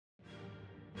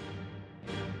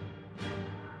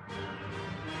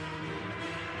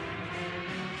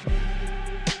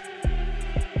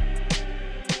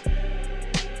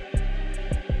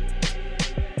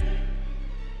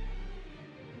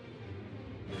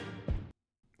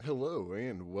Hello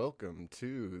and welcome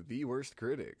to The Worst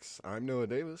Critics. I'm Noah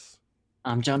Davis,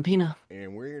 I'm John Pina.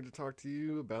 and we're here to talk to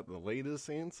you about the latest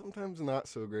and sometimes not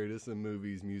so greatest in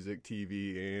movies, music,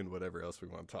 TV, and whatever else we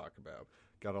want to talk about.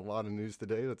 Got a lot of news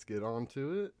today. Let's get on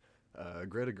to it.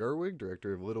 Greta Gerwig,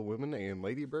 director of Little Women and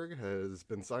Lady Bird, has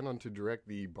been signed on to direct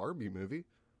the Barbie movie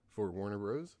for Warner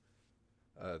Bros.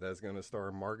 That's going to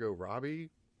star Margot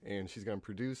Robbie, and she's going to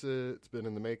produce it. It's been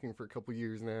in the making for a couple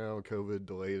years now. COVID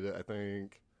delayed it, I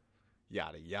think.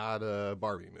 Yada yada.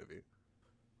 Barbie movie.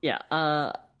 Yeah,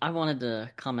 I wanted to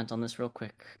comment on this real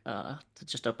quick, to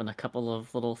just open a couple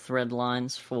of little thread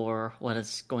lines for what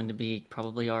is going to be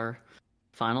probably our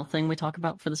final thing we talk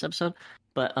about for this episode.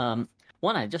 But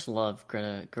one, I just love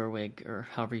Greta Gerwig, or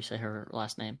however you say her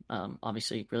last name.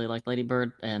 Obviously, really like Lady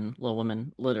Bird and Little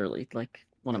Women, literally like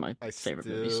one of my I favorite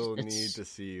movies. still need It's to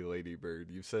see Lady Bird.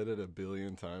 You've said it a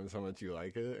billion times how much you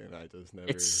like it, and I just never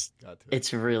it's got to it.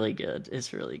 it's really good.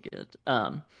 It's really good.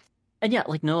 And yeah,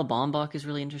 like Noah Baumbach is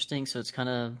really interesting. So it's kind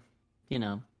of, you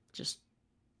know, just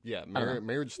Yeah, I don't know.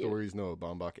 Marriage Yeah. Stories. Noah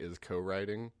Baumbach is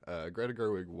co-writing. Greta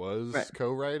Gerwig Right. was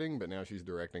co-writing, but now she's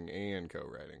directing and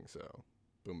co-writing. So,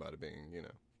 boom, bada bing.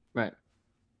 Right.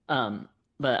 Um,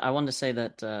 but I wanted to say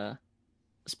that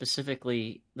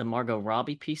specifically the Margot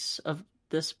Robbie piece of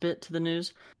this bit to the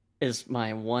news is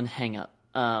my one hang up.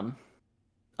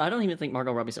 I don't even think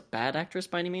Margot Robbie's a bad actress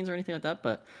by any means or anything like that,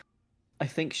 but I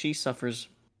think she suffers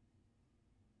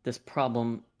this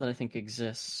problem that I think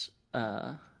exists,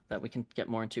 that we can get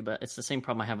more into, but it's the same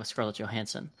problem I have with Scarlett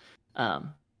Johansson.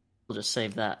 Um, we'll just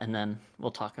save that and then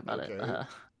we'll talk about it Okay.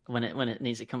 when it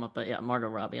needs to come up. But yeah, Margot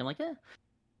Robbie, I'm like,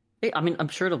 I mean, I'm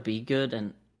sure it'll be good,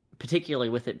 and particularly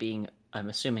with it being, I'm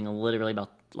assuming, literally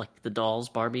about like the dolls,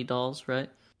 Barbie dolls, right?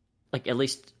 Like at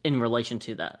least in relation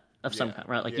to that of some Yeah, kind,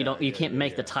 right? Like yeah, you yeah, can't yeah,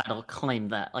 make the yeah. title claim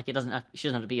that. Like it doesn't have, she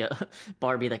doesn't have to be a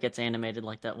Barbie that gets animated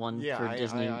like that one Yeah, for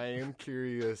Disney. I am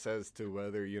curious as to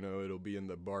whether, it'll be in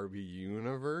the Barbie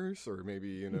universe or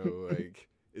maybe, like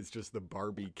it's just the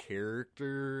Barbie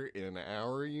character in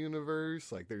our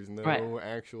universe. Like there's Right. no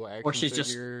actual Or action she's just,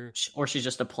 figure. or she's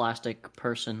just a plastic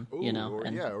person, you Ooh, know, or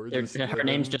and yeah, or just her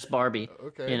name's living. just Barbie, you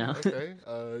Okay, know. okay.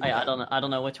 I Yeah, don't know. I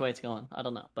don't know which way it's going. I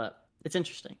don't know, but it's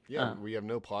interesting. yeah, we have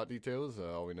no plot details.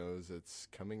 All we know is it's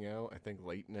coming out, I think,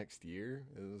 late next year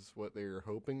is what they're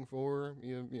hoping for.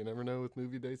 You never know with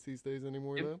movie dates these days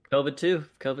anymore, though. COVID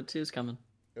two is coming.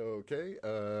 Okay,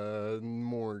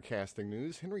 more casting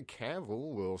news. Henry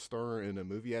Cavill will star in a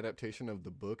movie adaptation of the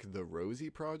book The Rosie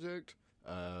Project.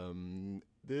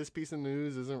 This piece of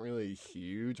news isn't really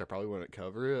huge. I probably wouldn't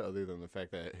cover it other than the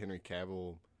fact that Henry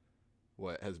Cavill,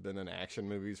 has been in action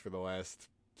movies for the last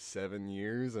 7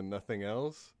 years and nothing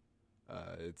else.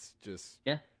 It's just,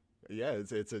 Yeah. yeah,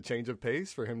 it's a change of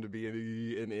pace for him to be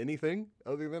in anything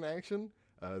other than action.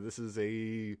 This is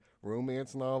a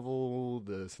romance novel.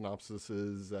 The synopsis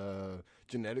is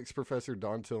genetics professor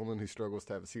Don Tillman, who struggles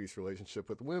to have a serious relationship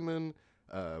with women.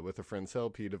 With a friend's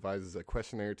help, he devises a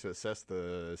questionnaire to assess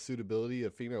the suitability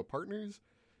of female partners.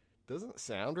 Doesn't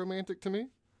sound romantic to me.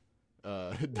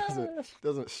 It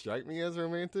doesn't strike me as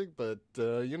romantic, but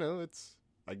it's,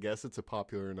 I guess it's a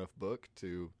popular enough book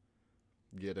to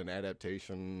get an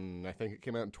adaptation. I think it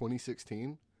came out in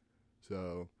 2016,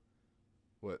 so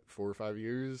what, 4 or 5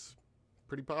 years?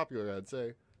 Pretty popular, I'd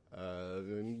say.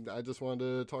 And I just wanted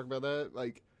to talk about that,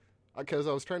 like, because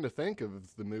I was trying to think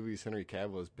of the movies Henry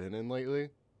Cavill has been in lately,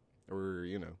 or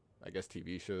I guess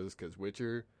TV shows. Because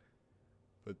Witcher,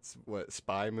 what's what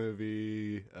spy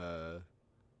movie?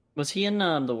 Was he in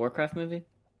the Warcraft movie?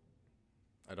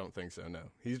 I don't think so. No,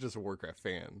 he's just a Warcraft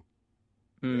fan.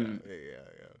 Yeah, Hmm.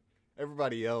 yeah.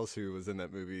 Everybody else who was in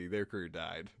that movie, their career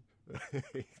died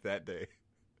that day.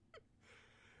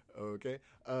 Okay.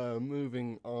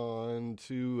 Moving on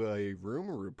to a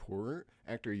rumor report.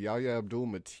 Actor Yahya Abdul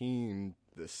Mateen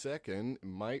II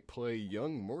might play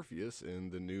young Morpheus in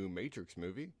the new Matrix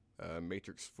movie.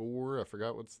 Matrix 4, I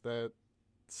forgot what's that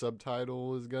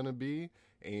subtitle is going to be.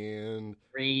 And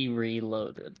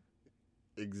Reloaded.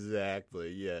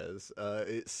 exactly, yes.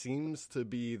 It seems to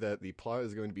be that the plot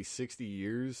is going to be 60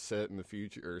 years set in the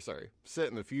future, or sorry, set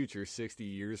in the future 60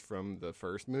 years from the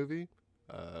first movie.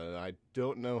 I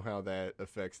don't know how that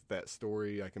affects that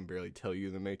story. I can barely tell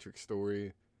you the Matrix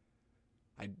story.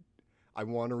 I I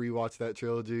want to rewatch that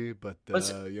trilogy, but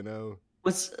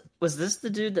Was was this the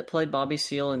dude that played Bobby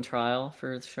Seale in Trial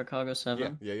for Chicago yeah,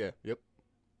 7? yep,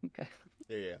 Okay.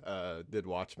 yeah. Did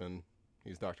Watchmen.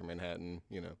 He's Doctor Manhattan.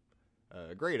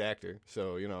 Great actor.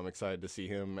 So I'm excited to see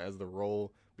him as the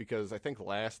role because I think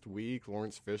last week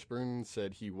Lawrence Fishburne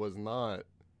said he was not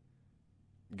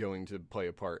going to play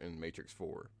a part in Matrix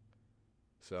 4.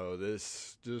 So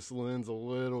this just lends a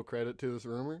little credit to this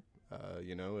rumor.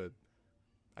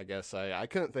 I guess I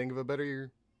couldn't think of a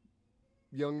better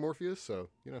young Morpheus, so,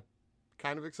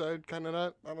 kind of excited, kind of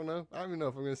not. I don't know. I don't even know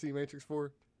if I'm going to see Matrix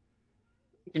 4.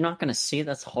 You're not gonna see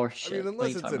that's I mean, horseshit. What are unless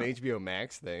you it's talking an about? HBO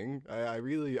Max thing.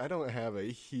 I don't have a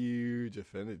huge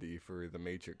affinity for the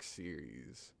Matrix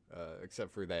series,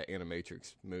 except for that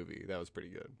Animatrix movie. That was pretty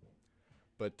good.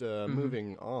 But Hmm.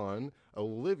 moving on,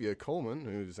 Olivia Colman,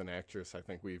 who's an actress I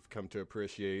think we've come to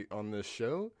appreciate on this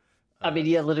show. I Uh, mean,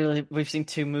 yeah, literally, we've seen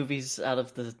two movies out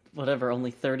of the whatever,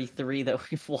 only 33 that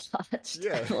we've watched.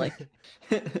 yeah. Like,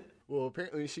 Well,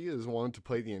 apparently she is wanted to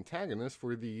play the antagonist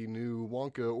for the new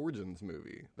Wonka Origins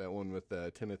movie. That one with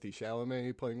Timothy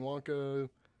Chalamet playing Wonka.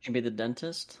 maybe the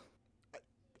dentist.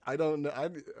 I don't know.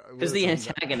 Who's the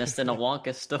Listen. antagonist in a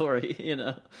Wonka story,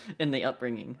 in the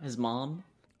upbringing? His mom?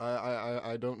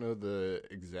 I don't know the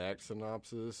exact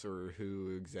synopsis or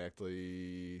who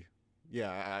exactly.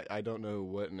 Yeah, I don't know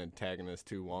what an antagonist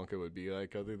to Wonka would be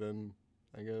like, other than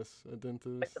I guess a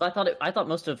dentist. I thought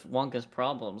most of Wonka's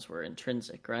problems were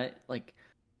intrinsic, right? Like,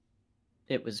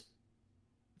 it was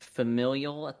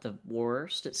familial at the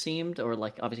worst, it seemed, or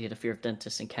like obviously he had a fear of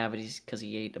dentists and cavities because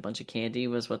he ate a bunch of candy,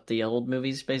 was what the old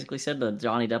movies basically said. The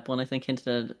Johnny Depp one, I think, hinted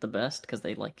at it the best because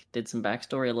they like did some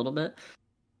backstory a little bit.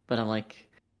 But I'm like,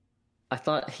 I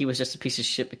thought he was just a piece of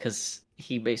shit because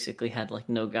he basically had like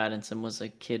no guidance and was a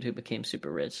kid who became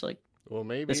super rich. Like, Well,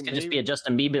 this could just be maybe. a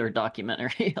Justin Bieber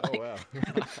documentary. Oh Like, wow,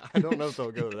 I don't know if they'll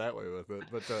go that way with it,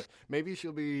 but maybe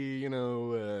she'll be,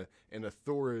 an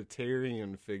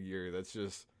authoritarian figure that's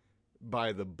just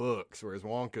by the books, whereas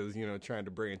Wonka's, trying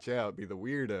to branch out, be the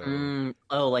weirdo.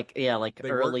 oh, like yeah, like They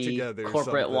work early together or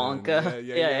corporate something. Wonka. Yeah,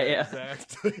 yeah, Yeah, yeah, yeah, yeah.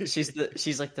 exactly.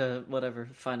 She's like the whatever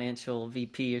financial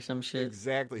VP or some shit.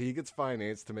 Exactly. He gets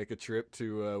financed to make a trip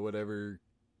to whatever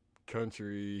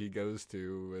country he goes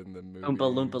to in the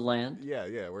Oompa movie. Loompa Land. Yeah,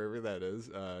 yeah, wherever that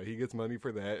is. He gets money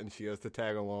for that, and she has to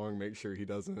tag along, make sure he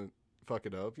doesn't fuck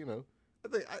it up. I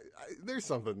think there's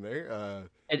something there.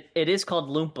 It is called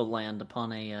Loompa Land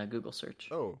upon a Google search.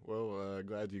 Oh well,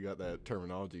 glad you got that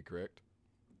terminology correct.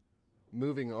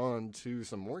 Moving on to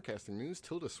some more casting news,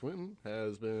 Tilda Swinton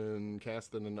has been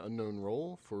cast in an unknown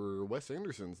role for Wes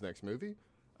Anderson's next movie.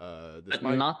 This But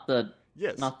might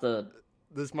yes, not the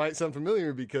this might sound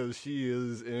familiar because she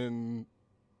is in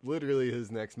literally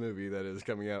his next movie that is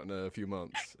coming out in a few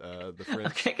months. The French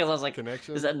okay, because I was like, is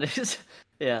Connection that news?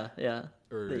 Yeah, yeah.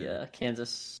 or The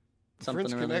Kansas something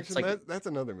French or other. It's Connection. like That's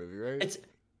another movie, right? it's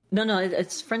no,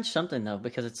 it's French something though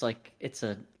because it's like it's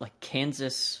a like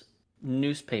Kansas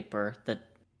newspaper that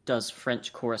does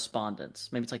French correspondence.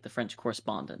 Maybe it's like the French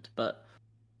Correspondent, but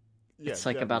Yeah, it's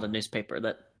like about a definitely. newspaper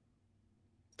that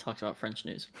talks about French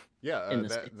news Yeah, in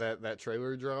this case. that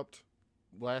trailer dropped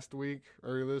last week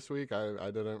or this week.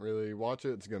 I didn't really watch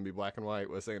it. It's gonna be black and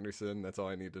white. Wes Anderson. That's all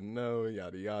I need to know.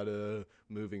 Yada yada.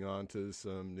 Moving on to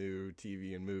some new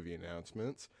TV and movie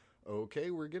announcements. Okay,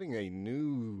 we're getting a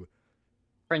new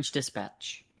French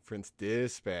Dispatch. French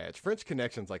Dispatch. French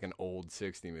Connection's like an old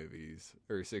 60s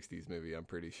movie. I'm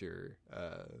pretty sure.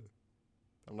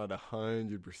 I'm not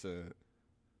 100%.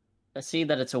 I see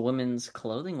that it's a women's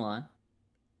clothing line,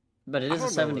 but it I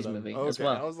is a don't know what 70s I'm. movie as Okay,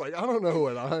 I well. was like, I don't know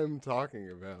what I'm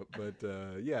talking about,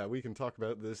 but yeah, we can talk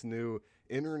about this new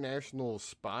international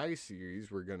spy series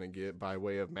we're gonna get by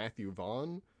way of Matthew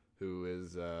Vaughn, who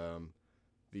is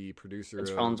the producer It's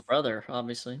of. Vaughn's brother,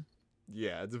 obviously.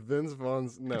 Yeah, it's Vince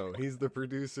Vaughn's. No, he's the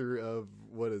producer of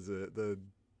what is it? The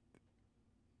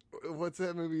what's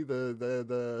that movie?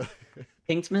 The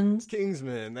Kingsman's?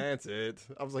 Kingsman. That's it.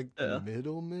 I was like Yeah.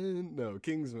 Middleman. No,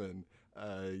 Kingsman.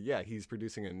 Yeah, he's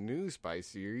producing a new spy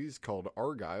series called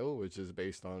Argyle, which is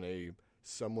based on a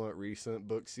somewhat recent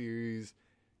book series.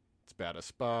 It's about a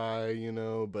spy,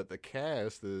 but the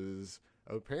cast is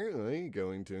apparently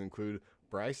going to include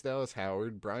Bryce Dallas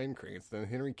Howard, Bryan Cranston,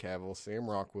 Henry Cavill, Sam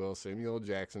Rockwell, Samuel L.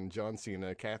 Jackson, John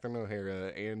Cena, Catherine O'Hara,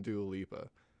 and Dua Lipa,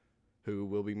 who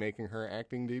will be making her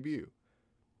acting debut.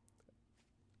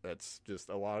 That's just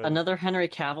a lot of. Another Henry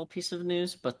Cavill piece of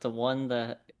news, but the one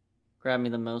that grabbed me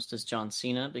the most is John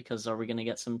Cena, because are we going to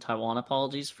get some Taiwan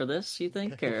apologies for this, you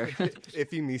think? Or If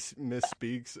he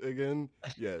misspeaks again,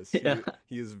 yes, yeah.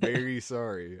 he is very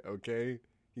sorry. Okay,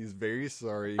 he's very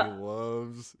sorry.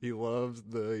 He loves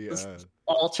the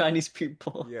All Chinese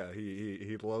people. yeah,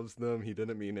 he loves them. He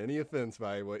didn't mean any offense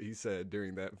by what he said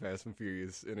during that Fast and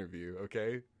Furious interview.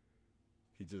 Okay,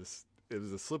 it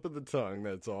was a slip of the tongue.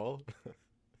 That's all.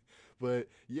 But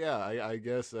yeah, I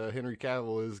guess Henry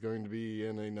Cavill is going to be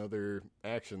in another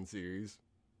action series,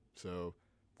 so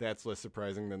that's less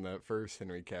surprising than that first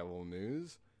Henry Cavill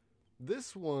news.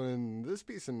 This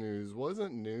piece of news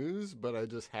wasn't news, but I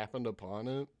just happened upon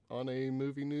it on a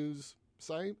movie news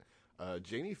site.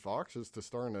 Jamie Foxx is to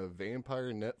star in a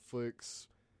Netflix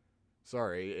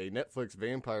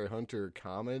vampire hunter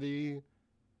comedy,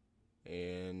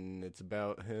 and it's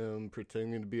about him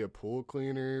pretending to be a pool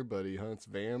cleaner, but he hunts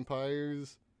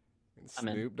vampires. And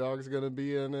Snoop Dogg's gonna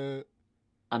be in it.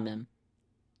 I'm in.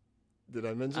 Did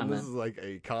I mention this is like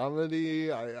a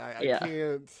comedy? I Yeah.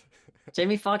 can't.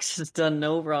 Jamie Foxx has done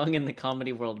no wrong in the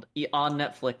comedy world on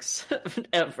Netflix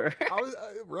ever.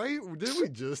 Right? Did we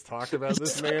just talk about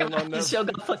this man on Netflix? The show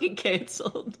got fucking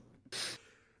canceled.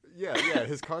 Yeah.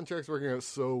 His contract's working out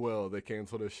so well, they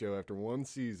canceled his show after one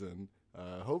season.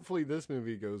 Hopefully this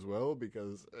movie goes well,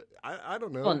 because I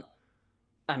don't know. Well,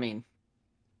 I mean,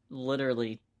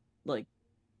 literally, like,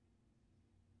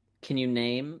 can you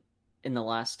name in the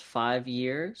last 5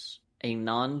 years a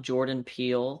non-Jordan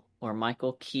Peele or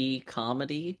Michael Key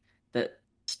comedy that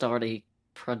starred a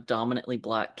predominantly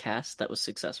black cast that was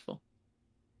successful?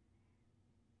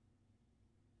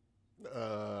 I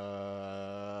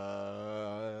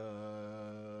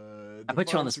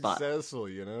put you on the spot. Successful,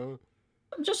 you know?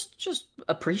 Just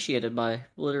appreciated by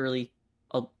literally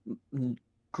a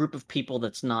group of people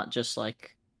that's not just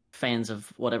like fans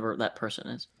of whatever that person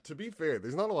is. To be fair,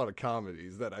 there's not a lot of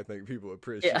comedies that I think people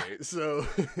appreciate, so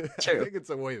True. I think it's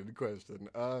a weighted question.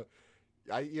 I'm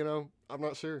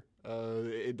not sure.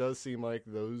 It does seem like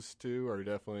those two are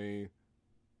definitely.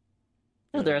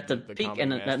 No, they're at the peak,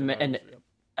 and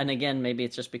again, maybe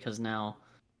it's just because now,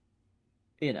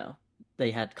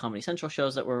 they had Comedy Central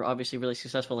shows that were obviously really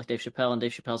successful, like Dave Chappelle, and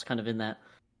Dave Chappelle's kind of in that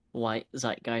white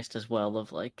zeitgeist as well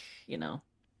of like,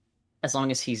 as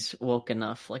long as he's woke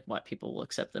enough, like white people will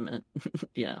accept him, and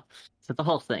so the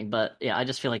whole thing. But yeah, I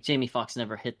just feel like Jamie Foxx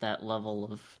never hit that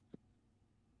level of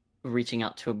reaching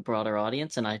out to a broader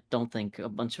audience, and I don't think a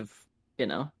bunch of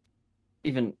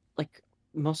even like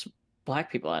most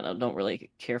black people I know don't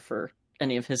really care for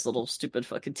any of his little stupid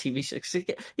fucking TV shows.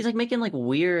 He's like making like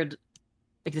weird,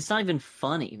 like it's not even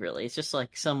funny really. It's just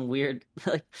like some weird,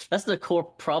 like that's the core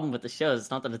problem with the show.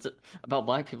 It's not that it's about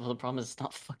black people. The problem is it's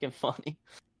not fucking funny.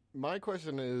 My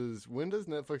question is, when does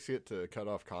Netflix get to cut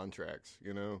off contracts?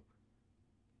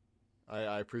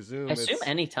 I presume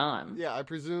any time. Yeah, I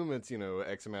presume it's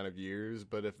X amount of years.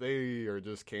 But if they are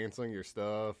just canceling your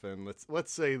stuff, and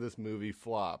let's say this movie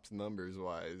flops numbers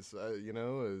wise, I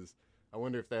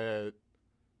wonder if that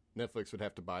Netflix would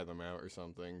have to buy them out or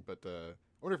something. But I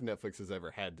wonder if Netflix has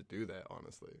ever had to do that.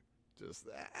 Honestly, just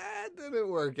that didn't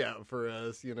work out for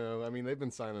us. I mean, they've been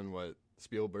signing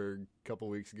Spielberg a couple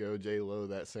weeks ago, J-Lo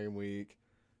that same week,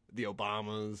 the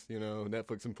Obamas,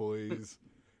 Netflix employees.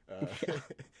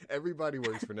 Everybody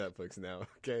works for Netflix now,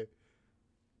 okay?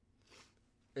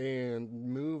 And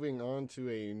moving on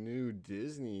to a new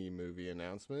Disney movie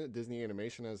announcement. Disney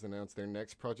Animation has announced their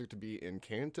next project to be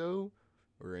Encanto.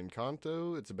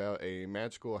 It's about a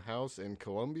magical house in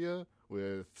Colombia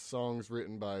with songs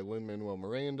written by Lin-Manuel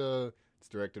Miranda. It's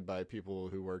directed by people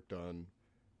who worked on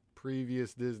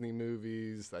previous Disney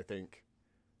movies.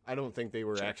 I don't think they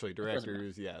were actually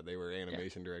directors. Yeah, they were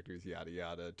animation directors, yada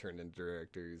yada, turned into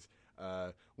directors.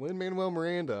 Lin-Manuel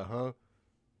Miranda, huh?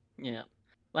 Yeah.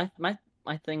 My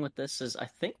thing with this is I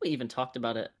think we even talked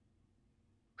about it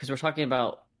because we're talking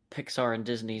about Pixar and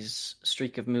Disney's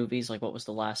streak of movies, like what was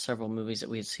the last several movies that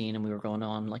we had seen, and we were going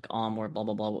on like Onward, blah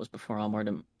blah blah, what was before Onward,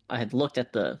 and I had looked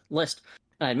at the list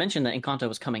and I had mentioned that Encanto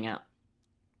was coming out.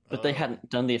 But they hadn't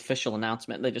done the official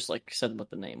announcement. They just like said what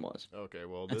the name was. Okay,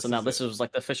 well, so now this was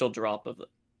like the official drop of the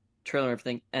trailer and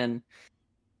everything. And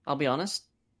I'll be honest,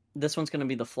 this one's going to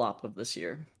be the flop of this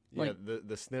year. Yeah,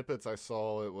 the snippets I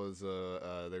saw, it was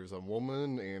there's a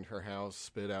woman and her house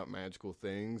spit out magical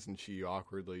things, and she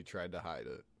awkwardly tried to hide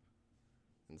it.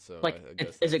 And so, like, I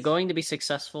guess is it going to be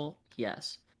successful?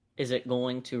 Yes. Is it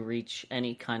going to reach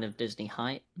any kind of Disney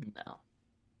height? No.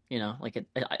 Like it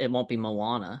won't be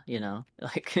Moana,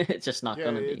 like it's just not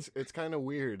going to be. It's kind of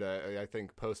weird. I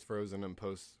think post Frozen and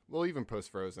even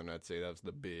post Frozen, I'd say that was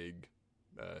the big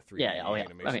 3D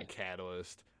animation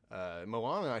catalyst.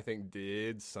 Moana, I think,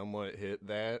 did somewhat hit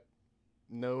that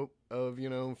note of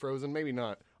Frozen. Maybe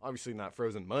not, obviously not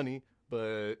Frozen money,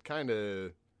 but kind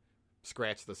of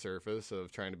scratched the surface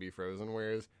of trying to be Frozen.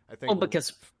 Whereas I think,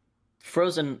 because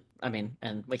Frozen, I mean,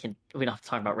 and we don't have to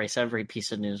talk about race every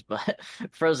piece of news, but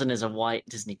Frozen is a white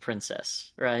Disney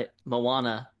princess, right?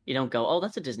 Moana, you don't go, oh,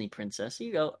 that's a Disney princess.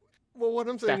 You go, well, what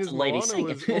I'm saying that's is Moana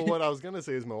was, well, what I was going to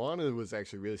say is Moana was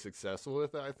actually really successful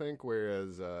with it, I think,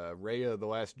 whereas Raya the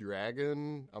Last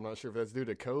Dragon, I'm not sure if that's due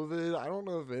to COVID. I don't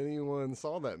know if anyone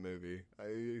saw that movie.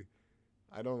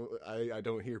 I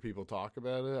don't hear people talk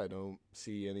about it. I don't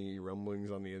see any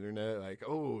rumblings on the internet like,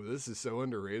 oh, this is so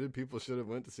underrated. People should have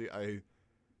went to see. I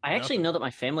actually Nothing. know that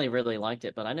my family really liked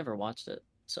it, but I never watched it,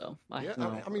 so I Yeah, have no I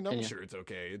mean, I'm opinion. sure it's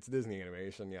okay. It's Disney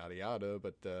animation, yada yada.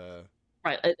 But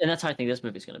Right, and that's how I think this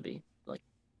movie's going to be. Like,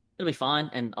 it'll be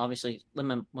fine, and obviously,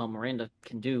 Lin-Manuel Miranda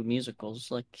can do musicals.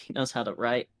 Like, he knows how to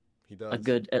write he a does.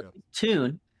 good Yeah.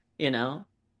 tune. You know,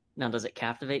 now does it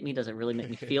captivate me? Does it really make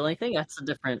me feel anything? That's a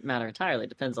different matter entirely.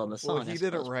 Depends on the Well, song, I he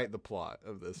didn't suppose. write the plot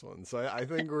of this one, so I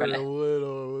think we're a Right,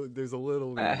 little. There's a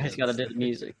little he's got to lenience. do the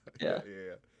music. Yeah, Yeah. yeah,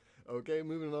 yeah. Okay,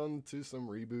 moving on to some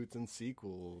reboots and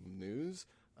sequel news.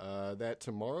 That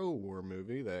Tomorrow War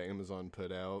movie that Amazon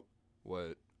put out,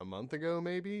 what, a month ago,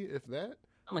 maybe, if that?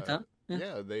 Something like Uh, that. Yeah.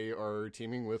 yeah, they are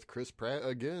teaming with Chris Pratt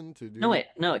again to No, do. wait,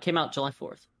 no, it came out July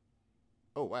 4th.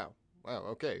 Oh, wow. Wow,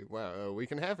 okay. Wow, a week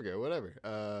and a half ago, whatever.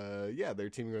 Yeah, they're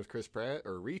teaming with Chris Pratt,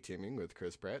 or re-teaming with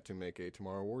Chris Pratt to make a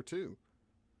Tomorrow War 2.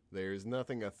 There's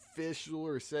nothing official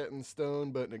or set in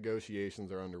stone, but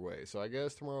negotiations are underway. So I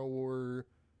guess Tomorrow War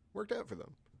worked out for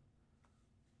them.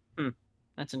 Hmm.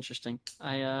 That's interesting.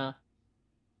 I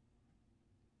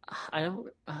don't,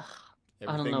 I don't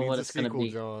Everything know needs what a it's gonna sequel,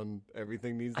 be. John.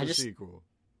 Everything needs I a just, sequel.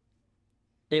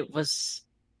 it was,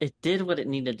 it did what it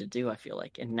needed to do. I feel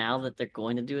like, and now that they're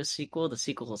going to do a sequel, the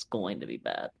sequel is going to be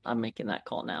bad. I'm making that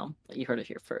call now. You heard it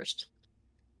here first.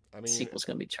 I The mean, sequel's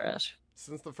gonna be trash.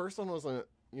 since the first one wasn't,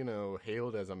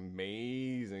 hailed as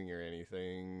amazing or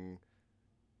anything,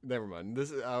 never mind.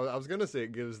 I was gonna say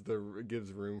it gives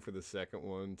room for the second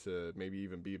one to maybe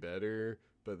even be better,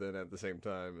 but then at the same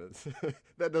time, it's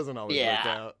that doesn't always work Yeah,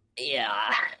 out.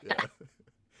 yeah. Yeah.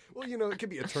 Well, it could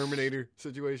be a Terminator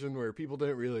situation where people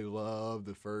didn't really love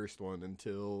the first one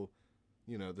until,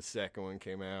 the second one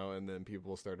came out, and then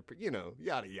people started,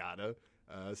 yada yada.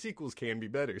 Sequels can be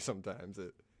better sometimes.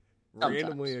 It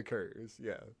randomly Sometimes. occurs.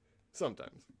 Yeah,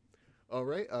 sometimes. All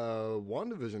right.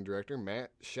 WandaVision director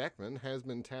Matt Shackman has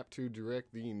been tapped to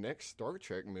direct the next Star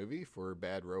Trek movie for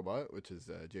Bad Robot, which is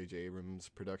J.J. Abrams'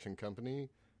 production company.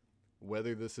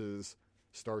 Whether this is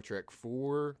Star Trek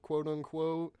 4, quote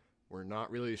unquote, we're not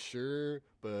really sure.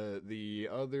 But the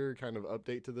other kind of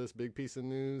update to this big piece of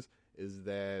news is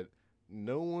that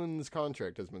no one's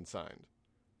contract has been signed.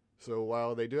 So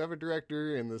while they do have a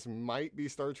director and this might be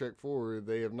Star Trek 4,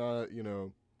 they have not,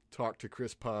 talked to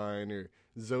Chris Pine or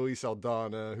Zoe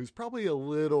Saldana, who's probably a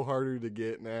little harder to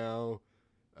get now.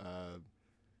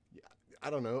 Yeah, I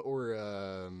don't know. Or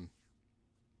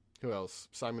who else?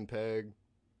 Simon Pegg.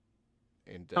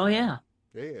 And Oh yeah,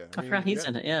 yeah, I I forgot mean, he's yeah,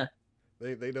 in it. Yeah.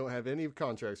 they don't have any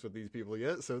contracts with these people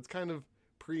yet, so it's kind of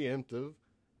preemptive.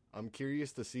 I'm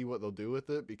curious to see what they'll do with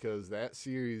it because that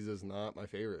series is not my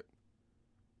favorite.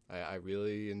 I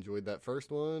really enjoyed that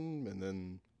first one, and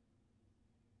then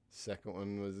second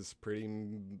one was pretty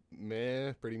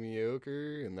meh, pretty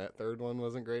mediocre, and that third one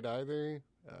wasn't great either.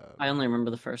 I only remember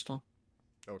the first one.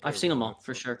 Okay, I've seen them well all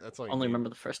for sure. that's all you Only need. remember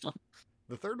the first one.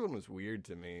 The third one was weird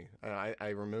to me. I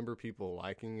remember people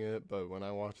liking it, but when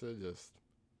I watched it, it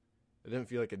didn't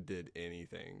feel like it did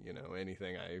anything,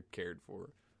 anything I cared for.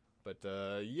 But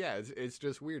yeah, it's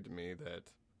just weird to me that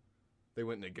they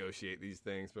wouldn't negotiate these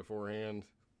things beforehand.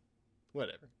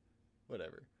 Whatever,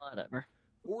 whatever. Whatever.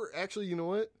 Or actually, you know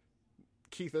what?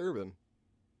 Keith Urban,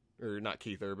 or not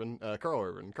Keith Urban, Carl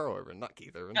Urban, not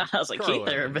Keith Urban. I was like Keith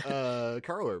Urban,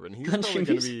 Carl Urban. He's country probably going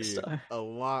to music be star. a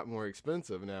lot more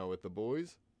expensive now with the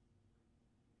boys.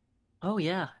 Oh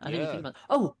yeah, I didn't even Yeah. think about.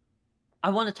 Oh,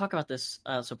 I want to talk about this.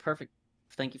 So perfect.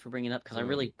 Thank you for bringing it up because I Mm.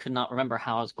 really could not remember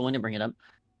how I was going to bring it up.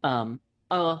 Um.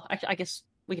 Oh, I guess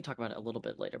we can talk about it a little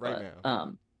bit later. Right But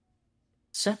now.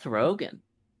 Seth Rogen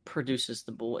produces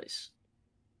The Boys.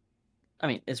 I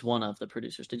mean, is one of the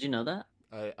producers. Did you know that?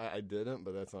 I didn't,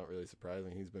 but that's not really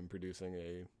surprising. He's been producing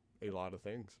a lot of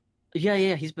things. Yeah,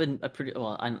 yeah. He's been a pretty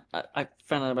well. I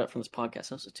found out about it from this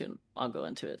podcast also too. And I'll go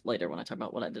into it later when I talk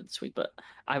about what I did this week. But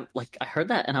I heard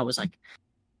that and I was like,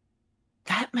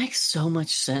 that makes so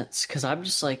much sense because I'm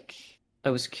just like I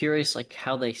was curious like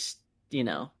how they you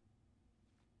know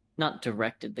not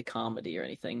directed the comedy or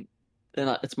anything.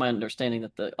 And it's my understanding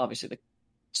that obviously the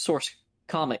source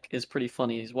comic is pretty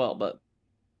funny as well, but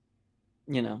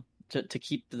to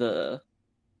keep I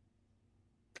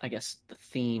guess the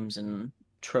themes and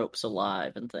tropes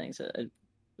alive and things. It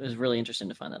was really interesting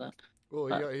to find that out. Well,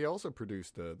 But he also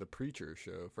produced the Preacher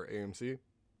show for AMC.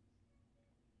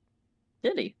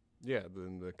 did he? Yeah,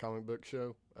 the comic book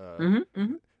show.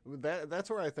 Mm-hmm. That's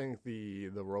where I think the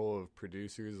role of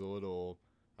producer is a little,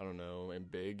 I don't know,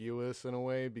 ambiguous in a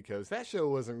way because that show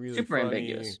wasn't really Super funny.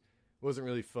 ambiguous. Wasn't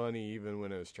really funny even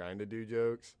when it was trying to do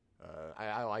jokes.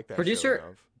 I like that show Producer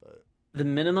enough, but the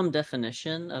minimum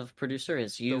definition of producer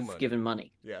is Still you've money. given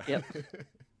money. Yeah. Yep.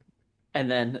 And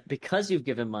then because you've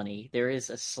given money, there is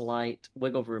a slight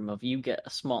wiggle room of you get a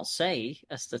small say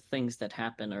as to things that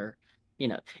happen, or,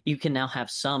 you can now have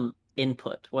some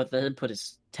input. Whether the input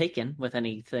is taken with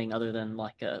anything other than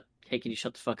like a, hey, can you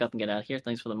shut the fuck up and get out of here?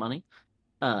 Thanks for the money.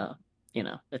 Uh,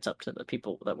 it's up to the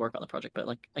people that work on the project. But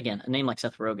like again, a name like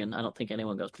Seth Rogen, I don't think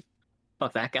anyone goes,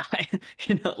 fuck that guy.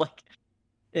 Like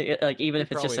like even He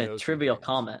if it's just probably a knows some trivial things.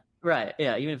 comment, right?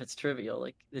 Yeah, even if it's trivial,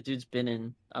 like the dude's been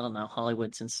in, I don't know,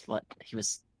 Hollywood since what, he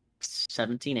was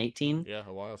 17, 18. Yeah,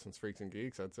 a while since Freaks and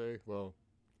Geeks, I'd say. Well,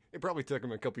 it probably took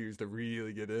him a couple years to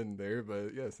really get in there,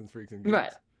 but yeah, since Freaks and Right.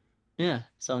 Geeks. Yeah.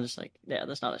 So I'm just like, yeah,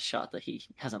 there's not a shot that he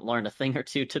hasn't learned a thing or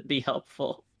two to be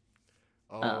helpful.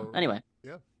 Oh, Anyway,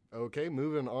 yeah. Okay,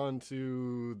 moving on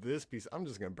to this piece. I'm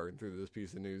just gonna burn through this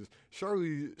piece of news.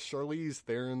 Charlize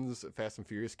Theron's Fast and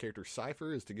Furious character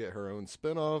Cypher is to get her own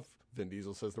spinoff. Vin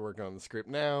Diesel says they're working on the script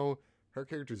now. Her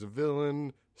character's a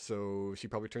villain, so she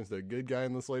probably turns to a good guy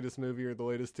in this latest movie or the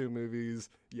latest two movies.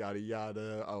 Yada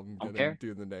yada. I'm don't gonna care.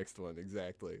 do the next one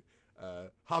exactly.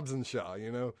 Hobbs and Shaw,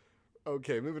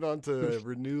 Okay, moving on to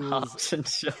renewals. Hobbs and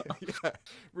Shaw. Yeah,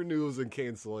 renewals and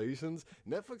cancellations.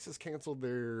 Netflix has canceled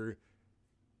their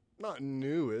not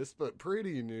newest, but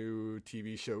pretty new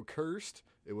TV show Cursed.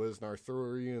 It was an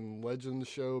Arthurian legend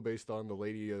show based on the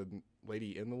Lady in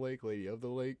the Lake, Lady of the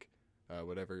Lake,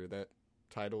 whatever that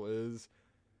title is.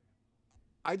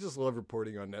 I just love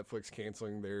reporting on Netflix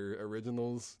canceling their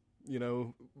originals,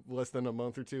 less than a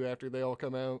month or two after they all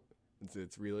come out.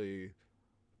 It's really,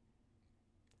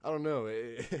 I don't know.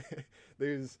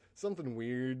 There's something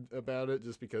weird about it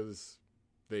just because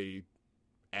they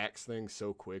axe things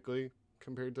so quickly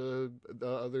compared to the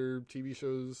other TV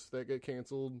shows that get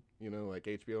canceled. Like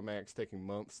HBO Max taking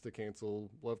months to cancel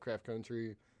Lovecraft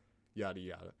Country, yada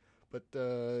yada. But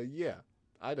yeah,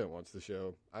 I don't watch the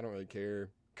show. I don't really care.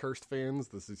 Cursed fans,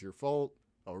 this is your fault.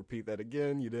 I'll repeat that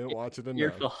again. You didn't watch it enough.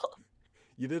 Your fault.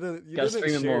 You didn't. You Gotta didn't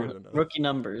stream share more. it enough. Rookie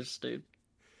numbers, dude.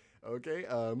 Okay,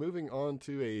 moving on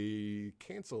to a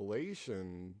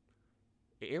cancellation.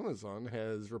 Amazon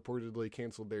has reportedly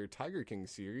canceled their Tiger King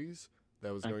series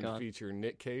that was Thank going God. to feature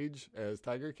Nick Cage as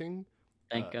Tiger King.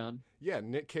 Thank God. Yeah,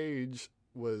 Nick Cage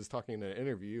was talking in an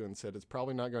interview and said it's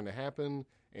probably not going to happen,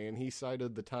 and he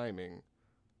cited the timing.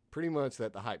 Pretty much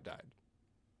that the hype died.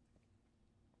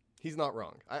 He's not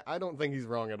wrong. I don't think he's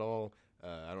wrong at all.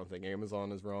 I don't think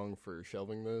Amazon is wrong for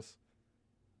shelving this.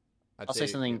 I'll say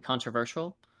something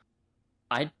controversial.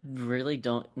 I really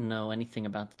don't know anything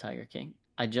about the Tiger King.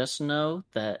 I just know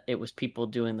that it was people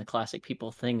doing the classic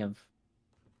people thing of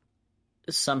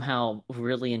somehow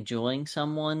really enjoying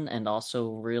someone and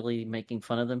also really making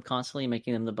fun of them constantly,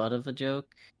 making them the butt of a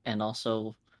joke, and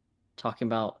also talking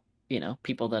about,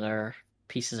 people that are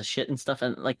pieces of shit and stuff.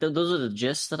 And like those are the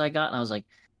gists that I got. And I was like,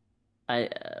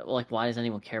 why does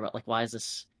anyone care about, like, why is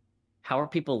this? How are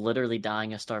people literally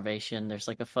dying of starvation? There's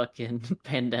like a fucking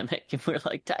pandemic, and we're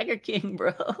like, Tiger King,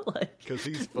 bro. Like, because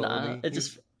he's nah, phony. it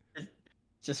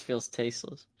just feels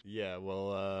tasteless. Yeah,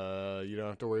 well, you don't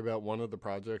have to worry about one of the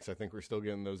projects. I think we're still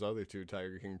getting those other two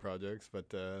Tiger King projects, but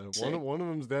one of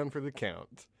them's down for the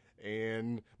count.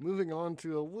 And moving on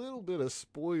to a little bit of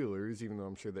spoilers, even though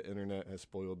I'm sure the internet has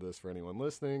spoiled this for anyone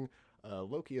listening,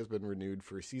 Loki has been renewed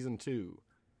for season 2.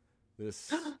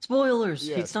 This Spoilers.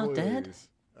 yeah, He's not dead. spoilers.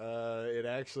 It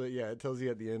actually, it tells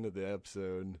you at the end of the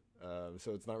episode,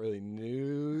 so it's not really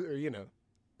new, or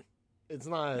it's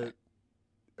not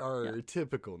our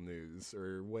typical news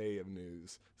or way of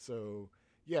news. So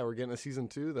yeah, we're getting a season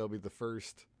 2. That'll be the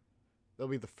first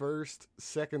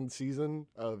second season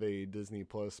of a Disney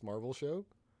Plus Marvel show.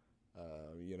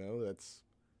 That's,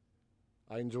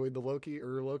 I enjoyed the Loki.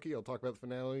 I'll talk about the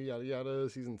finale, yada yada,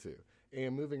 season 2.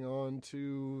 And moving on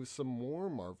to some more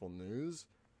Marvel news.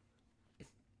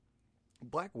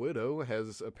 Black Widow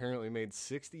has apparently made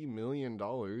 $60 million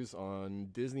on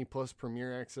Disney Plus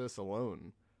Premier Access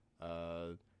alone.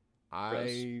 Fuck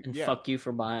you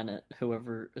for buying it.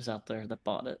 Whoever is out there that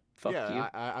bought it, fuck you.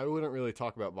 I wouldn't really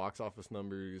talk about box office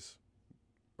numbers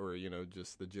or,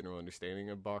 just the general understanding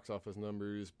of box office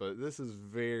numbers, but this is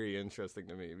very interesting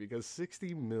to me because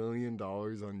 $60 million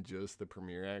on just the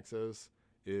Premier Access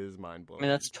is mind-blowing. I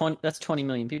mean, that's 20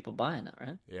 million people buying it,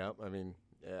 right? Yeah, I mean,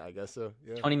 yeah, I guess so.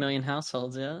 Yeah. 20 million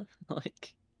households, yeah.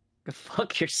 Like, go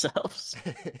fuck yourselves.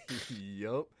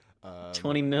 Yup.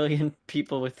 20 million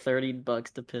people with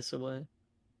 $30 to piss away.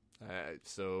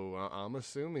 So I'm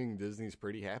assuming Disney's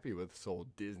pretty happy with this whole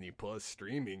Disney Plus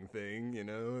streaming thing,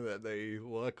 that they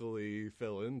luckily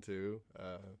fell into.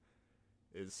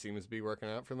 it seems to be working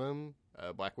out for them.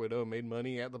 Black Widow made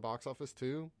money at the box office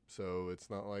too, so it's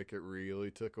not like it really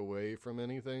took away from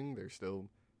anything.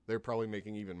 They're probably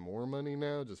making even more money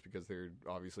now just because they're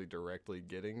obviously directly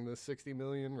getting the 60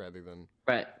 million rather than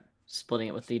Right. Splitting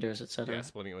it with theaters, etc. yeah,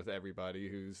 splitting it with everybody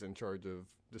who's in charge of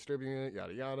distributing it,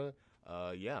 yada yada.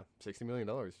 Yeah, $60 million.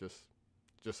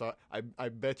 Just I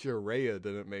bet you Raya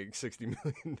didn't make $60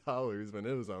 million when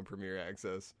it was on Premiere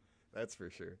Access. That's for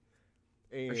sure.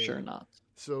 And For sure not.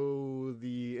 so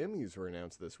the Emmys were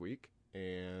announced this week,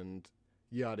 and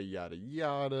yada yada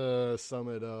yada. Sum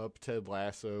it up, Ted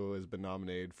Lasso has been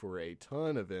nominated for a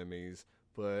ton of Emmys,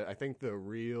 but I think the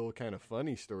real kind of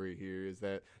funny story here is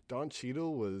that Don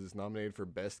Cheadle was nominated for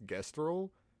Best Guest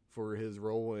Role for his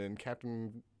role in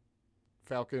Falcon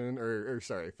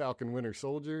Winter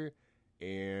Soldier,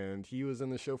 and he was in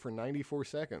the show for 94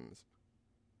 seconds.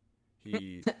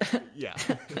 Yeah.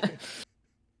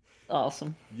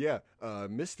 Awesome. Yeah,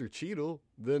 Mr. Cheadle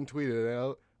then tweeted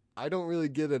out, "I don't really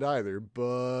get it either,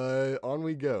 but on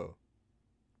we go."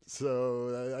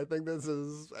 So I think that's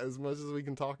as much as we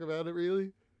can talk about it,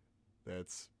 really.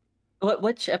 That's...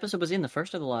 Which episode was he in, the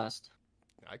first or the last?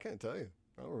 I can't tell you.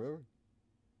 I don't remember.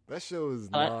 That show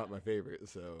is not my favorite,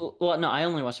 so... Well, no, I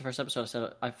only watched the first episode. I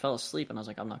said I fell asleep, and I was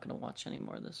like, I'm not going to watch any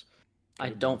more of this. I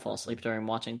don't fall asleep during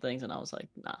watching things, and I was like,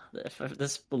 nah, if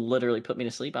this will literally put me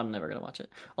to sleep, I'm never going to watch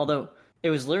it. Although, it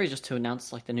was literally just to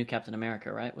announce, like, the new Captain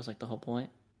America, right? Was, like, the whole point.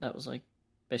 That was, like,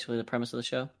 basically the premise of the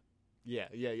show. Yeah.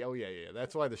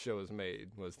 That's why the show was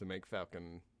made, was to make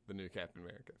Falcon the new Captain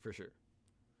America, for sure.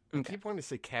 Okay. I keep wanting to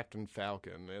say Captain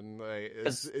Falcon, and like,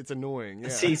 it's annoying.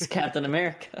 Yeah. He's Captain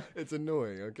America. It's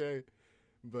annoying, okay?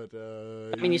 But,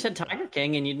 I mean, you said Tiger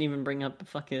King, and you didn't even bring up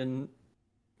fucking...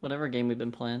 whatever game we've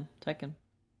been playing, Tekken.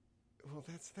 Well,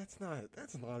 that's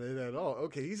not it at all.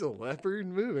 Okay, he's a leopard.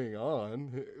 Moving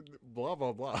on. Blah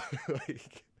blah blah.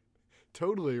 Like,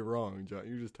 totally wrong, John.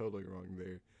 You're just totally wrong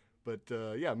there.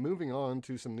 But yeah, moving on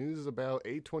to some news about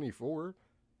A24.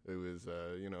 It was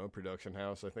a production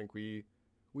house. I think we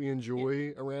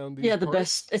enjoy around these. Yeah, the parts.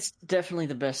 best. It's definitely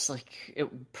the best. Like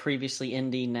previously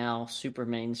indie, now super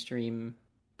mainstream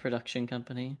production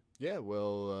company. Yeah,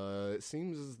 well, it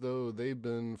seems as though they've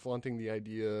been flaunting the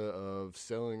idea of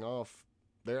selling off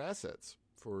their assets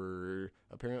for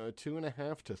apparently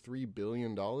 $2.5 to $3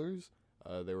 billion.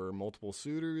 There were multiple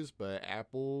suitors, but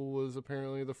Apple was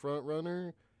apparently the front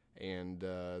runner, and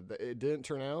it didn't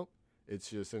turn out.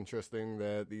 It's just interesting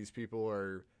that these people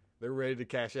they're ready to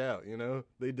cash out.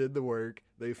 They did the work,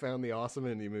 they found the awesome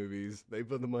indie movies, they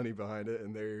put the money behind it,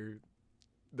 and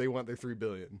they want their $3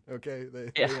 billion. Okay, they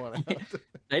want out.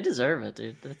 They deserve it,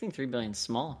 dude. I think $3 billion's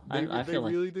small. I feel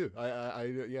they really do.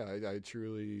 I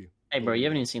truly. Hey, bro, you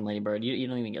haven't even seen Lady Bird. You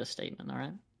don't even get a statement, all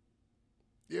right?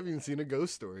 You haven't even seen A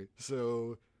Ghost Story,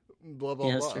 so blah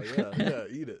blah blah. Yeah,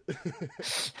 eat it.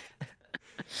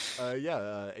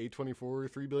 A24,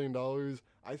 $3 billion.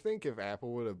 I think if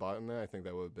Apple would have bought that, I think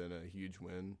that would have been a huge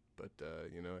win. But I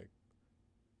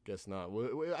guess not.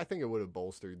 I think it would have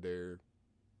bolstered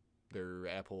their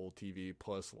Apple TV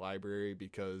Plus library,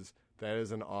 because that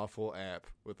is an awful app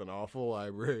with an awful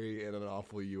library and an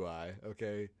awful UI,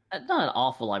 okay? Not an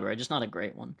awful library, just not a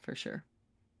great one, for sure.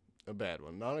 A bad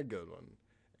one, not a good one.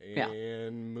 Yeah.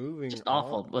 And moving just on...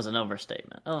 awful was an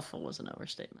overstatement. Awful was an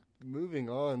overstatement. Moving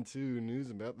on to news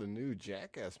about the new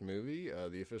Jackass movie.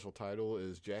 The official title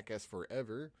is Jackass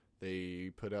Forever.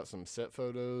 They put out some set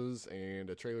photos,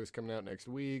 and a trailer's coming out next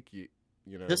week. You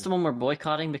know... Is this the one we're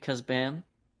boycotting because BAM?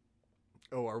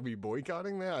 Oh, are we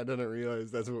boycotting that? I didn't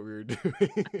realize that's what we were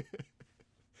doing.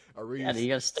 Are we? Yeah, you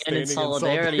gotta stand in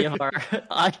solidarity of our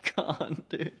icon,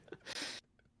 dude.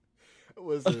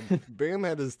 Listen, Bam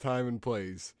had his time and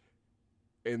place,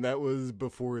 and that was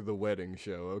before the wedding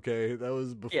show, okay? That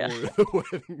was before the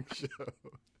wedding show.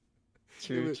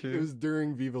 True. It was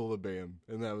during Viva La Bam,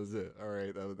 and that was it. All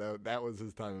right, that was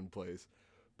his time and place.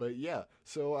 But yeah,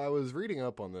 so I was reading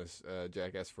up on this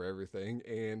Jackass Forever thing,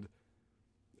 and...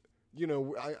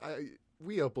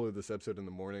 we upload this episode in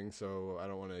the morning, so I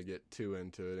don't want to get too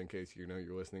into it in case you're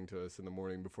listening to us in the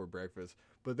morning before breakfast.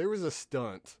 But there was a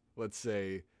stunt, let's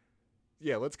say.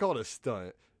 Yeah, let's call it a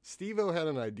stunt. Steve-O had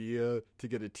an idea to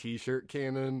get a t-shirt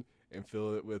cannon and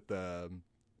fill it with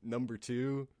number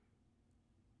 2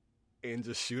 and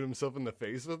just shoot himself in the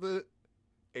face with it.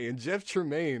 And Jeff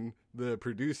Tremaine, the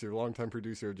producer, longtime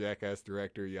producer of Jackass,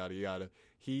 director, yada yada,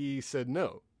 he said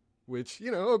no. Which,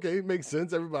 okay, makes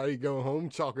sense. Everybody go home,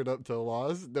 chalk it up to a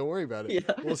loss. Don't worry about it.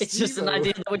 Yeah, well, it's just an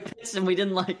idea that we pitched and we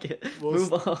didn't like it. Well,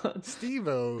 move on.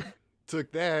 Steve-O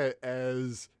took that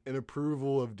as an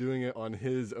approval of doing it on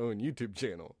his own YouTube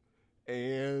channel.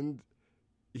 And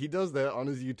he does that on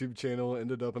his YouTube channel.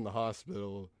 Ended up in the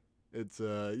hospital. It's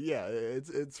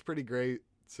it's pretty great.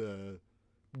 It's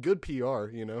good PR.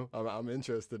 You know, I'm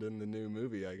interested in the new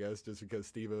movie. I guess just because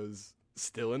Steve-O's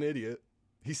still an idiot.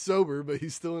 He's sober, but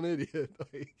he's still an idiot.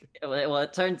 Like, Well,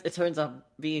 it turns out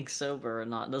being sober or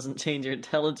not doesn't change your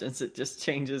intelligence. It just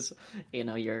changes,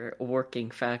 your working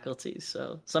faculties.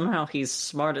 So somehow he's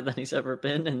smarter than he's ever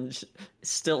been, and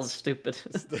still stupid.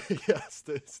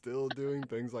 still doing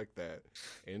things like that.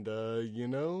 And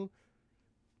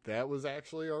that was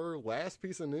actually our last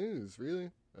piece of news.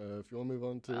 Really. If you want to move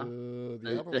on to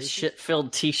the album, the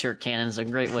shit-filled T-shirt cannon is a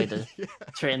great way to yeah.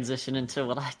 transition into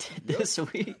what I did this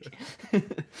week.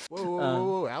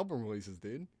 Whoa! Album releases,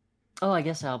 dude. Oh, I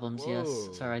guess albums. Whoa.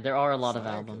 Yes, sorry, there are a lot of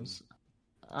Slacking. albums.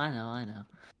 I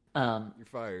know. You're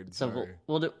fired. So Sorry.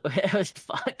 we'll do.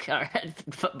 Fuck. All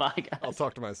right. Bye, guys. I'll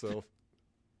talk to myself.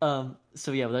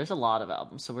 So yeah, there's a lot of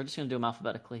albums. So we're just gonna do them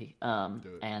alphabetically. Do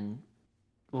it. And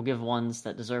we'll give ones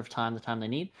that deserve the time they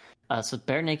need. So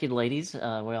Bare Naked Ladies, we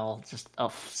all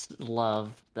just love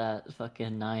that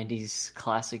fucking 90s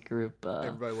classic group.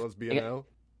 Everybody loves B&O.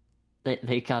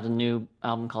 They got a new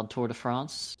album called Tour de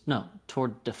France. No,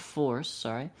 Tour de Force,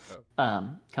 sorry.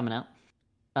 Oh. Coming out.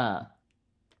 I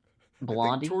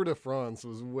Blondie. think Tour de France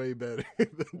was way better than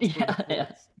Tour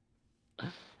de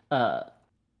France.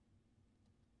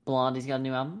 Blondie's got a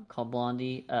new album called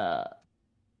Blondie.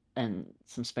 And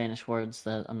some Spanish words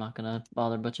that I'm not gonna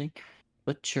bother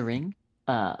butchering.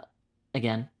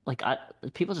 Again, like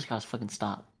people just gotta fucking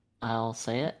stop. I'll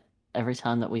say it every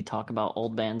time that we talk about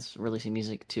old bands releasing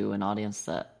music to an audience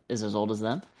that is as old as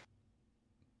them.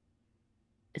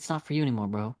 It's not for you anymore,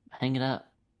 bro. Hang it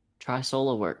up. Try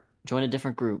solo work. Join a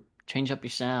different group. Change up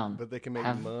your sound. But they can make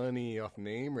money off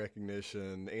name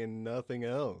recognition and nothing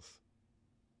else.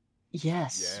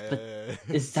 Yes, but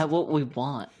is that what we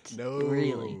want? No,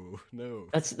 really. No.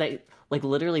 That's like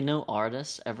literally no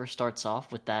artist ever starts off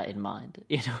with that in mind.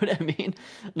 You know what I mean?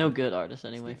 No good artist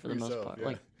anyway, for the most part. Yeah.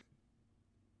 Like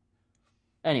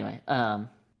anyway,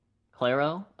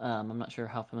 Clairo. I'm not sure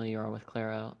how familiar you are with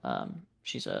Clairo.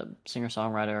 She's a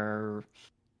singer-songwriter.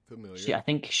 Familiar. I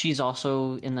think she's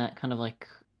also in that kind of like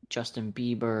Justin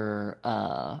Bieber.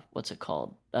 What's it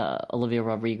called? Olivia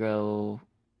Rodrigo.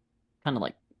 Kind of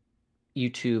like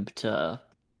YouTube to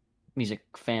music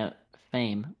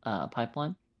fame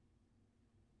pipeline,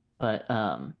 but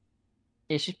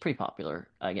yeah, she's pretty popular.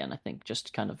 Again, I think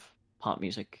just kind of pop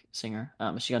music singer.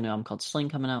 She got a new album called Sling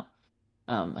coming out.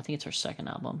 I think it's her second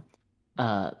album.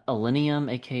 Illenium,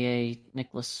 aka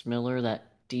Nicholas Miller,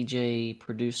 that DJ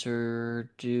producer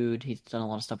dude. He's done a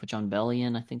lot of stuff with John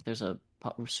Bellion. I think there's a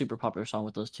super popular song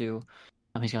with those two.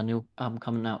 He's got a new album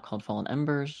coming out called Fallen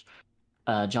Embers.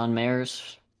 John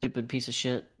Mayer's stupid piece of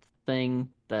shit thing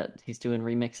that he's doing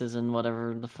remixes and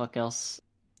whatever the fuck else.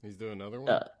 He's doing another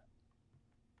one?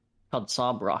 Called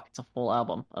Sob Rock. It's a full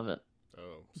album of it.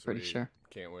 Oh, sweet. Pretty sure.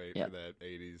 Can't wait for that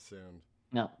 80s sound.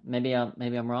 No, maybe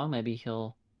I'm wrong. Maybe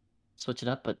he'll switch it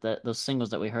up. But those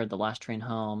singles that we heard, The Last Train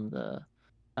Home, the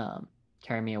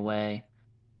Carry Me Away,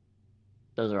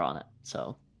 those are on it.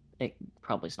 So it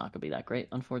probably is not going to be that great,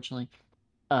 unfortunately.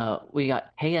 We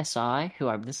got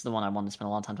KSI, this is the one I wanted to spend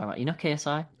a lot of time talking about. You know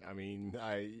KSI? I mean,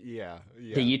 yeah.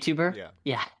 The YouTuber?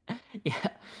 Yeah.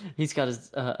 He's got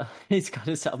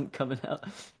his album coming out,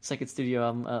 second studio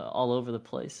album, all over the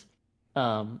place.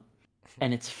 And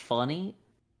it's funny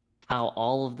how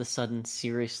all of the sudden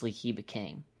seriously he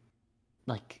became.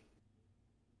 Like,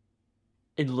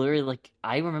 it literally, like,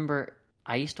 I remember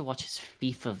I used to watch his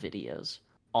FIFA videos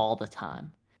all the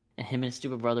time. And him and his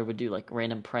stupid brother would do like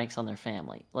random pranks on their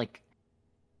family. Like,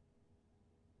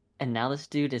 and now this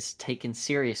dude is taken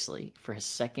seriously for his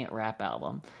second rap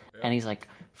album. Yep. And he's like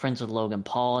friends with Logan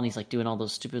Paul, and he's like doing all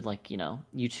those stupid like,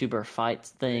 YouTuber fights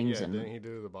things. Yeah, and didn't he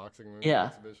do the boxing movie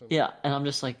exhibition? Yeah. And I'm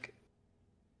just like,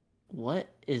 what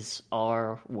is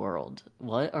our world?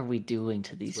 What are we doing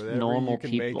to these normal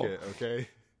people? Make it, okay?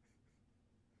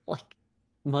 Like,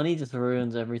 money just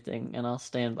ruins everything, and I'll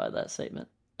stand by that statement.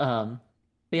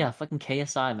 But yeah, fucking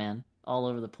KSI, man, all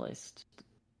over the place.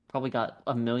 Probably got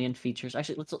a million features.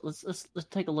 Actually, let's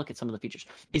take a look at some of the features.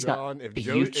 He's got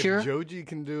Future. If Joji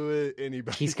can do it,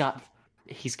 anybody. He's got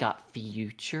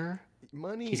Future.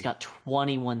 Money. He's got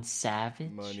 21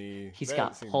 Savage. Money. He's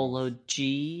got Polo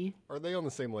G. Are they on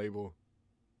the same label?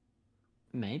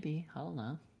 Maybe, I don't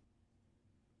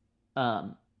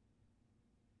know.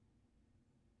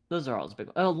 Those are all his big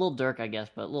ones. Oh, Lil Durk, I guess,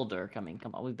 but Lil Durk, I mean,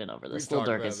 come on, we've been over this. Lil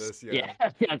Durk is this, yeah,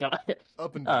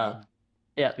 up and down.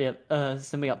 Yeah.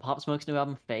 So we got Pop Smoke's new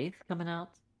album, Faith, coming out.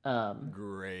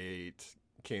 Great.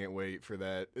 Can't wait for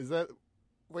that.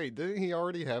 Wait, didn't he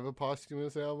already have a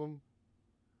posthumous album?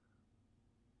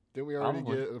 Didn't we already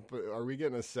Probably. get? Are we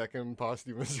getting a second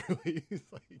posthumous release?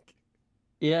 Like,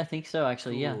 Yeah, I think so.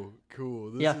 Actually, yeah,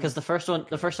 cool. yeah. This Because is the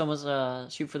okay. first one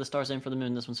was "Shoot for the Stars, Aim for the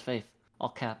Moon." This one's "Faith," all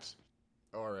caps.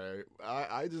 All right.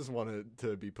 I just want it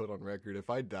to be put on record. If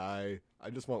I die, I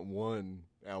just want one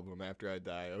album after I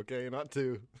die. Okay, not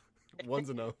two. One's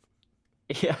enough.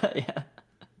 Yeah, yeah.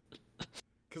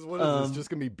 Because what is this? Um, Just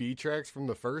gonna be B tracks from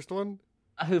the first one?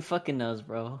 who fucking knows,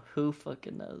 bro? Who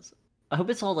fucking knows? I hope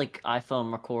it's all like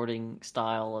iPhone recording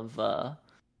style of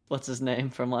what's his name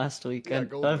from last week? Yeah, I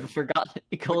Gold forgot.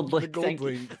 Gold the Link, gold thank you.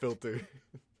 link filter.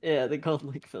 Yeah, the Gold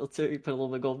Link filter. You put a little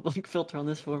bit of Gold Link filter on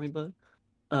this for me, bud.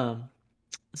 Um,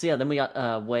 so yeah, then we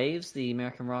got Waves, the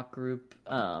American rock group.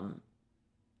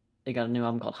 They got a new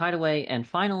album called Hideaway, and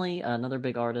finally another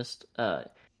big artist.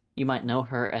 You might know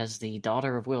her as the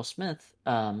daughter of Will Smith.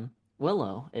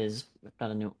 Willow is got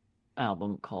a new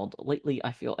album called Lately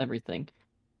I Feel Everything.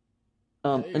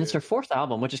 And it's Hey, her fourth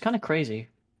album, which is kind of crazy.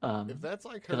 if that's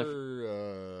like Because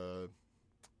her,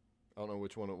 I don't know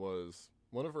which one it was.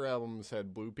 One of her albums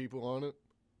had blue people on it,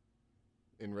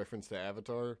 in reference to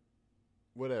Avatar.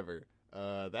 Whatever.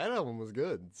 That album was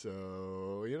good,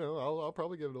 so I'll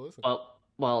probably give it a listen.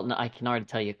 well, no, I can already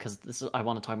tell you because this is I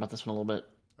want to talk about this one a little bit.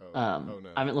 Oh no.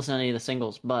 I haven't listened to any of the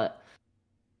singles, but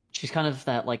she's kind of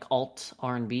that like alt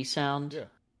R&B sound. Yeah.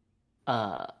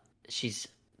 Uh, she's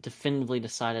definitively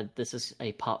decided this is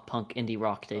a pop punk indie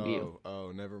rock debut.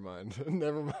 Oh, never mind.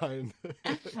 Never mind.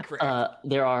 Crap.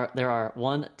 There are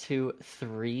one, two,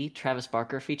 three Travis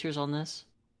Barker features on this.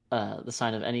 The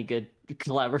sign of any good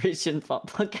collaboration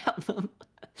pop punk album.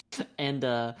 And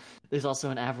there's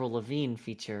also an Avril Lavigne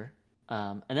feature.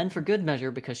 And then for good measure,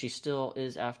 because she still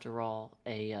is, after all,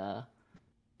 a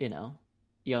you know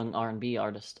young R&B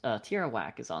artist, Tierra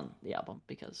Whack is on the album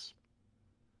because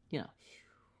you know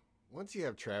Once you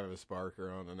have Travis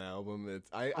Barker on an album, it's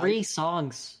three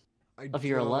songs I of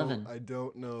your 11. I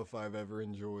don't know if I've ever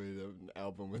enjoyed an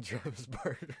album with Travis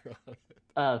Barker on it.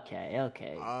 Okay,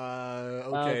 okay,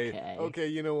 okay. Okay.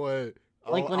 You know what?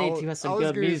 Blink 182 has some I was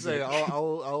good gonna music. say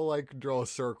I'll like draw a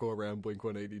circle around Blink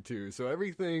 182. So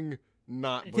everything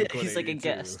not Blink 182. He's like a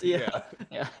guest. Yeah,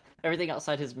 yeah. Everything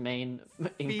outside his main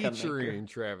income Featuring maker.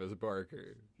 Travis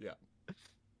Barker. Yeah.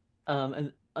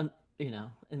 And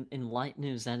in light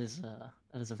news, that is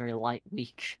a very light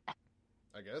week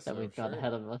I guess that so. we've got Sure.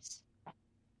 ahead of us.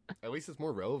 At least it's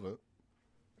more relevant.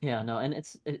 Yeah, no, and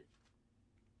it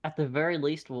at the very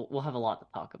least we'll have a lot to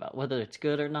talk about, whether it's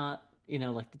good or not.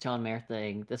 Like the John Mayer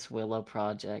thing, this Willow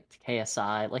project,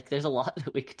 KSI. Like, there's a lot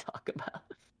that we could talk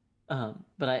about.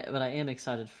 But I am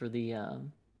excited for the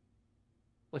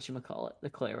whatchamacallit, the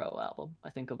Clairo album. I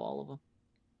think of all of them.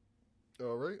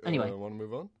 All right. Anyway, Want to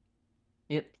move on?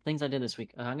 yep, things I did this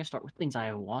week. I'm gonna start with things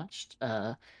I watched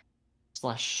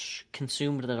slash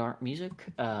consumed that aren't music.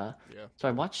 Yeah. So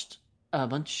I watched a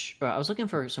bunch. Or I was looking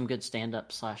for some good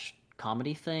stand-up slash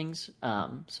comedy things.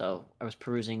 So I was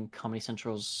perusing Comedy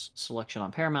Central's selection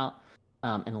on Paramount,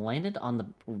 and landed on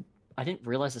the. I didn't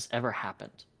realize this ever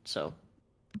happened. So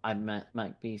I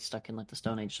might be stuck in like the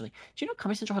Stone Age. Do you know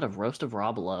Comedy Central had a roast of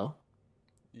Rob Lowe?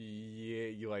 Yeah,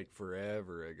 you like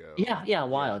forever ago. Yeah, a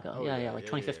while ago. Oh, Yeah, like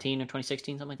yeah. 2015 or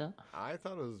 2016, something like that. I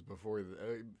thought it was before.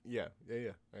 Yeah.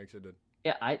 I actually did.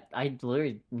 Yeah, I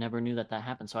literally never knew that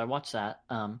happened. So I watched that.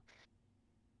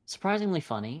 Surprisingly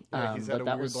funny. Yeah, he's had But a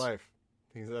that weird was life.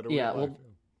 He's had a yeah, weird life. well,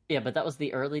 yeah, but that was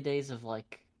the early days of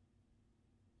like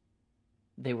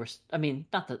they were. I mean,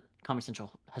 not that Comedy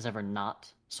Central has ever not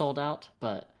sold out,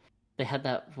 but they had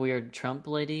that weird Trump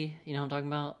lady. You know what I'm talking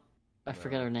about? I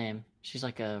forget No. her name. She's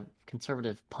like a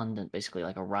conservative pundit, basically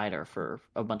like a writer for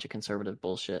a bunch of conservative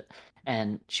bullshit.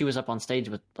 And she was up on stage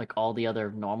with like all the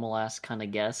other normal ass kind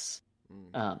of guests.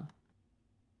 Mm, Um,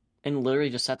 and literally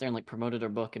just sat there and like promoted her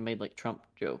book and made like Trump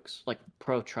jokes, like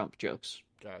pro Trump jokes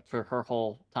gotcha. for her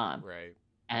whole time. Right.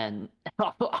 And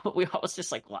I was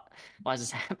just like, why is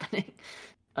this happening?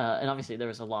 And obviously there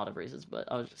was a lot of reasons,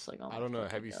 but I was just like, oh I my don't know.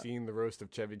 Have fucking you God. seen the roast of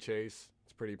Chevy Chase?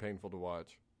 It's pretty painful to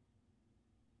watch.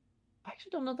 I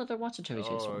actually don't know that I watched a Chevy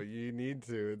Chase Oh, one. you need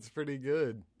to. It's pretty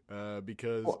good.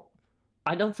 Because Well,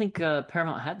 I don't think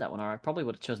Paramount had that one, or I probably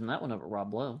would have chosen that one over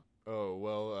Rob Lowe. oh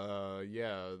well,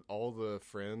 yeah, all the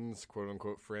friends, quote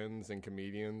unquote friends and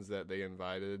comedians that they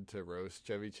invited to roast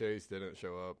Chevy Chase didn't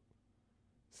show up.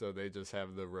 So they just have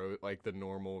like the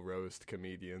normal roast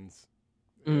comedians.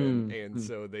 And Mm.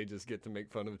 so they just get to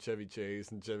make fun of Chevy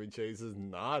Chase, and Chevy Chase is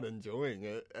not enjoying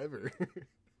it ever.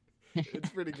 It's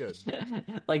pretty good.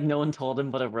 Like no one told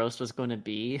him what a roast was going to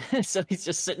be, so he's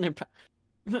just sitting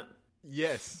there.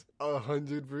 Yes,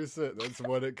 100%. That's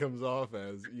what it comes off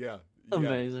as. Yeah.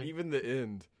 Amazing. Even the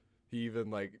end, he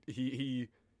even like he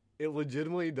it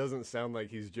legitimately doesn't sound like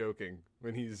he's joking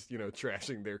when he's,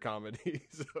 trashing their comedy.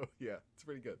 So yeah, it's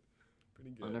pretty good.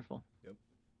 Pretty good. Wonderful. Yep.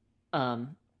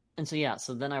 And so yeah,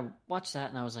 so then I watched that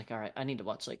and I was like, all right, I need to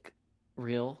watch like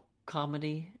real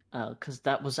comedy, because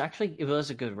that was actually it was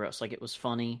a good roast. Like it was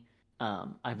funny.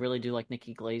 I really do like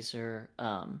Nikki Glazer.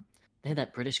 They had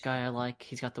that British guy I like.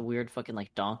 He's got the weird fucking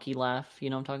like donkey laugh. You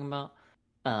know what I'm talking about?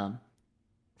 Um,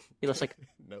 he looks like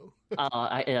No.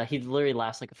 he literally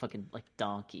laughs like a fucking like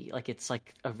donkey. Like it's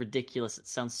like a ridiculous. It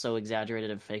sounds so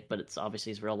exaggerated and fake, but it's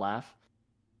obviously his real laugh.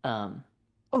 Um,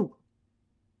 oh,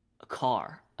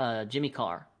 Carr. Jimmy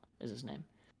Carr is his name.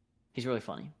 He's really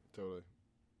funny. Totally.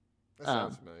 That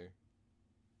sounds Um, familiar.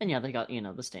 and yeah, they got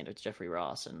the standards. Jeffrey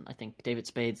Ross and I think David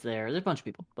Spade's there. There's a bunch of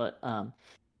people, but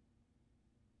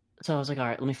so I was like, all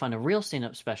right, let me find a real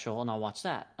stand-up special and I'll watch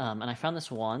that. And I found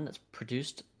this one that's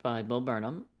produced by Bo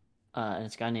Burnham, and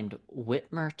it's a guy named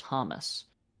Whitmer Thomas.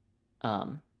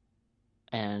 Um,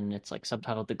 and it's like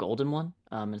subtitled The Golden One.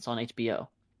 And it's on HBO.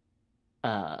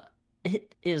 Uh,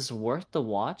 it is worth the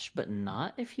watch, but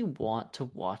not if you want to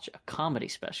watch a comedy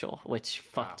special, which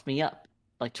fucked me up.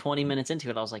 Like 20 minutes into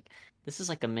it, I was like, this is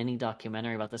like a mini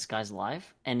documentary about this guy's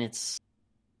life, and it's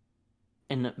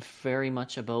in very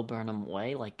much a Bo Burnham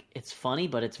way. Like it's funny,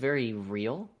 but it's very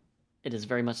real. It is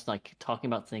very much like talking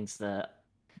about things that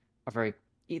are very,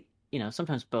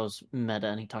 sometimes Bo's meta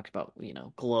and he talks about,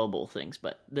 global things,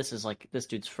 but this is like this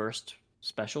dude's first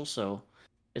special, so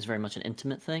it's very much an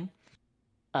intimate thing.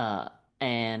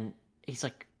 And he's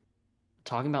like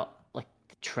talking about like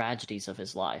the tragedies of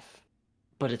his life,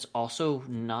 but it's also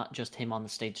not just him on the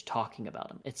stage talking about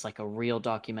him. It's like a real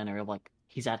documentary of like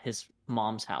he's at his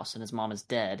mom's house and his mom is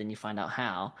dead and you find out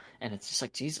how, and it's just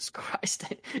like Jesus Christ.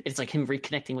 It's like him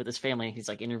reconnecting with his family and he's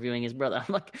like interviewing his brother.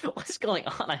 I'm like, what's going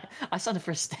on? I signed up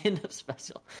for a stand-up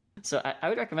special. So I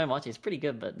would recommend watching. It's pretty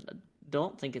good, but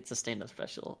don't think it's a stand-up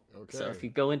special. Okay. So if you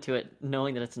go into it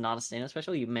knowing that it's not a stand-up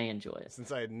special, you may enjoy it.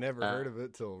 Since I had never heard of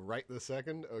it till right this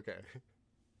second, okay.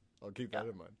 I'll keep that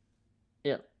in mind.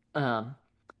 Yeah.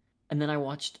 And then I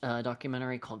watched a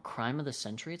documentary called Crime of the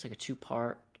Century. It's like a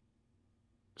 2-part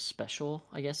special,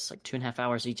 I guess. It's like 2.5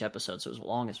 hours each episode, so it was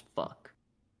long as fuck.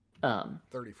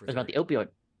 30 for It's about the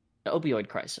opioid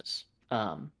crisis.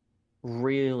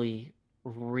 Really,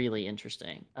 really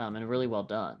interesting, and really well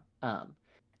done.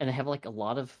 And they have like a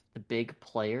lot of the big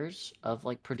players of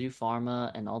like Purdue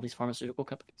Pharma and all these pharmaceutical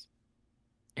companies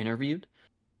interviewed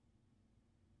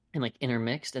and like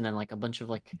intermixed, and then like a bunch of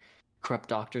like corrupt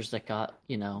doctors that got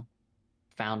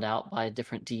found out by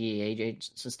different DEA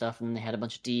agents and stuff, and then they had a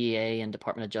bunch of DEA and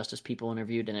Department of Justice people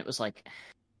interviewed, and it was like,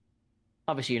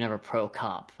 obviously you're never pro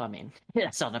cop. I mean,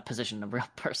 that's not a position a real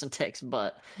person takes,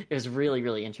 but it was really,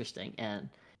 really interesting, and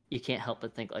you can't help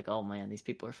but think like, oh man, these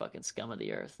people are fucking scum of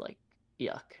the earth, like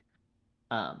yuck.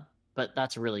 But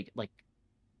that's really like,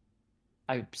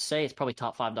 I'd say it's probably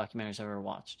top 5 documentaries I've ever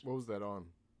watched. What was that on?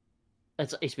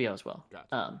 It's HBO as well.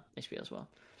 Gotcha. HBO as well.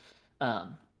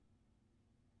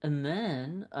 And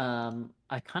then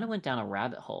I kind of went down a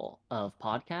rabbit hole of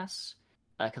podcasts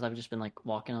because I've just been like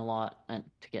walking a lot and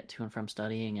to get to and from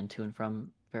studying and to and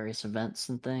from various events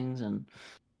and things, and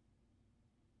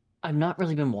I've not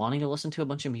really been wanting to listen to a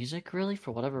bunch of music really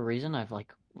for whatever reason. I've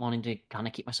like wanting to kind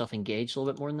of keep myself engaged a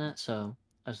little bit more than that, so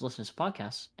I was listening to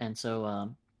podcasts, and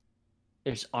so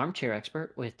there's Armchair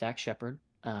Expert with Dax Shepard.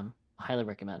 Highly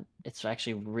recommend. It's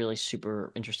actually really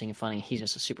super interesting and funny. He's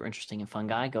just a super interesting and fun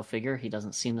guy. Go figure. He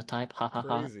doesn't seem the type. Ha ha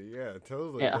ha. Crazy, yeah.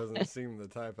 Totally Yeah. doesn't seem the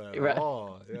type at Right.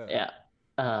 all. Yeah.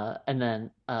 Yeah. And then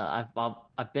I've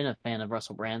been a fan of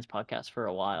Russell Brand's podcast for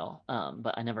a while,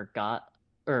 but I never got,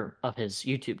 or of his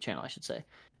YouTube channel, I should say.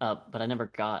 But I never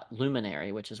got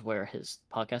Luminary, which is where his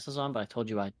podcast is on. But I told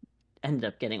you I ended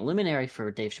up getting Luminary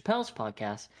for Dave Chappelle's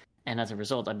podcast, and as a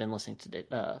result, I've been listening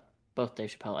to both Dave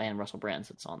Chappelle and Russell Brand's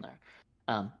that's on there.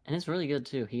 And it's really good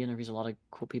too. He interviews a lot of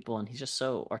cool people, and he's just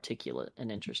so articulate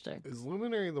and interesting. Is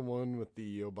Luminary the one with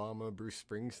the Obama Bruce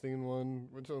Springsteen one?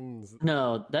 Which one's?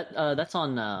 No, that's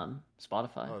on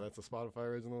Spotify. Oh, that's a Spotify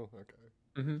original.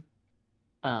 Okay.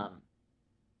 Mm-hmm.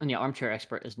 And yeah, Armchair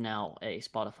Expert is now a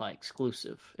Spotify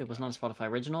exclusive. It was not a Spotify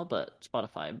original, but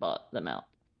Spotify bought them out.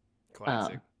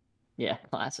 Classic. Yeah,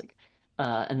 classic.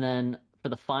 And then for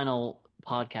the final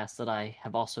podcast that I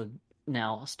have also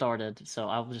now started, so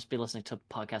I will just be listening to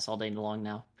podcasts all day long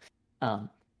now.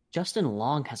 Justin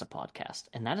Long has a podcast,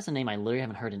 and that is a name I literally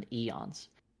haven't heard in eons.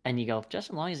 And you go,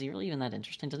 Justin Long, is he really even that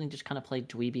interesting? Doesn't he just kind of play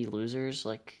dweeby losers?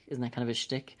 Like, isn't that kind of his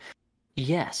shtick?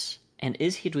 Yes. And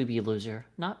is he a dweeby loser?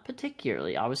 Not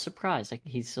particularly. I was surprised. Like,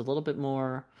 he's a little bit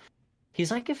more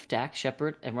He's like if Dak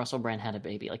Shepard and Russell Brand had a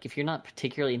baby. Like if you're not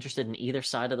particularly interested in either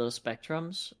side of those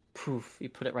spectrums, poof, you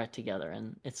put it right together,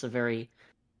 and it's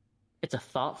a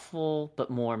thoughtful but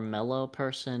more mellow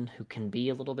person who can be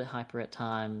a little bit hyper at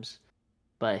times,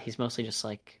 but he's mostly just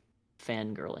like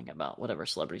fangirling about whatever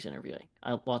celebrity's interviewing.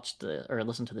 I watched or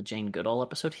listened to the Jane Goodall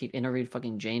episode. He interviewed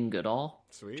fucking Jane Goodall,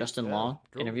 Sweet. Justin Yeah, Long,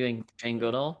 cool. interviewing Jane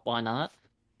Goodall. Why not?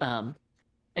 Um,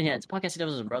 and yeah, it's a podcast he does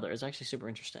with his brother. It's actually super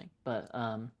interesting. But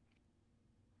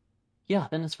yeah,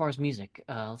 then as far as music,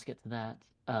 let's get to that.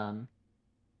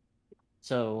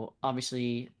 So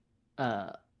obviously,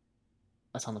 uh,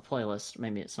 that's on the playlist.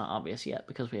 Maybe it's not obvious yet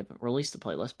because we haven't released the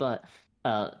playlist, but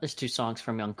there's two songs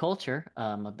from Young Culture,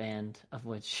 a band of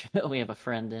which we have a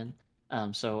friend in.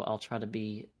 So I'll try to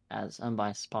be as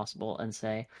unbiased as possible and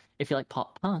say, if you like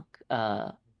pop punk,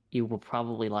 you will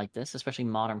probably like this, especially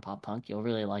modern pop punk. You'll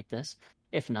really like this.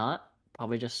 If not,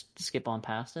 probably just skip on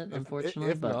past it,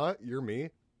 unfortunately. If not, you're me.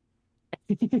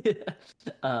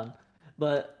 um,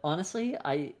 but honestly,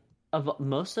 I of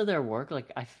most of their work,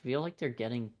 like I feel like they're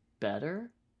getting better.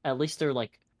 At least they're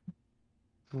like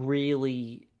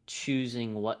really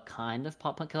choosing what kind of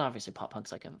pop punk. Because obviously, pop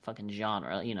punk's like a fucking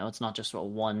genre. You know, it's not just a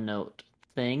one note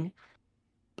thing.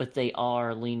 But they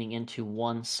are leaning into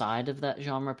one side of that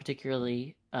genre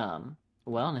particularly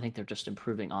well, and I think they're just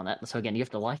improving on that. So again, you have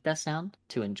to like that sound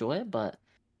to enjoy it, but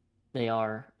they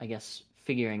are, I guess,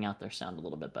 figuring out their sound a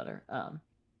little bit better.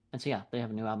 And so yeah, they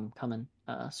have a new album coming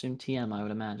soon. TM, I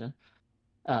would imagine.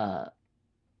 Uh,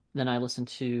 then I listened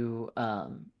to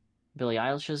Billie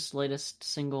Eilish's latest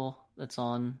single that's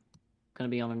going to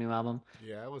be on a new album.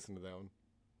 Yeah, I listened to that one.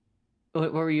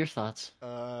 What were your thoughts?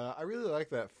 I really like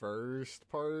that first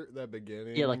part, that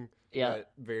beginning. Yeah,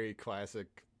 that very classic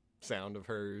sound of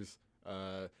hers.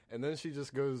 And then she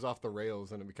just goes off the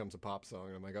rails and it becomes a pop song.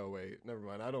 And I'm like, oh wait, never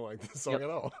mind. I don't like this song at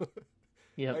all.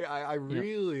 Yeah, I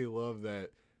really love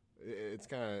that. It's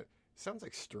kind of sounds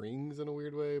like strings in a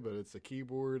weird way, but it's a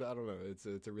keyboard. I don't know. It's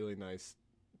a really nice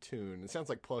tune. It sounds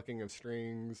like plucking of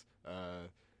strings.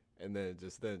 And then it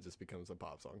just becomes a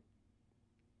pop song.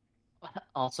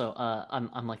 Also,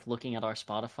 I'm like looking at our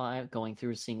Spotify, going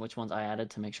through seeing which ones I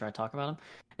added to make sure I talk about them,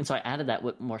 and so I added that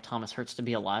 "Whitmore Thomas Hurts to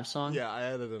Be Alive" song. Yeah, I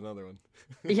added another one.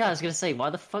 Yeah, I was gonna say,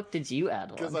 why the fuck did you add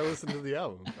one? Because I listened to the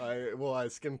album. I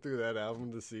skimmed through that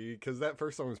album to see because that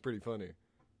first song was pretty funny.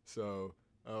 So,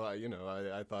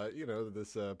 I thought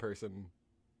this person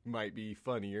might be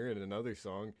funnier in another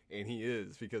song, and he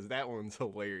is because that one's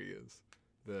hilarious.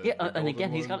 The and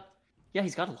again, he's got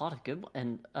a lot of good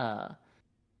and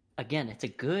again, it's a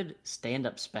good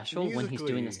stand-up special when he's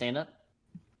doing the stand-up.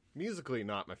 Musically,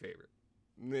 not my favorite.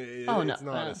 It's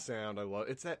not a sound I love.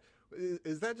 It's that.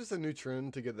 Is that just a new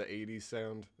trend to get the '80s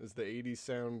sound? Is the '80s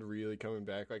sound really coming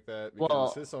back like that?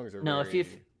 Because his songs are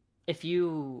if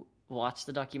you watch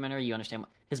the documentary, you understand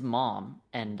his mom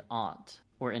and aunt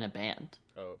were in a band.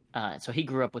 Oh, so he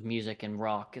grew up with music and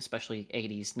rock, especially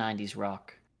 '80s, '90s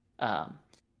rock,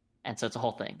 and so it's a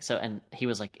whole thing. So and he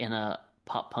was like in a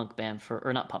pop punk band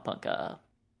or not pop punk,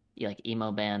 like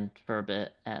emo band for a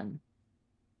bit, and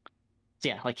so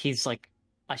yeah, like he's like,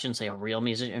 I shouldn't say a real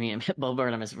musician. I mean, Bo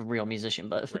Burnham is a real musician,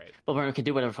 but right. Bo Burnham can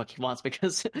do whatever the fuck he wants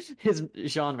because his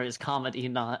genre is comedy,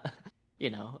 not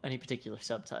any particular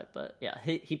subtype. But yeah,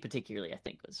 he particularly I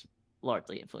think was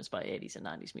largely influenced by 80s and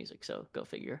 90s music. So go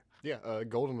figure. Yeah,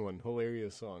 Golden One,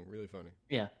 hilarious song, really funny.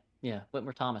 Yeah,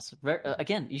 Whitmore Thomas.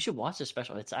 Again, you should watch this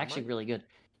special. It's actually really good.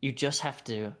 You just have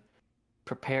to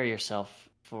prepare yourself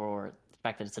for the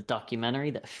fact that it's a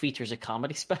documentary that features a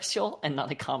comedy special and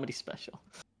not a comedy special.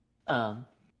 And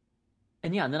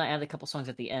then I added a couple songs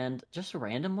at the end, just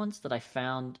random ones that I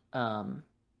found. I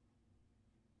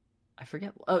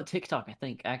forget. Oh, TikTok, I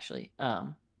think actually.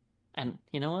 And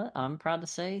you know what? I'm proud to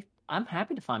say I'm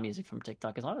happy to find music from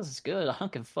TikTok as long as it's good. I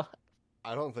don't give a fuck.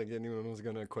 I don't think anyone was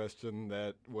gonna question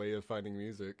that way of finding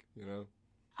music.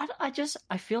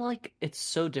 I feel like it's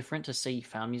so different to say you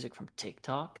found music from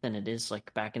TikTok than it is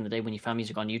like back in the day when you found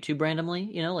music on YouTube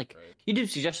randomly. Right. YouTube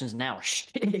suggestions now are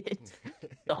shit.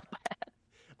 So bad.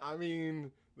 I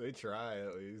mean, they try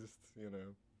at least,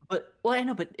 But I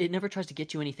know, but it never tries to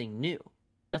get you anything new.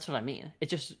 That's what I mean.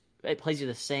 It plays you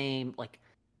the same, like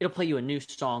it'll play you a new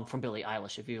song from Billie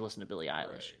Eilish if you listen to Billie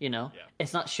Eilish. Right. Yeah.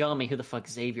 It's not showing me who the fuck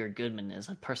Xavier Goodman is,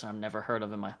 a person I've never heard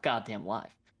of in my goddamn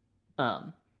life.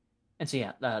 And so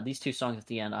yeah, these two songs at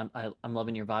the end, I'm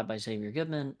loving your vibe by Xavier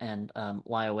Goodman and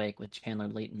Lie Awake with Chandler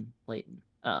Layton.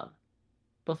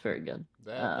 Both very good.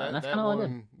 That's kind of all I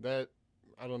did. That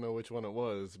I don't know which one it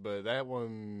was, but that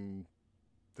one,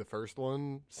 the first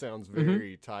one, sounds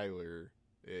very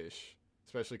Tyler-ish,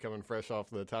 especially coming fresh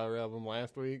off the Tyler album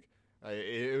last week.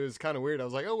 It was kind of weird. I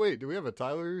was like, oh wait, do we have a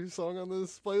Tyler song on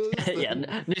this playlist?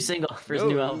 Yeah, new single for his No,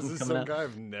 new this album is coming some out. guy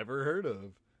I've never heard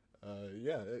of.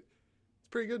 Yeah, it's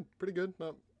pretty good. Pretty good.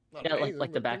 Not Yeah, amazing,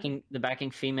 like the but pretty good.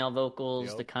 backing female vocals,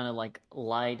 Yep. the kind of like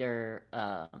lighter,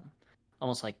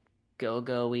 almost like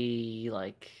go-go-y,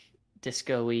 like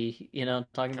disco-y, talking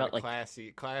Kind about of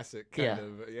like classic kind yeah,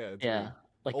 of. Yeah, it's very yeah,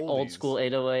 like old school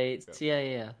oldies. 808s.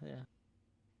 Yep.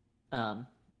 Yeah.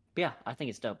 But yeah, I think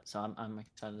it's dope. So I'm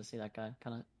excited to see that guy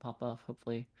kind of pop off.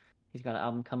 Hopefully, he's got an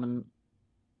album coming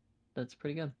that's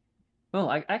pretty good. Oh,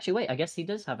 I actually wait. I guess he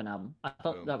does have an album. I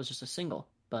thought Boom. that was just a single,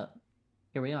 but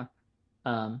here we are.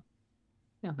 Um,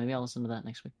 yeah, maybe I'll listen to that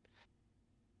next week.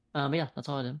 But yeah, that's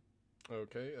all I did.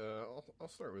 Okay, I'll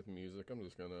start with music. I'm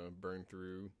just gonna burn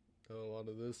through a lot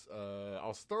of this.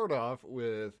 I'll start off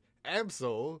with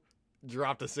Absol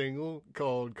dropped a single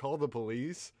called "Call the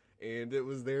Police," and it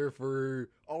was there for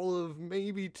all of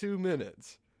maybe 2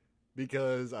 minutes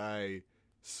because I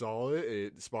saw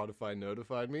it. Spotify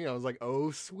notified me. I was like,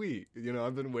 "Oh, sweet!"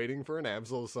 I've been waiting for an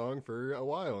Absol song for a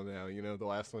while now. The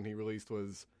last one he released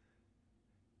was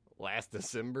last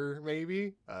December,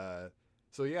 maybe.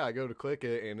 So yeah, I go to click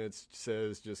it and it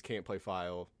says just can't play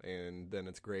file, and then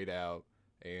it's grayed out.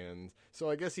 And so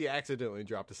I guess he accidentally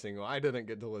dropped a single. I didn't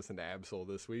get to listen to Absol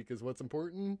this week, is what's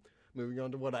important. Moving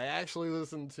on to what I actually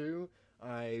listened to,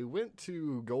 I went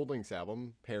to Goldlink's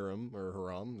album, Harem or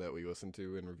Haram, that we listened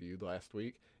to and reviewed last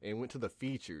week, and went to the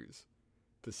features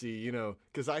to see,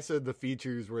 because I said the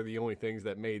features were the only things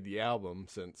that made the album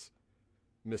since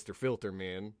Mr. Filter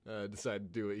Man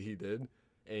decided to do what he did.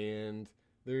 And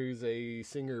there's a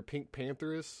singer, Pink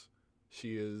Pantheress.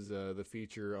 She is the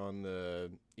feature on the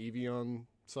Evian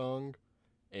song.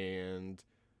 And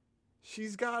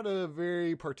she's got a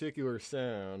very particular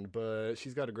sound, but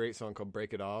she's got a great song called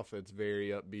Break It Off. It's very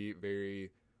upbeat,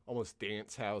 very almost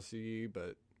dance housey,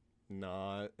 but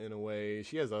not in a way.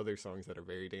 She has other songs that are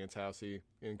very dance housey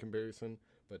in comparison.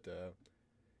 But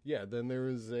yeah, then there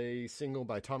was a single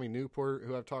by Tommy Newport,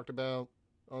 who I've talked about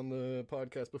on the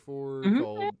podcast before,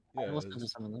 called, I yeah, listened to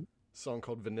his some of them. song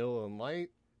called Vanilla and Light.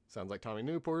 Sounds like Tommy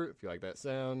Newport, if you like that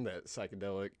sound, that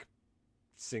psychedelic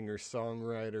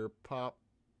singer-songwriter pop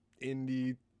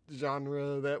indie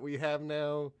genre that we have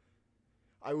now.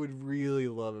 I would really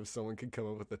love if someone could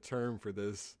come up with a term for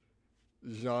this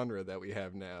genre that we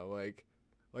have now. Like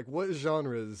what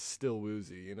genre is still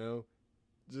woozy,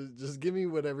 Just give me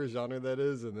whatever genre that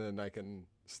is, and then I can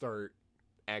start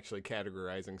actually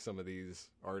categorizing some of these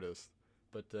artists.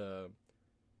 But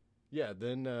yeah,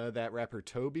 then that rapper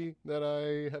Toby that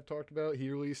I have talked about, he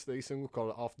released a single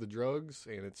called "Off the Drugs,"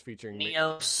 and it's featuring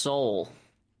Neo Soul.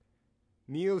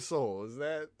 Neo Soul. Is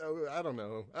that? Oh, I don't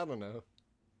know.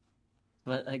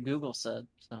 But Google said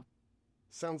so.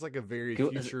 Sounds like a very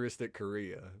Google, futuristic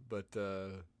Korea, but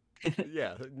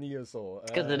yeah, Neo Soul.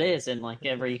 because it is in like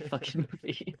every fucking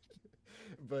movie.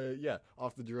 But yeah,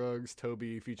 Off the Drugs,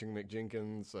 Toby featuring Mick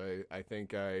Jenkins. I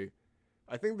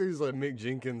think there's like Mick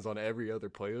Jenkins on every other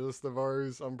playlist of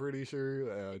ours. I'm pretty sure.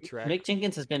 Mick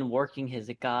Jenkins has been working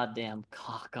his goddamn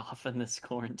cock off in this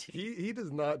quarantine. He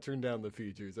does not turn down the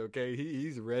features. Okay,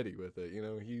 he's ready with it.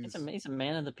 He's a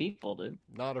man of the people, dude.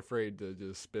 Not afraid to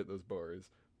just spit those bars.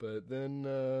 But then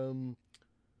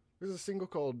there's a single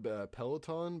called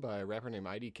Peloton by a rapper named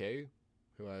IDK,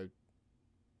 who I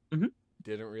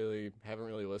haven't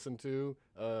really listened to.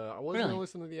 I was gonna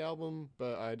listen to the album,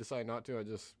 but I decided not to. I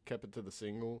just kept it to the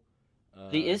single.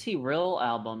 The Is He Real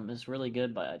album is really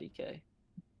good by IDK.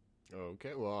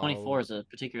 Okay, well, 24 is a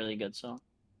particularly good song.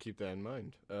 Keep that in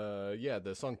mind. Yeah,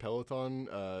 the song Peloton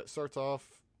starts off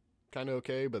kind of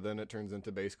okay, but then it turns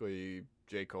into basically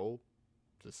J. Cole.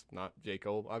 Just not J.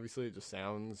 Cole, obviously. It just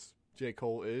sounds J.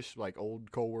 Cole-ish, like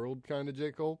old Cole World kind of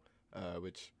J. Cole,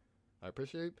 which I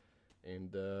appreciate.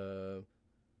 And,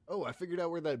 I figured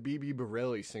out where that BB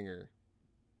Borelli singer,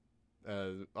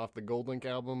 off the Goldlink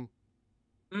album.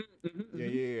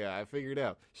 Yeah, I figured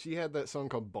out. She had that song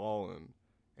called Ballin'.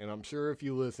 And I'm sure if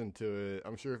you listen to it,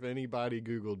 I'm sure if anybody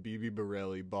Googled BB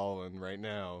Borelli Ballin' right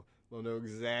now, they'll know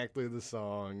exactly the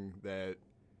song that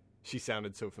she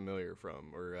sounded so familiar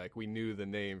from, or like we knew the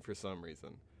name for some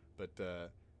reason. But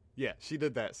yeah, she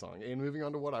did that song. And moving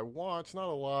on to what I watched, not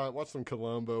a lot. Watched some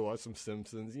Columbo, watched some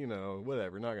Simpsons,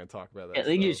 whatever. Not gonna talk about that. Yeah,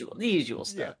 the usual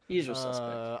stuff. Yeah. Usual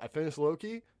suspects. I finished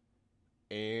Loki,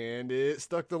 and it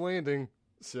stuck the landing.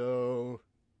 So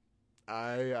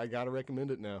I gotta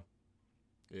recommend it now.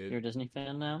 You're a Disney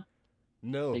fan now?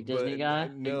 No, big Disney guy,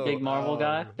 no, big Marvel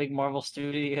guy, big Marvel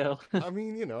studio. I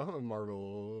mean, I'm a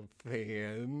Marvel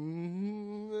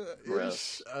fan.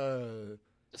 Gross.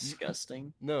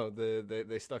 Disgusting. No,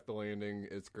 they stuck the landing.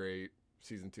 It's great.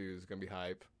 Season 2 is gonna be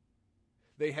hype.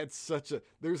 they had such a.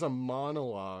 There's a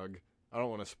monologue. I don't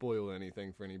want to spoil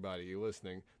anything for anybody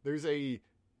listening. There's a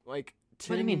like.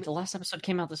 What do you mean? The last episode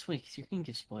came out this week. So you can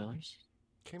give spoilers.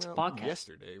 Came it's out podcast.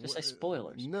 Yesterday. Just say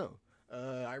spoilers. No,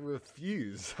 I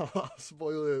refuse. I'll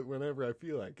spoil it whenever I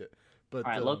feel like it. But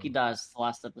all right, Loki dies the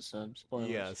last episode. Spoilers.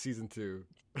 Yeah, season 2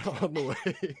 on the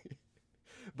way.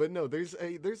 But no, there's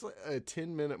a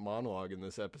 10-minute monologue in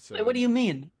this episode. Wait, what do you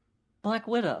mean? Black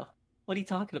Widow. What are you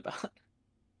talking about?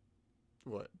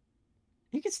 What?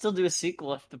 You could still do a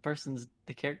sequel if the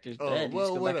character's dead. Well, you just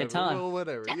go whatever. back in time. Well,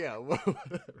 whatever. Yeah, well,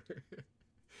 whatever.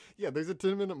 Yeah, there's a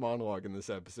 10-minute monologue in this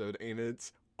episode, and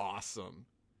it's awesome.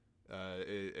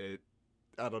 I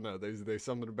don't know. There's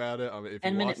something about it. I mean, if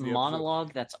 10-minute you watch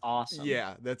monologue. That's awesome.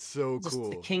 Yeah, that's so just cool.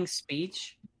 The King's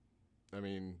Speech. I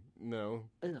mean, no,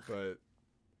 Ugh. but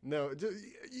no, just,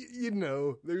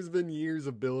 there's been years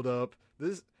of build up.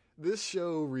 This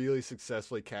show really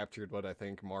successfully captured what I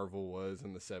think Marvel was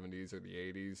in the 70s or the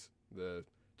 80s. The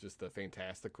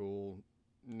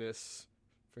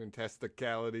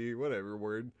fantasticality, whatever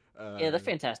word. Yeah, the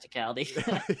fantasticality.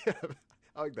 Yeah,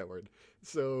 I like that word.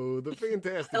 So the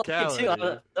fantasticality. I like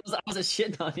it too. I wasn't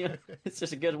shitting on you. It's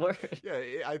just a good word. Yeah,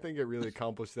 I think it really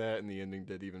accomplished that, and the ending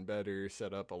did even better.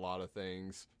 Set up a lot of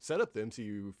things. Set up the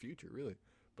MCU future, really.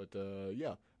 But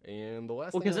yeah, and the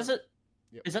last. Well, because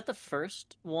Yep. Is that the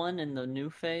first one in the new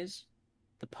phase?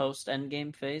 The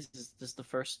post-Endgame phase? Is this the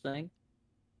first thing?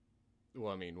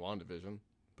 Well, I mean, WandaVision,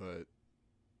 but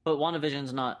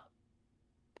WandaVision's not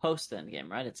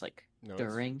post-Endgame, right? It's like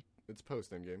during. It's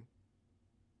post-Endgame.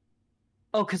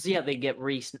 Oh, because they get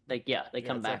they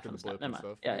come back from the blip stuff. Never and mind.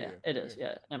 stuff. Yeah, it is.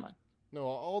 Yeah, never mind. No,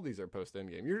 all these are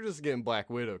post-Endgame. You're just getting Black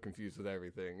Widow confused with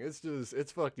everything.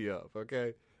 It's fucked you up,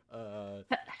 okay?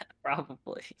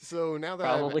 Probably. So now that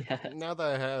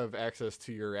I have access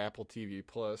to your Apple TV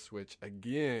Plus, which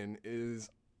again is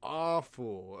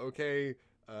awful, okay?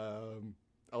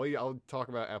 I'll talk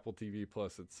about Apple TV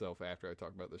Plus itself after I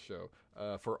talk about the show.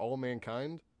 For All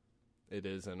Mankind, it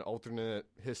is an alternate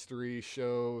history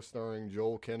show starring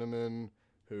Joel Kinnaman,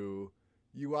 who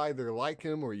you either like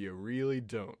him or you really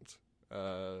don't.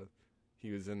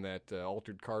 He was in that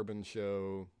Altered Carbon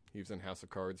show. He was in House of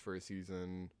Cards for a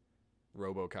season.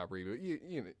 RoboCop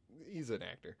reboot. He's an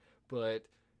actor, but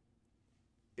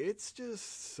it's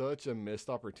just such a missed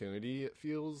opportunity. It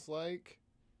feels like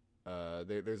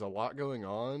there's a lot going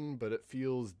on, but it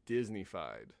feels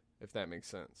Disney-fied, if that makes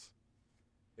sense.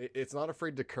 It's not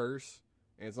afraid to curse,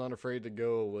 and it's not afraid to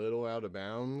go a little out of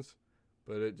bounds,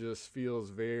 but it just feels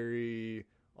very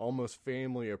almost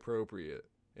family appropriate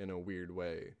in a weird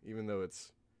way, even though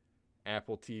it's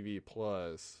Apple TV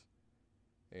Plus,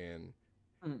 and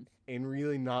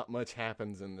really not much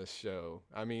happens in this show.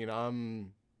 I mean,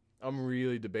 I'm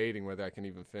really debating whether I can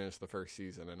even finish the first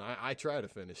season, and I try to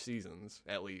finish seasons,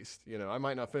 at least. I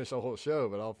might not finish the whole show,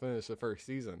 but I'll finish the first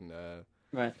season.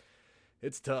 Right.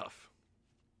 It's tough.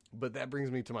 But that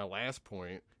brings me to my last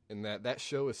point, in that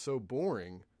show is so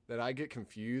boring that I get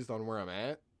confused on where I'm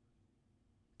at,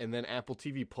 and then Apple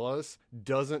TV Plus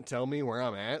doesn't tell me where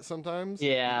I'm at sometimes.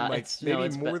 Yeah, it's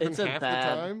more than half the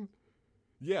time.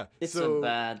 Yeah, it's a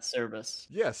bad service.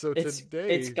 Yeah, so today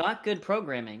it's got good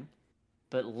programming,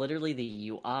 but literally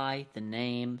the UI, the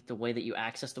name, the way that you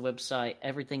access the website,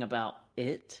 everything about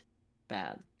it,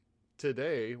 bad.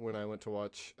 Today, when I went to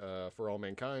watch For All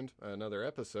Mankind, another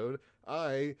episode,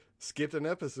 I skipped an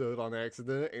episode on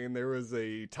accident, and there was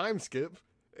a time skip,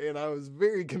 and I was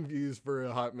very confused for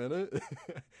a hot minute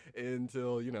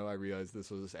until, I realized this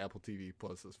was Apple TV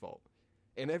Plus's fault.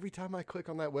 And every time I click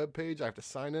on that webpage, I have to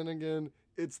sign in again.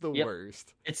 It's the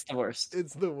worst. It's the worst.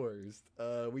 It's the worst.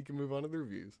 We can move on to the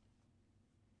reviews.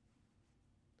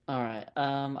 All right.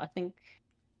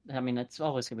 It's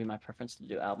always going to be my preference to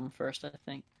do album first, I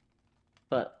think.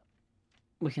 But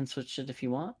we can switch it if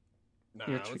you want.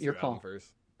 Nah, your call. Album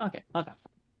first. Okay.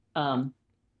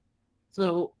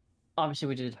 So obviously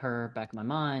we did Her Back in My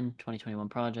Mind, 2021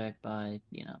 project by,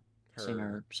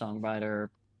 singer, songwriter,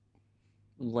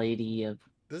 lady of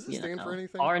Does it stand for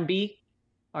anything? R&B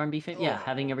fame. Oh. Yeah,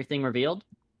 Having Everything Revealed.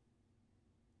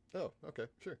 Oh, okay,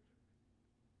 sure.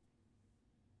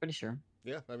 Pretty sure.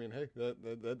 Yeah, I mean, hey,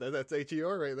 that's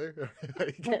H.E.R. right there.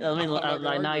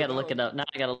 Now I gotta look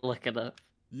it up.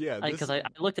 Yeah, because I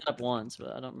looked it up once,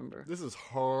 but I don't remember. This is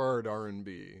hard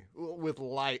R&B with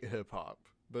light hip hop,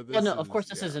 but of course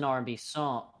this is an R&B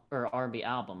song or R&B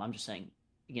album. I'm just saying,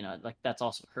 that's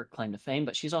also her claim to fame.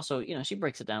 But she's also, she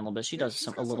breaks it down a little bit. She does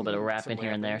a little bit of rap in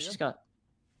here and there. Yeah. She's got,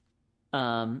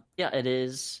 it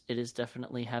is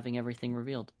definitely Having Everything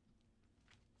Revealed.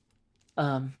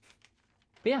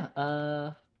 But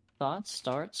yeah, thoughts,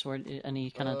 starts, or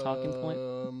any kind of talking point?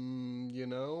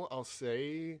 I'll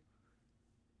say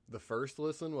the first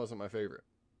listen wasn't my favorite.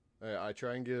 I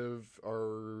try and give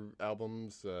our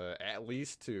albums at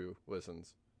least 2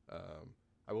 listens.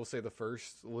 I will say the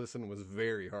first listen was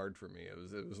very hard for me.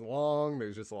 It was long.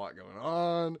 There's just a lot going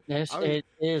on. It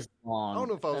is I don't long.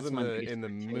 know if I was That's my biggest in the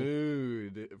critique.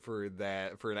 mood for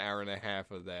an hour and a half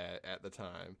of that at the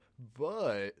time.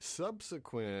 But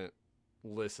subsequent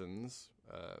listens,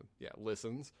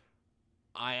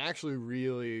 I actually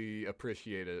really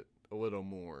appreciate it a little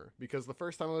more because the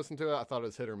first time I listened to it, I thought it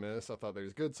was hit or miss. I thought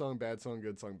there's good song, bad song,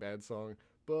 good song, bad song.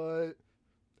 But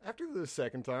after the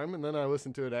second time, and then I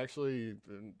listened to it actually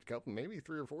a couple, maybe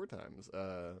 3 or 4 times,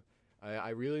 I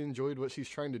really enjoyed what she's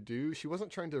trying to do. She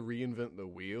wasn't trying to reinvent the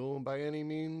wheel by any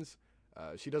means.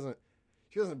 She doesn't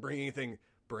bring anything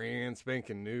brand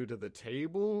spanking new to the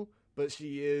table, but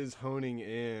she is honing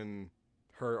in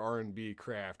her R&B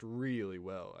craft really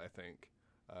well, I think.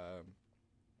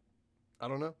 I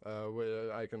don't know.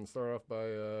 I can start off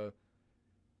by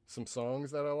some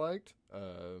songs that I liked.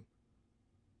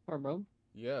 Or bro.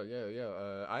 Yeah.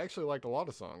 I actually liked a lot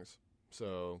of songs,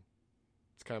 so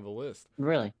it's kind of a list.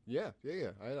 Really? Yeah.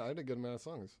 I had a good amount of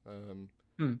songs. I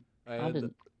I had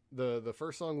didn't. the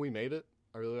first song, "We Made It."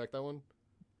 I really like that one.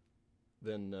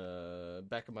 Then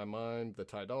 "Back of My Mind," the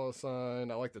Ty Dolla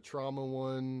 $ign. I like the Trauma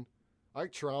one. I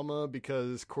like Trauma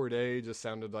because Corday just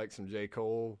sounded like some J.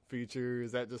 Cole feature.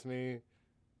 Is that just me?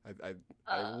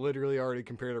 I literally already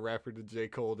compared a rapper to J.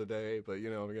 Cole today, but I'm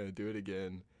going to do it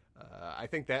again. I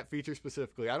think that feature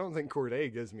specifically, I don't think Corday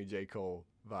gives me J. Cole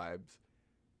vibes.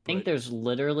 I think there's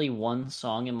literally one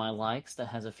song in my likes that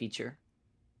has a feature.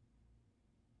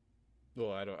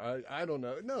 Well, I don't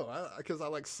know. No, because I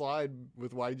like Slide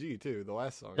with YG too. The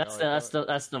last song. That's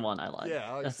the one I like. Yeah,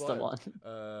 I like that's Slide. the one.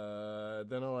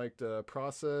 Then I liked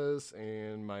Process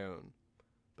and My Own,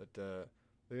 but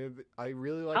I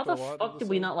really liked How a the lot. fuck did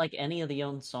we not like any of the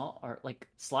own song? Or like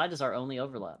Slide is our only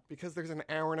overlap. Because there's an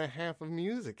hour and a half of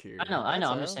music here. I know. That's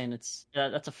I'm just saying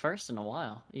that's a first in a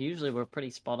while. Usually we're pretty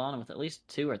spot on with at least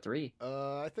 2 or 3.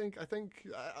 I think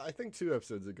 2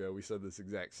 episodes ago we said this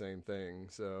exact same thing.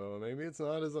 So maybe it's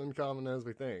not as uncommon as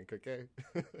we think. Okay.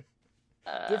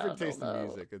 Different taste in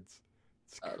music. It's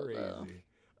crazy.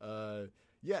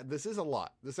 Yeah, this is a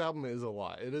lot. This album is a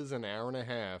lot. It is an hour and a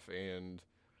half, and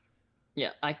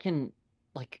yeah, I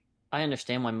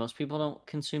understand why most people don't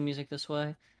consume music this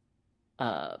way.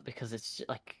 Because it's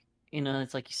like,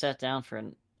 it's like you sat down for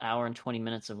an hour and 20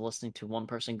 minutes of listening to one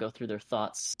person go through their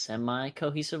thoughts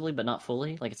semi-cohesively, but not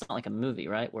fully. Like, it's not like a movie,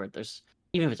 right? Where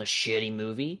even if it's a shitty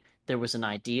movie, there was an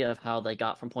idea of how they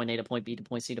got from point A to point B to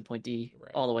point C to point D,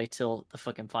 right, all the way till the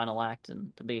fucking final act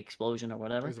and the big explosion or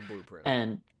whatever. There's a blueprint.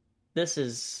 And this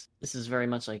is very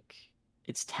much like,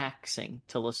 it's taxing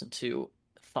to listen to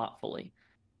thoughtfully,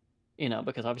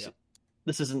 because obviously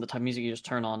this isn't the type of music you just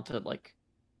turn on to, like,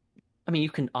 I mean, you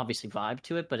can obviously vibe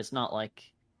to it, but it's not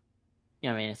like,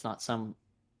 it's not some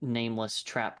nameless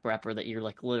trap rapper that you're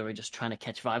like literally just trying to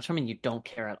catch vibes from and you don't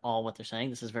care at all what they're saying.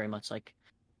 This is very much like,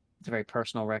 it's a very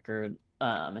personal record.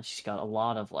 And she's got a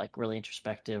lot of like really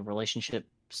introspective relationship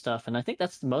stuff. And I think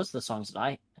that's most of the songs that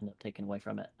I end up taking away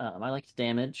from it. I liked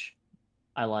Damage,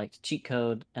 I liked Cheat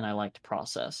Code, and I liked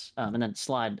Process. And then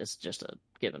Slide is just a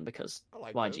given because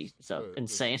YG is so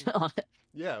insane on it.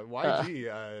 Yeah,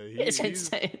 YG. It's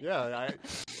insane. Yeah,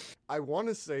 I want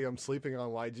to say I'm sleeping on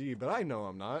YG, but I know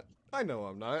I'm not. I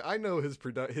know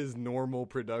his normal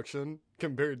production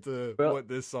compared to what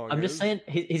this song is. I'm just saying,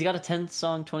 he's got a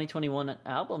 10-song 2021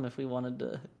 album if we wanted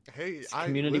to. Hey,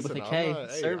 Community with a K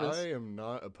service. I am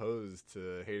not opposed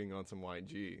to hating on some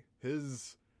YG.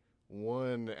 His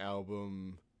one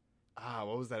album,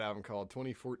 what was that album called?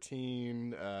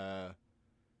 2014.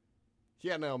 He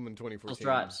had an album in 2014. Those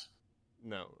Drives.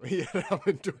 No, he had an album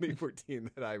in 2014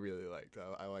 that I really liked.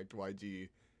 I liked YG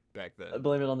back then. I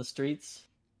Blame It on the Streets.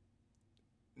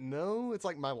 No, it's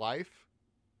like My Life.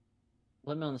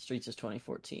 Blame It on the Streets is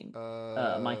 2014.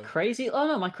 My Crazy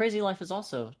Life is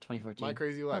also 2014. My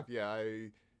Crazy Life, yeah.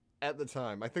 At the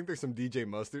time, I think there's some DJ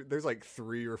Mustard. There's like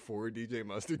 3 or 4 DJ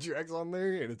Mustard tracks on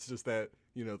there, and it's just that,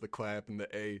 the clap and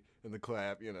the A and the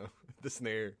clap, the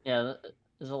snare. Yeah,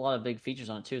 there's a lot of big features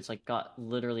on it too. It's like got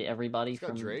literally everybody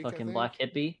from Drake, fucking Black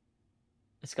Hippie.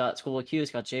 It's got Schoolboy Q,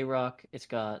 it's got J-Rock, it's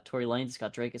got Tory Lanez, it's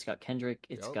got Drake, it's got Kendrick,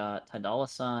 it's got Ty Dolla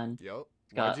 $ign. Yep.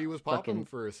 YG was popping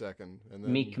for a second. And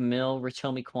then Meek Mill, Rich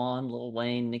Homie Quan, Lil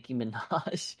Wayne, Nicki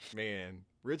Minaj. Man,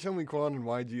 Rich Homie Quan and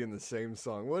YG in the same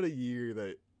song. What a year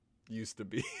that used to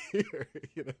be.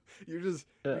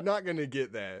 You're not going to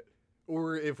get that.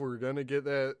 Or if we're going to get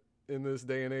that in this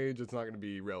day and age, it's not going to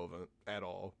be relevant at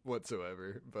all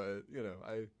whatsoever. But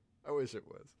I wish it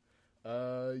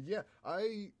was. Yeah,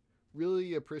 I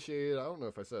really appreciate. I don't know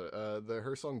if I said it.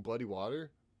 Her song "Bloody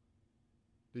Water."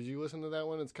 Did you listen to that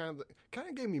one? It's kind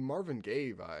of gave me Marvin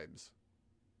Gaye vibes.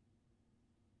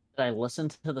 Did I listen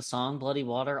to the song "Bloody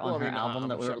Water" Well, on her album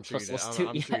that we were I'm sure supposed you to did. listen to?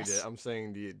 I'm sure you Yes. did. I'm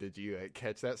saying, did you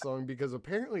catch that song? Because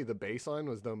apparently the bass line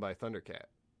was done by Thundercat,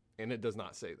 and it does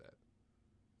not say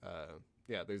that.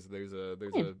 Yeah, there's a I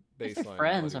mean, if bass they're line.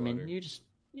 friends, I Bloody mean, Water. you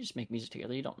just make music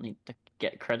together. You don't need to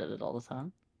get credited all the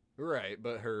time. Right,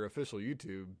 but her official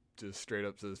YouTube just straight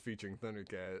up says featuring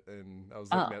Thundercat, and I was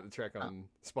looking at the track on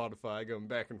Spotify, going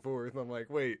back and forth. And I'm like,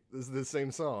 wait, this is the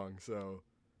same song. So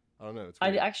I don't know. It's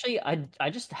weird. I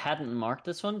just hadn't marked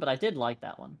this one, but I did like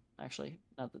that one actually.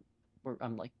 Now that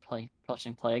I'm like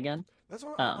pushing play again. That's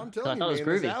what I'm 'Cause I telling you, thought it was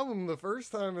man. This groovy. album, the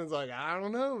first time, is like, I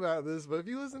don't know about this, but if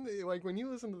you listen to when you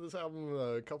listen to this album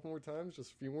a couple more times,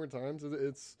 just a few more times,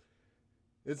 it's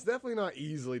definitely not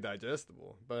easily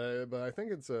digestible. But I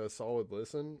think it's a solid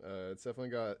listen. It's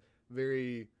definitely got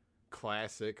very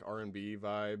classic R&B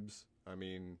vibes. I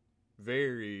mean,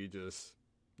 very just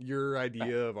your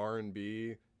idea of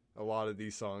R&B. A lot of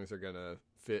these songs are gonna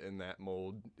fit in that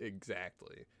mold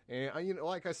exactly. And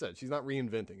like I said, she's not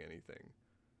reinventing anything,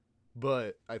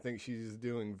 but I think she's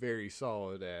doing very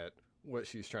solid at what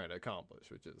she's trying to accomplish,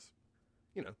 which is,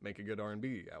 make a good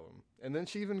R&B album. And then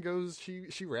she even goes,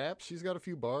 she raps. She's got a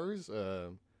few bars.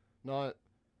 Not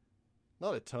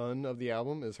a ton of the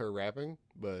album is her rapping,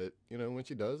 but when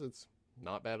she does, it's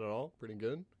not bad at all. Pretty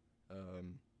good.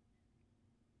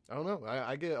 I don't know.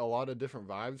 I get a lot of different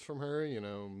vibes from her.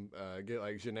 I get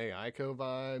like Jhené Aiko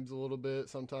vibes a little bit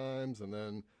sometimes, and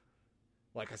then,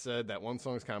 like I said, that one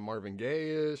song's kind of Marvin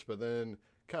Gaye-ish, but then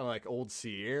kind of like old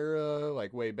Sierra,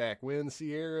 like way back when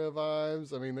Sierra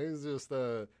vibes. I mean, there's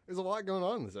a lot going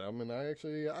on in this album, and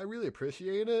I really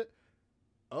appreciate it.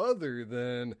 Other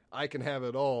than "I Can Have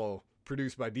It All,"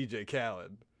 produced by DJ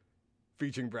Khaled,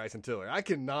 featuring Bryson Tiller, I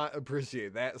cannot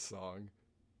appreciate that song.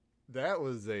 That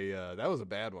was a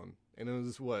bad one, and it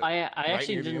was what I right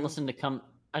actually near the didn't end? listen to come.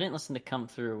 I didn't listen to "Come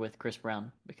Through" with Chris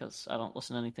Brown because I don't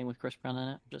listen to anything with Chris Brown in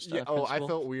it. Just Yeah. out of Oh, I principle.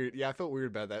 felt weird. Yeah, I felt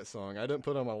weird about that song. I didn't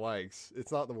put it on my likes.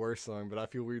 It's not the worst song, but I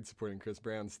feel weird supporting Chris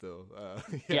Brown still.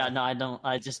 Yeah, no, I don't.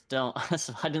 I just don't.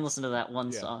 So I didn't listen to that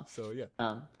one Yeah. song. So yeah.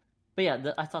 But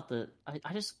yeah, I thought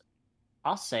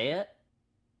I'll say it.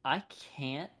 I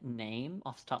can't name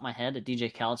off the top of my head a DJ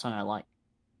Khaled song I like.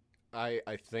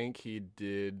 I think he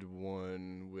did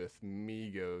one with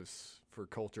Migos for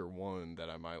Culture One that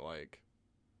I might like,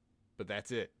 but that's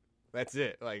it. That's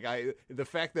it. Like the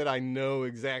fact that I know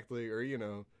exactly, or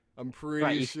I'm pretty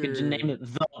Right, you sure could name it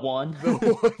the one. the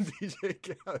one DJ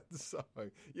Khaled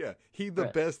song. Yeah, he the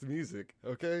Right. best music.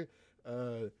 Okay.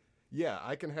 Yeah,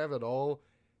 I Can Have It All.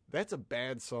 That's a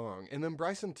bad song. And then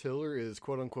Bryson Tiller is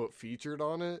quote unquote featured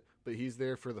on it, but he's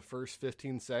there for the first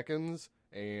 15 seconds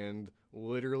and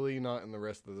literally not in the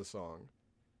rest of the song.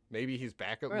 Maybe he's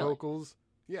backup Really? vocals.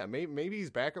 Yeah, maybe he's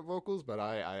backup vocals, but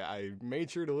I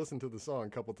made sure to listen to the song a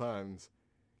couple times.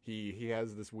 He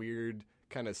has this weird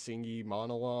kind of singy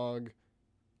monologue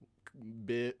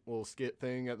bit, little skit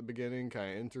thing at the beginning,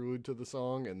 kind of interlude to the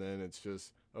song, and then it's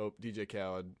just, oh, DJ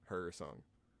Khaled, her song.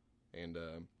 And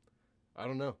I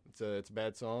don't know. It's a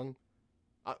bad song.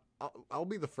 I'll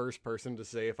be the first person to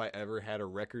say if I ever had a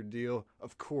record deal,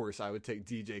 of course I would take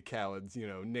DJ Khaled's,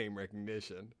 name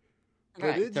recognition. But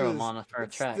Right, throw him on for a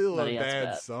it's track. still but a yeah, it's bad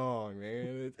bad. song,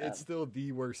 man. Yeah. It's still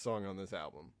the worst song on this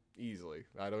album, easily.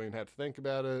 I don't even have to think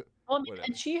about it. Well, I mean, Whatever.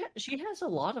 and she has a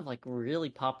lot of like really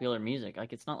popular music.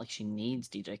 Like it's not like she needs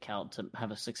DJ Khaled to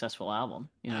have a successful album.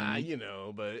 You know what I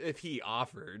mean? But if he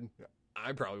offered,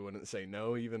 I probably wouldn't say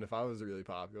no, even if I was really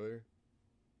popular.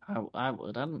 I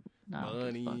would. I don't. No, I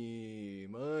don't give a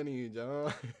fuck. Money,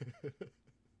 John.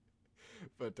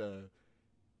 But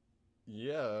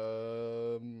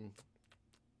yeah,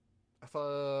 I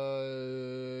thought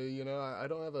I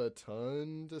don't have a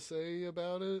ton to say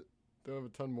about it. Don't have a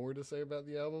ton more to say about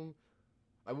the album.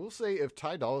 I will say if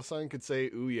Ty Dolla $ign could say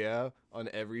 "ooh yeah" on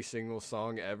every single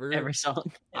song ever, Every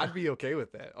song. I'd be okay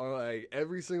with that. On like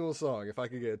every single song, if I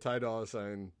could get a Ty Dolla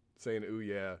 $ign saying "ooh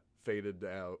yeah" faded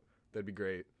out, that'd be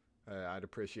great. I'd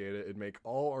appreciate it. It'd make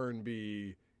all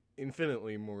R&B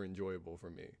infinitely more enjoyable for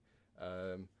me.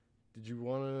 Did you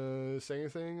want to say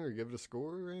anything or give it a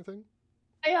score or anything?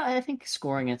 Yeah, I think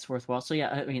scoring it's worthwhile. So yeah,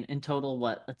 I mean, in total,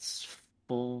 it's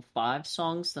full 5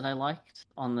 songs that I liked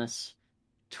on this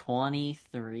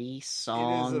 23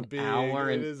 song hour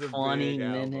it and is a 20 big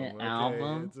minute okay?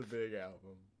 album. It's a big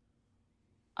album.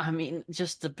 I mean,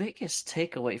 just the biggest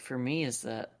takeaway for me is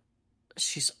that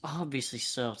she's obviously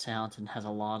so talented and has a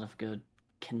lot of good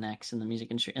connects in the music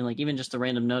industry. And like even just a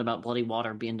random note about Bloody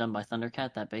Water being done by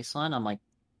Thundercat, that bass line, I'm like,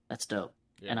 that's dope.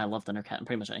 Yeah. And I love Thundercat and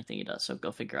pretty much anything he does. So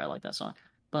go figure. I like that song.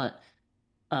 But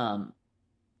um,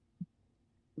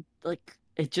 like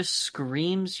it just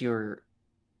screams you're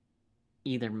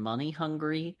either money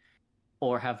hungry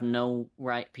or have no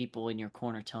right people in your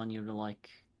corner telling you to like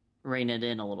rein it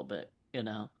in a little bit, you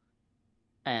know?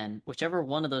 And whichever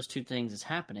one of those two things is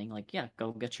happening, like, yeah,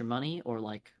 go get your money or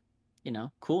like,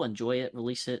 cool, enjoy it,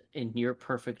 release it in your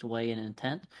perfect way and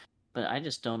intent. But I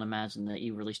just don't imagine that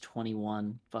you release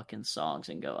 21 fucking songs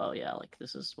and go, oh yeah, like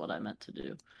this is what I meant to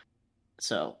do.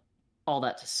 So, all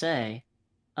that to say,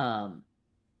 um,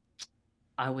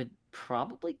 I would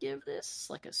probably give this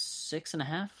like a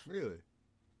 6.5. Really?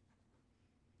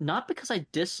 Not because I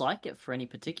dislike it for any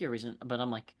particular reason, but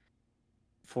I'm like,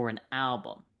 for an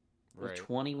album with Right.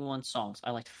 21 songs,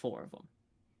 I liked four of them.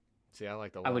 See, I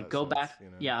liked a lot. I would go since, back. you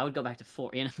know. Yeah, I would go back to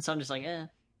four. So I'm just like, eh.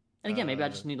 And again, maybe I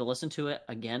just need to listen to it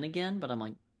again. But I'm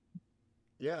like,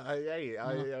 yeah,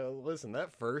 I listen.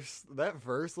 That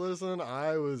first listen,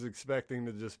 I was expecting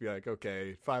to just be like,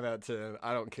 okay, 5 out of 10.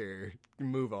 I don't care,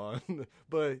 move on.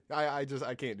 But I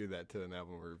can't do that to an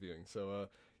album we're reviewing. So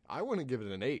I want to give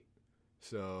it an 8.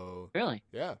 So really?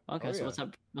 yeah. Okay, Oh, so yeah.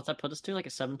 what's that put us to? Like a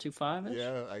 7.25 ish?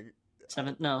 Yeah,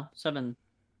 Seven? No, seven.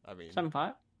 I mean,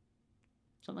 7.5?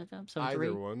 Something like that. 7.3.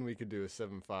 either one. We could do a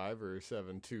 7.5 or a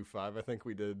 7.25. I think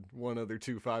we did one other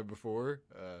 2.5 before.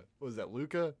 What was that,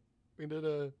 Luca? We did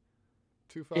a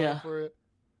 2.5 Yeah. for it.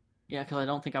 Yeah, because I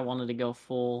don't think I wanted to go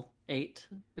full 8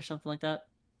 or something like that.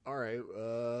 All right,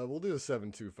 we'll do a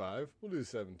 7.25. We'll do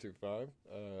 7.25.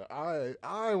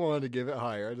 I wanted to give it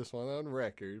higher. I just want it on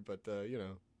record, but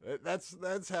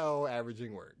that's how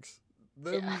averaging works.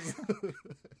 Them's... Yeah.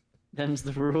 Them's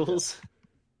the rules.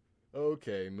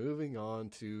 Okay, moving on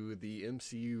to the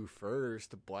MCU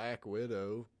first, Black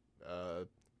Widow,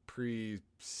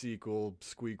 pre-sequel,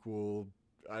 squeakquel.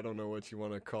 I don't know what you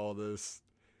want to call this.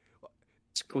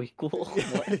 Squeakquel?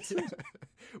 What?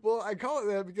 Well, I call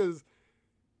it that because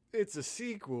it's a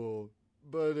sequel,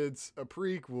 but it's a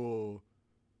prequel,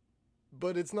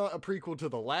 but it's not a prequel to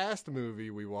the last movie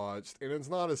we watched, and it's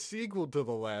not a sequel to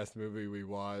the last movie we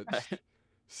watched.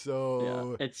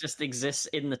 So yeah, it just exists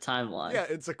in the timeline. Yeah,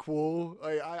 it's a quel.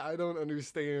 I don't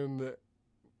understand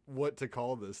what to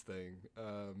call this thing.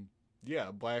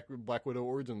 Yeah, Black Widow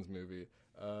Origins movie.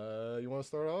 You want to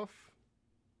start off?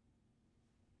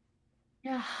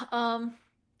 Yeah,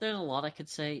 there's a lot I could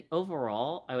say.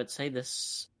 Overall, I would say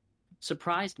this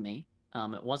surprised me.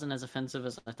 It wasn't as offensive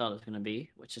as I thought it was going to be,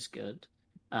 which is good.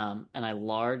 And I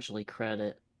largely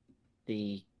credit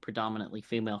the predominantly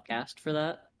female cast for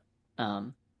that.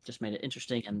 Just made it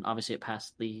interesting, and obviously it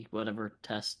passed the whatever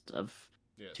test of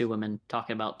two women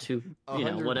talking about two,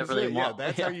 whatever they want. Yeah,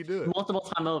 that's how you do it. Multiple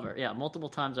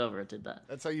times over it did that.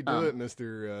 That's how you do it,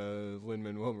 Mr.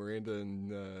 Lin-Manuel Miranda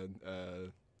and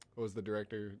what was the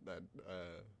director?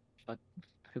 But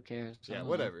who cares? Yeah,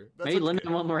 whatever. Maybe okay.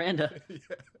 Lin-Manuel Miranda.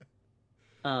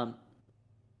 Yeah. But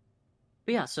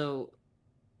yeah, so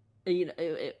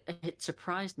it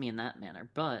surprised me in that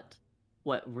manner. But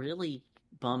what really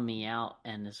bummed me out,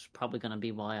 and is probably going to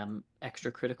be why I'm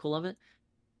extra critical of it,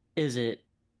 is it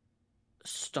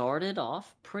started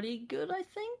off pretty good. I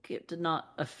think it did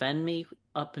not offend me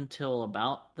up until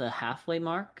about the halfway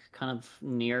mark, kind of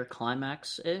near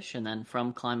climax-ish, and then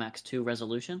from climax to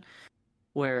resolution,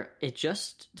 where it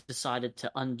just decided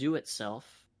to undo itself,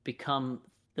 become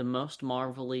the most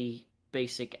marvelly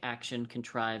basic action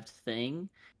contrived thing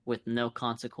with no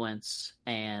consequence,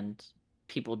 and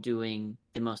people doing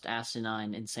the most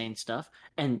asinine, insane stuff.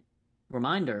 And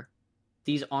reminder,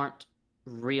 these aren't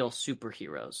real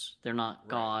superheroes. They're not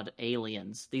god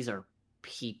aliens. These are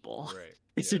people. Right.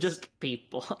 These are just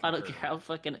people. I don't care how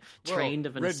fucking trained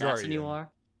of an assassin Guardian. You are.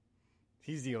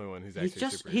 He's the only one who's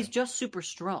actually he's just super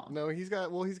strong. No, he's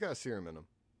got a serum in him.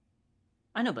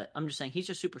 I know, but I'm just saying he's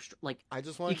just super strong. Like, I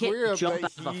just want to clear up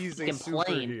that he's a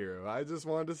superhero. I just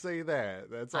wanted to say that.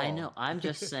 That's all. I know. I'm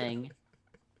just saying.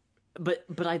 But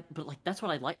like that's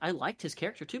what I like. I liked his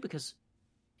character too because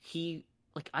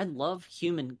I love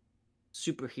human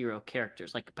superhero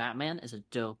characters. Like Batman is a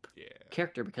dope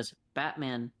character because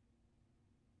Batman.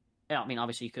 I mean,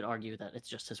 obviously you could argue that it's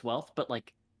just his wealth, but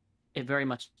like it very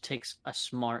much takes a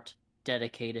smart,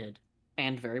 dedicated,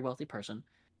 and very wealthy person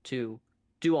to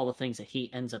do all the things that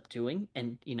he ends up doing,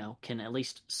 and can at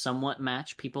least somewhat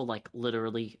match people like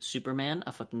literally Superman,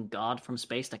 a fucking god from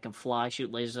space that can fly,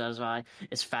 shoot lasers out of his eye,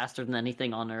 is faster than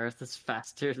anything on Earth, is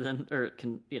faster than, or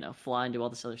can fly and do all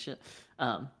this other shit.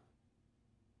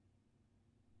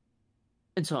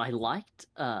 And so I liked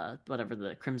whatever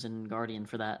the Crimson Guardian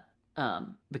for that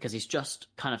because he's just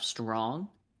kind of strong,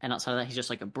 and outside of that, he's just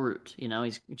like a brute. You know,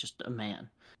 he's just a man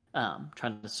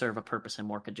trying to serve a purpose and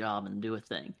work a job and do a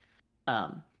thing.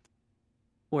 Um,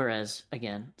 Whereas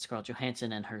again, Scarlett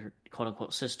Johansson and her quote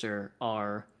unquote sister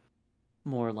are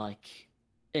more like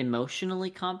emotionally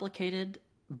complicated,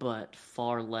 but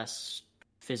far less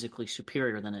physically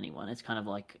superior than anyone. It's kind of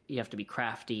like you have to be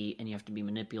crafty and you have to be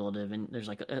manipulative, and there's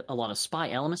like a lot of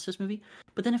spy elements to this movie.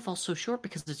 But then it falls so short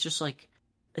because it's just like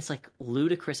it's like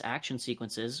ludicrous action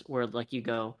sequences where like you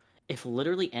go, if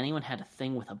literally anyone had a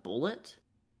thing with a bullet,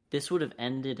 this would have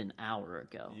ended an hour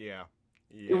ago. Yeah.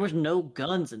 There Yeah. was no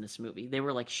guns in this movie. They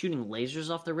were like shooting lasers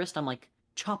off their wrist. I'm like,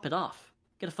 chop it off.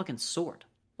 Get a fucking sword.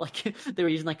 Like they were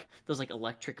using like those like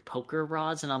electric poker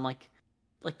rods, and I'm like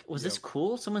was this Yep.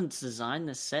 cool? Someone designed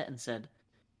this set and said,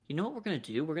 you know what we're gonna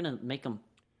do? We're gonna make them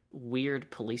weird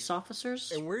police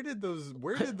officers. And where did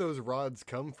those rods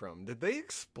come from? Did they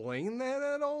explain that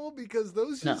at all? Because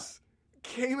those No, just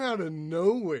came out of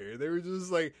nowhere. They were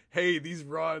just like, "Hey, these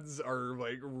rods are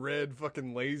like red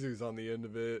fucking lasers on the end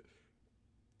of it.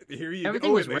 Here you everything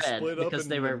go." was And they red split up because in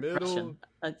they the were middle. Russian.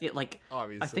 I think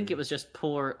Obviously, it was just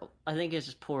poor. I think it's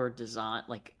just poor design,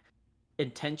 like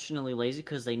intentionally lazy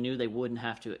because they knew they wouldn't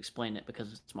have to explain it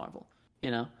because it's Marvel. You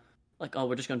know, like oh,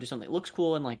 we're just gonna do something that looks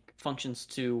cool and like functions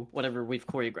to whatever we've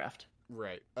choreographed.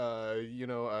 right.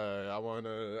 I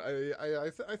wanna.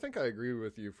 I think I agree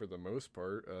with you for the most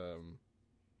part.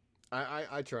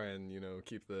 I try and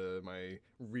keep my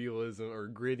realism or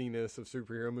grittiness of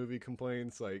superhero movie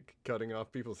complaints, like cutting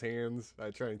off people's hands.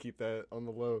 I try and keep that on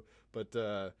the low. But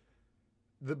the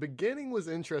beginning was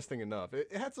interesting enough.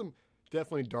 It had some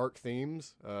definitely dark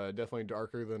themes, definitely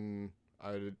darker than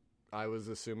I was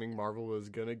assuming Marvel was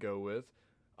gonna go with.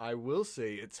 I will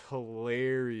say it's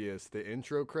hilarious, the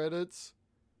intro credits.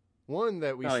 One,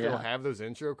 that we Oh still yeah, have those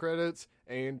intro credits,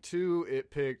 and two, it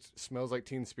picked "Smells Like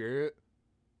Teen Spirit"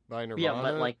 by yeah,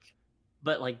 Nirvana.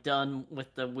 but like done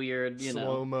with the weird, you know.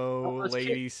 Slow mo,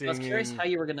 lady I was curious how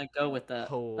singing. you were gonna go with that.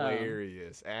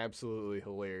 Hilarious, absolutely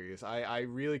hilarious. I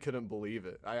really couldn't believe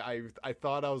it. I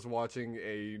thought I was watching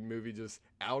a movie just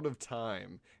out of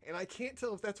time, and I can't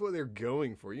tell if that's what they're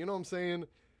going for. You know what I'm saying?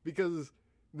 Because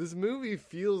this movie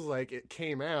feels like it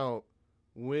came out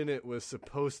when it was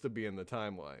supposed to be in the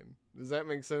timeline. Does that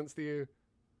make sense to you?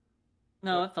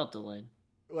 No, it felt delayed.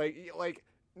 Like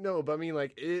no, but I mean,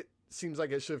 like, it seems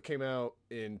like it should have came out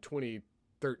in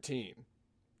 2013.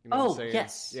 You know what I'm Oh saying?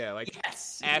 yes, Yeah, like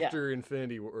yes, yeah, after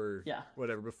Infinity War, or yeah.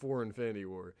 whatever, before Infinity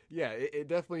War. Yeah, it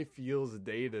definitely feels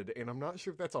dated, and I'm not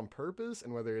sure if that's on purpose,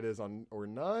 and whether it is on or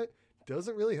not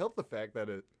doesn't really help the fact that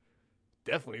it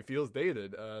definitely feels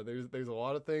dated. There's a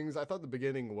lot of things. I thought the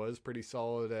beginning was pretty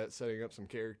solid at setting up some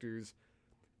characters.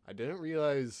 I didn't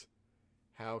realize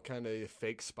how kind of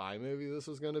fake spy movie this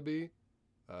was going to be.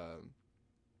 Um,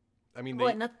 I mean, Well,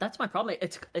 they and that's my problem.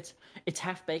 It's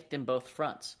half baked in both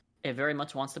fronts. It very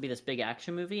much wants to be this big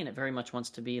action movie, and it very much wants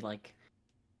to be like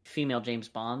female James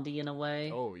Bondy in a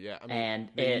way, oh yeah, I mean, and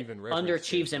they it even reference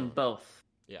James underachieves in Bond. both,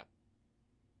 Yeah,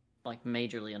 like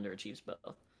majorly underachieves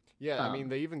both. yeah. I mean, Um,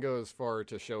 they even go as far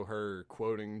to show her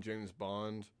quoting James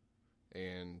Bond,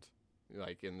 and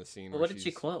like in the scene but where what did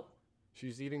she quote?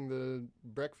 she's eating the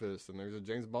breakfast, and there's a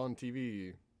James Bond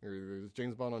TV, or there's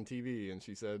James Bond on TV, and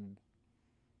she said,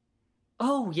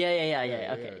 Oh yeah, yeah.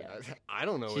 yeah. Okay, yeah. I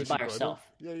don't know She's what she by quoted.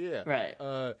 herself, Yeah, yeah. right?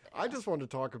 I Yeah. just wanted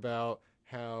to talk about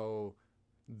how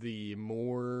the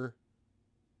Moore,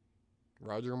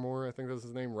 Roger Moore, I think that's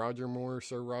his name, Roger Moore,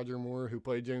 Sir Roger Moore, who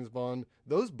played James Bond.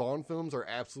 Those Bond films are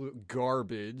absolute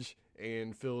garbage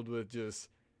and filled with just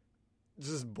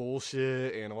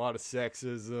bullshit and a lot of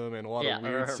sexism and a lot of Yeah,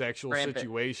 weird sexual rampant.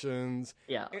 situations.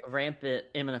 Yeah, And, rampant,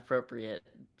 inappropriate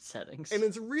settings. and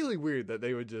it's really weird that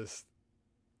they would just,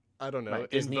 I don't know, Right,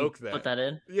 Disney invoke put that. that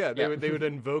in. Yeah, Yeah, they would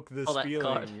invoke this pull that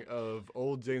card. feeling of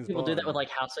old James People do that with Bond. like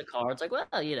House of Cards. Like,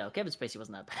 well, you know, Kevin Spacey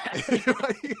wasn't that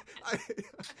bad. I,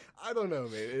 I don't know,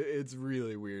 man. It's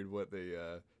really weird what they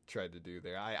tried to do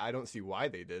there. I don't see why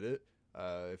they did it.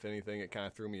 If anything, it kind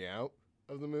of threw me out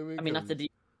of the movie. I mean, not to do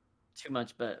too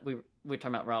much, but we were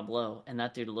talking about Rob Lowe, and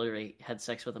that dude literally had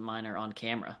sex with a minor on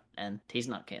camera, and he's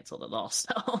not canceled at all.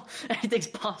 So anything's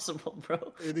possible,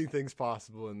 bro. Anything's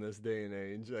possible in this day and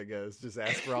age, I guess. Just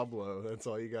ask Rob Lowe. That's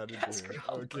all you got to Ask do.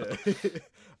 Rob Lowe.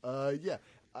 Okay. Yeah.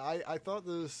 I thought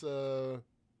this.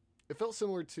 It felt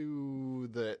similar to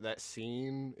that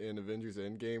scene in Avengers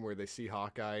Endgame where they see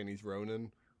Hawkeye and he's Ronin,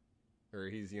 or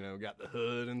he's got the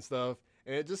hood and stuff,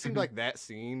 and it just seemed Mhm. like that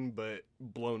scene, but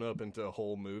blown up into a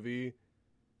whole movie.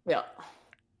 Yeah,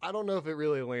 I don't know if it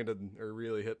really landed or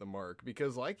really hit the mark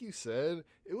because, like you said,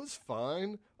 it was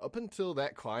fine up until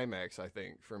that climax, I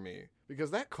think, for me.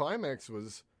 Because that climax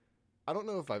was, I don't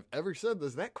know if I've ever said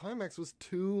this, that climax was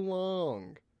too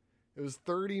long. It was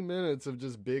 30 minutes of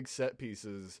just big set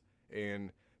pieces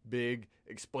and big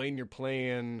explain your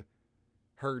plan.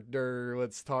 Herder,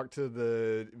 let's talk to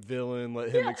the villain, let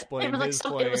him explain his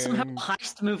plan. It was somehow a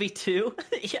heist movie too.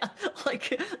 Yeah, like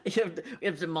you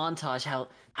have to montage how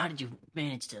did you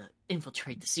manage to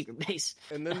infiltrate the secret base?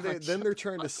 And then they're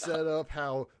trying to set up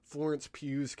how Florence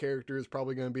Pugh's character is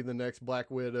probably going to be the next Black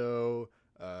Widow.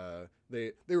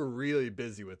 They were really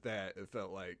busy with that. It felt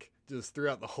like just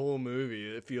throughout the whole movie,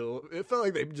 it felt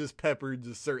like they just peppered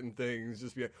just certain things.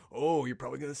 Just be like, oh, you're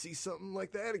probably going to see something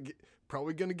like that again.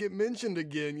 Probably going to get mentioned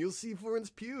again. You'll see Florence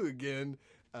Pugh again.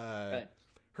 Right.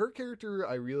 Her character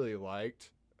I really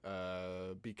liked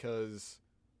because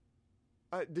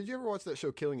did you ever watch that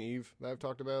show Killing Eve that I've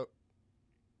talked about?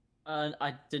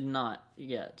 I did not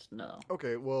yet. No.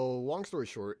 Okay, well, long story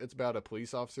short, it's about a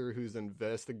police officer who's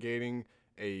investigating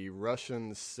a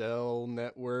Russian cell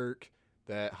network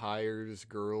that hires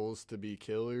girls to be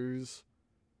killers.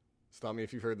 Stop me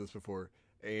if you've heard this before.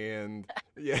 And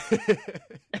yeah,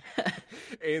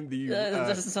 and that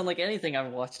doesn't sound like anything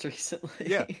I've watched recently.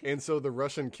 Yeah, and so the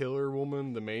Russian killer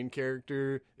woman, the main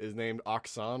character, is named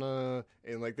Oksana,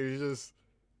 and like there's just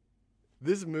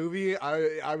this movie.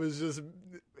 I was just,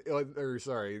 or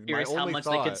sorry, curious my how only much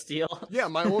thought, they could steal. Yeah,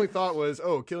 my only thought was,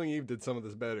 oh, Killing Eve did some of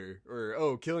this better, or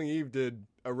oh, Killing Eve did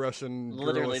a Russian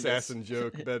girl assassin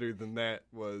joke better than that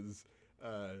was,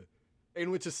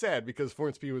 and which is sad because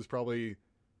Florence Pugh was probably.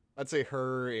 I'd say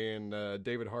her and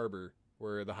David Harbour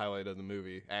were the highlight of the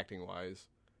movie, acting-wise,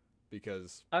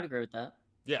 because I would agree with that.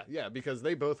 Yeah, because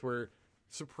they both were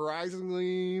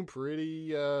surprisingly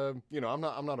pretty. I'm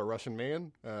not a Russian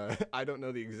man. I don't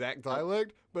know the exact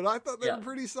dialect, but I thought they were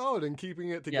pretty solid in keeping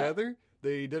it together. Yeah.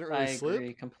 They didn't really slip. I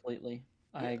agree completely.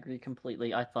 I agree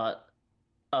completely. I thought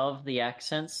of the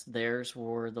accents, theirs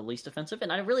were the least offensive,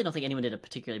 and I really don't think anyone did a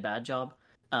particularly bad job.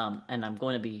 And I'm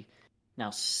going to be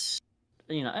now.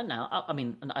 And now, I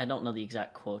mean, I don't know the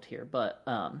exact quote here, but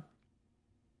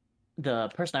the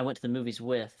person I went to the movies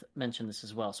with mentioned this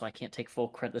as well, so I can't take full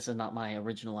credit. This is not my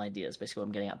original idea, is basically what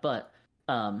I'm getting at. But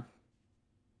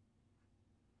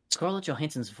Scarlett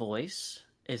Johansson's voice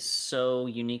is so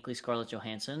uniquely Scarlett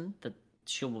Johansson that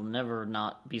she will never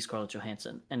not be Scarlett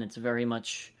Johansson. And it's very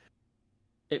much,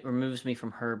 it removes me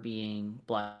from her being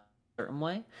black a certain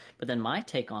way. But then my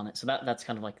take on it, so that's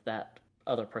kind of like that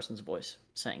other person's voice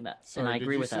saying that. Sorry, and I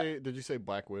agree with that. Did you say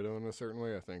Black Widow in a certain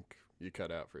way? I think you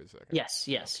cut out for a second. Yes,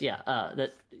 yeah.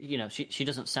 That, she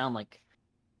doesn't sound like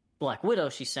Black Widow.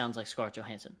 She sounds like Scarlett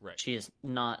Johansson. Right. She is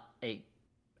not a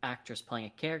actress playing a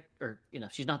character, or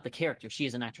she's not the character. She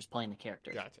is an actress playing the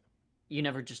character. Gotcha. You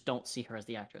never just don't see her as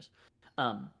the actress.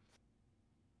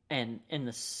 And in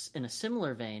a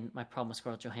similar vein, my problem with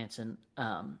Scarlett Johansson,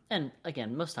 and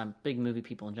again, most time, big movie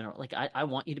people in general, like I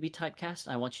want you to be typecast.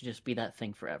 I want you to just be that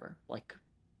thing forever. Like,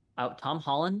 Tom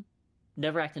Holland,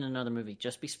 never act in another movie.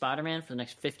 Just be Spider-Man for the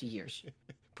next 50 years.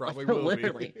 Probably like, will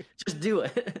literally, be. just do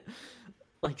it.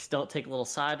 Like, don't take little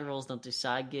side roles. Don't do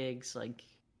side gigs. Like,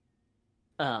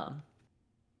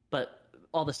 but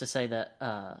all this to say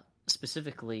that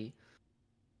specifically.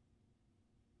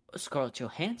 Scarlett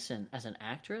Johansson as an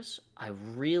actress, I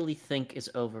really think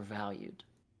is overvalued.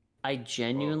 I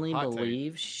genuinely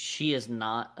believe she is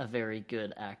not a very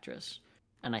good actress.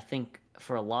 And I think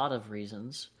for a lot of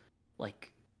reasons,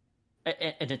 like,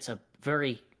 and it's a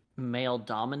very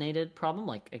male-dominated problem.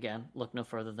 Like, again, look no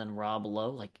further than Rob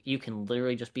Lowe. Like, you can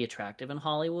literally just be attractive in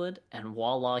Hollywood, and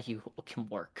voila, you can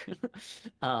work.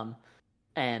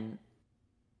 And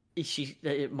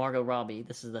Margot Robbie,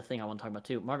 this is the thing I want to talk about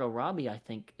too. Margot Robbie, I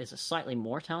think, is a slightly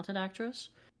more talented actress,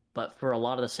 but for a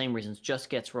lot of the same reasons, just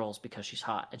gets roles because she's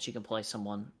hot and she can play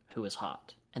someone who is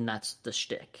hot, and that's the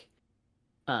shtick.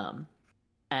 But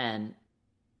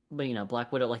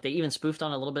Black Widow, like they even spoofed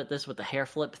on a little bit this with the hair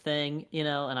flip thing, and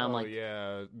I'm like,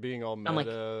 yeah, being all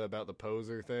meta about the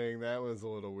poser thing, that was a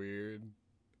little weird.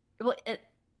 Well,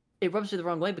 it rubs me the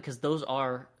wrong way because those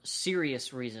are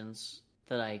serious reasons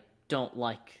that I don't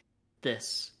like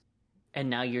this, and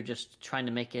now you're just trying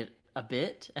to make it a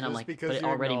bit, and I'm like, but it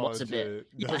already was a bit.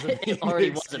 Yeah, it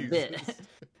already was a bit.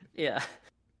 Yeah.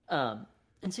 And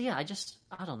so I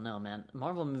don't know, man.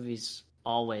 Marvel movies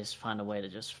always find a way to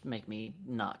just make me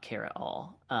not care at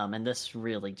all. And this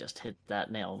really just hit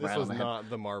that nail right on the head. This was not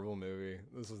the Marvel movie.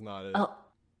 This was not it. Oh,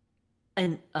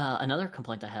 and another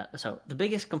complaint I had. So the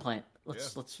biggest complaint.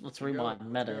 Let's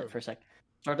rewind meta for a sec.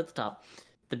 Start at the top.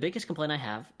 The biggest complaint I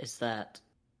have is that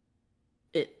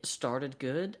it started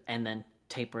good and then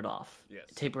tapered off. Yes.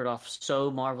 It tapered off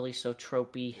so marvelly, so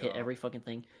tropey, hit Yeah. every fucking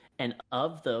thing. And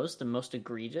of those, the most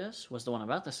egregious was the one I'm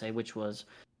about to say, which was,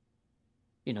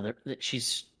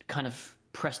 she's kind of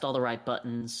pressed all the right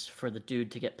buttons for the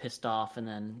dude to get pissed off, and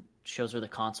then shows her the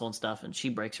console and stuff, and she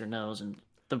breaks her nose, and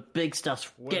the big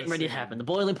stuff's getting ready to happen. The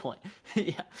boiling point.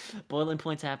 Yeah, boiling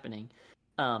point's happening.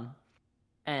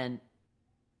 And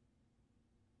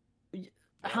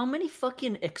how many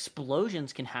fucking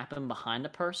explosions can happen behind a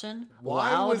person?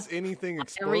 Why was anything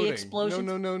exploding?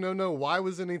 No. Why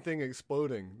was anything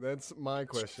exploding? That's my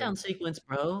question. Shutdown sequence,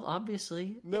 bro.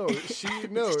 Obviously.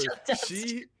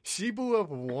 She blew up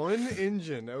one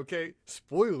engine. Okay,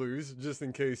 spoilers, just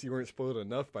in case you weren't spoiled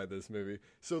enough by this movie.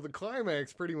 So the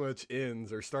climax pretty much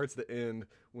ends or starts to end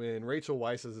when Rachel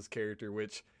Weisz's character,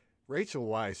 which Rachel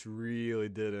Weisz really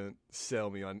didn't sell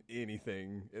me on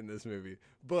anything in this movie,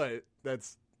 but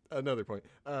that's another point.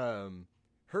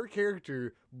 Her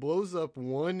character blows up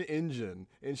one engine,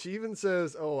 and she even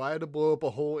says, "Oh, I had to blow up a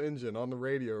whole engine" on the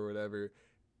radio or whatever.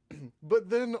 But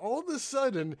then all of a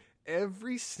sudden,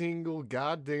 every single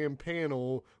goddamn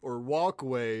panel or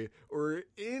walkway or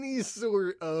any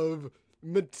sort of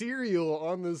material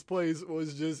on this place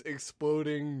was just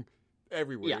exploding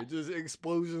everywhere. Yeah. Just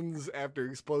explosions after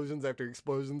explosions after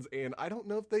explosions. And I don't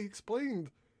know if they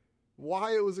explained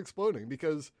why it was exploding,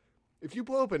 because if you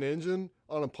blow up an engine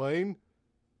on a plane,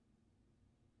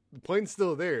 the plane's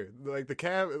still there. Like the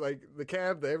cab,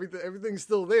 everything's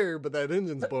still there, but that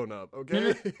engine's blown up.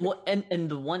 Okay. No. Well, and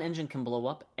the one engine can blow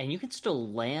up, and you can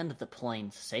still land the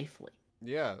plane safely.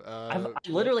 Yeah. I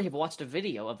literally have watched a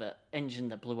video of an engine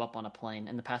that blew up on a plane,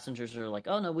 and the passengers are like,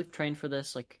 "Oh no, we've trained for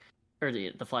this." Like, or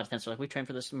the flight attendants are like, "We trained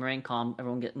for this. Remain calm.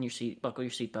 Everyone get in your seat. Buckle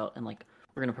your seatbelt, and like,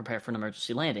 we're gonna prepare for an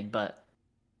emergency landing." But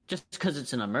just because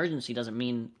it's an emergency doesn't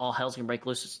mean all hell's gonna break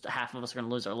loose. Half of us are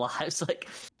gonna lose our lives. Like,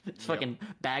 fucking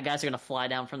bad guys are gonna fly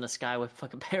down from the sky with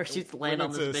fucking parachutes to land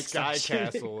on this big sky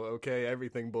castle. Okay,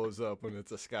 everything blows up when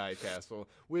it's a sky castle.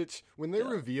 Which, when they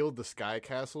revealed the sky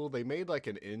castle, they made like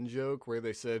an in joke where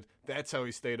they said that's how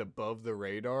he stayed above the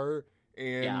radar.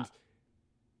 And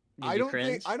I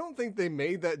don't think they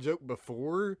made that joke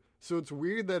before. So it's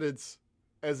weird that it's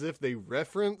as if they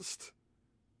referenced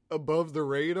above the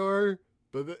radar.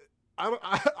 But I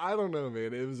don't know,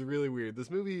 man. It was really weird. This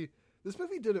movie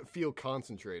didn't feel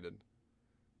concentrated.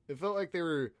 It felt like they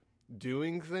were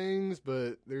doing things,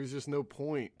 but there's just no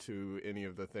point to any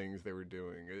of the things they were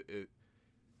doing.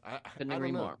 Couldn't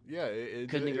agree more. Yeah,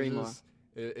 couldn't agree more.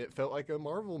 It felt like a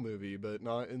Marvel movie, but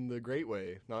not in the great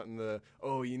way. Not in the,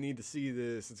 oh, you need to see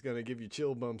this. It's gonna give you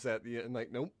chill bumps at the end.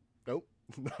 Like, nope,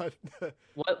 not.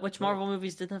 Which Marvel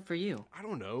movies did that for you? I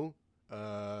don't know.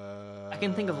 I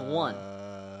can think of one.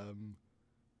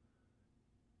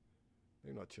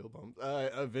 They're not chill bumps.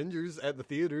 Avengers at the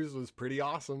theaters was pretty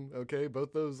awesome. Okay,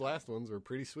 both those last ones were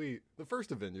pretty sweet. The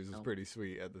first Avengers was pretty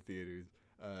sweet at the theaters.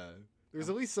 There's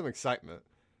at least some excitement.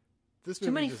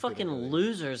 Too many fucking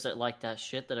losers that like that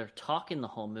shit that are talking the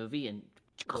whole movie and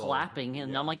clapping,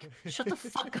 and I'm like, shut the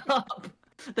fuck up.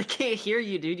 They can't hear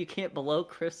you, dude. You can't below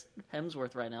Chris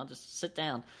Hemsworth right now. Just sit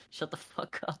down. Shut the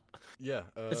fuck up. Yeah.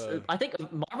 I think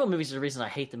Marvel movies are the reason I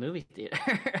hate the movie theater.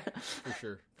 For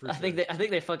sure. I think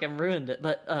they fucking ruined it.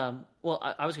 But I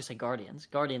was gonna say Guardians.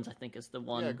 Guardians, I think, is the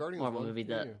one Marvel movie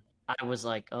that I was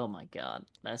like, oh my god,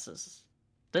 this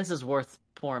is worth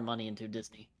pouring money into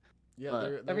Disney.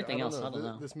 Yeah, everything else, I don't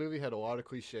know. This movie had a lot of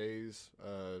cliches.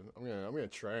 I'm gonna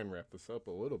try and wrap this up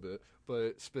a little bit,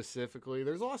 but specifically,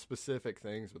 there's a lot of specific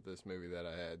things with this movie that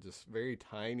I had, just very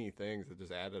tiny things that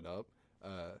just added up.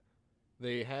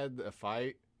 They had a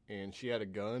fight, and she had a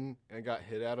gun, and it got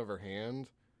hit out of her hand,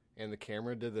 and the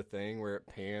camera did the thing where it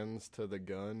pans to the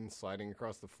gun sliding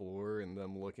across the floor, and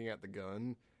them looking at the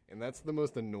gun, and that's the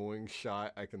most annoying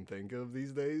shot I can think of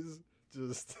these days.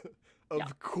 Just.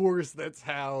 Of course, that's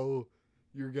how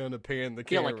you're gonna pan the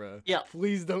camera.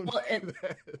 Please don't do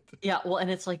that. Yeah, well, and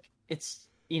it's like it's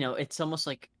almost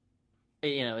like,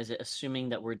 is it assuming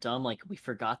that we're dumb? Like we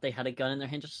forgot they had a gun in their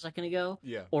hand just a second ago.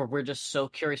 Yeah. Or we're just so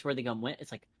curious where the gun went.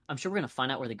 It's like, I'm sure we're gonna find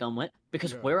out where the gun went,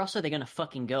 because where else are they gonna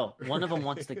fucking go? One of them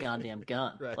wants the goddamn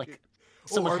gun. Right. Like,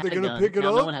 are they gonna pick it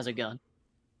now up? No one has a gun.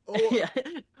 Yeah.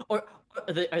 Or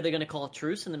are they gonna call a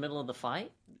truce in the middle of the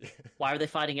fight? Why are they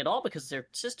fighting at all? Because they're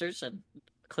sisters, and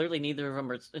clearly neither of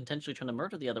them are intentionally trying to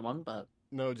murder the other one. But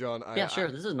no, John. This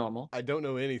is normal. I don't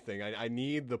know anything. I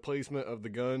need the placement of the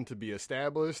gun to be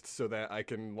established so that I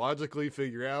can logically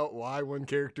figure out why one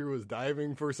character was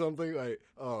diving for something.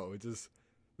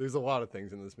 There's a lot of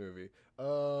things in this movie.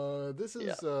 This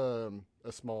is a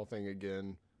small thing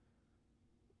again.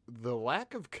 The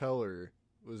lack of color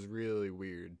was really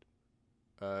weird.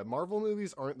 Marvel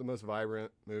movies aren't the most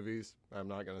vibrant movies. I'm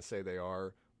not going to say they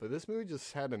are. But this movie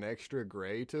just had an extra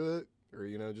gray to it. Or,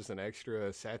 just an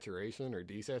extra saturation or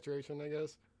desaturation, I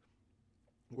guess.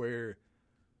 Where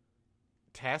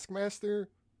Taskmaster,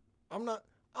 I'm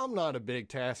not a big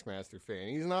Taskmaster fan.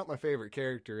 He's not my favorite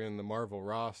character in the Marvel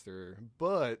roster.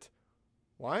 But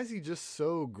why is he just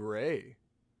so gray?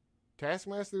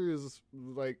 Taskmaster is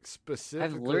specifically.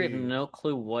 I have literally no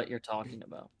clue what you're talking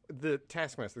about. The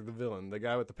Taskmaster, the villain, the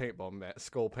guy with the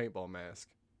skull paintball mask.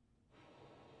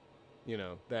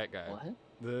 That guy.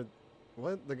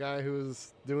 What? The guy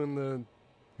who's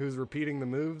repeating the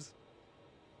moves.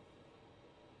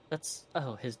 That's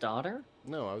his daughter.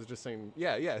 No, I was just saying.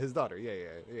 Yeah, his daughter.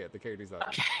 Yeah. The character's daughter.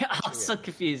 Okay, I was so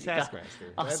confused.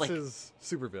 Taskmaster. That's his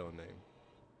supervillain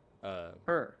name.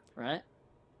 Her, right?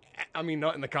 I mean,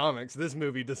 not in the comics. This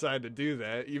movie decided to do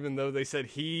that, even though they said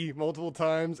he multiple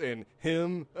times and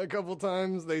him a couple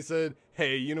times. They said,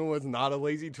 hey, you know what's not a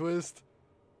lazy twist?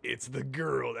 It's the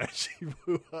girl that she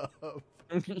blew up.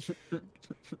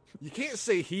 You can't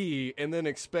say he and then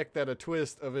expect that a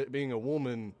twist of it being a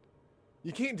woman.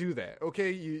 You can't do that,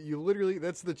 okay? You literally,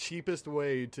 that's the cheapest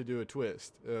way to do a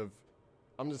twist of,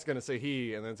 I'm just going to say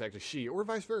he and then it's actually she, or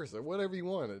vice versa, whatever you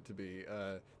want it to be.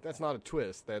 That's not a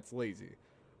twist, that's lazy.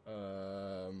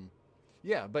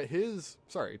 Yeah, but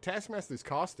Taskmaster's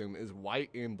costume is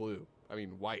white and blue. I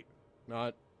mean, white,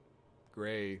 not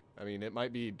gray. I mean, it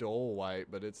might be dull white,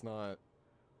 but it's not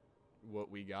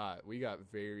what we got. We got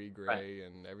very gray, right.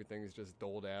 And everything's just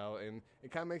doled out, and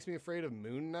it kind of makes me afraid of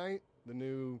Moon Knight, the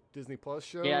new Disney Plus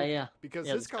show. Yeah. Because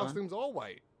his costume's all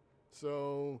white.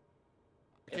 So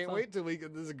I can't wait till we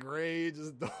get this gray,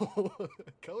 just dull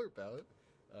color palette.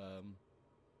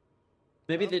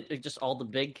 Maybe just all the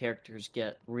big characters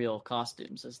get real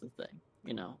costumes is the thing.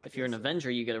 If you're an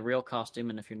Avenger, you get a real costume,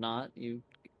 and if you're not, you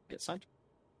get sidetracked.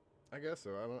 I guess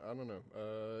so. I don't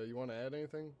know. You want to add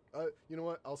anything? You know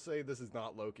what? I'll say this is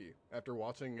not Loki. After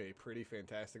watching a pretty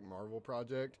fantastic Marvel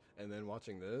project and then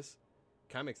watching this,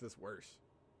 kind of makes this worse.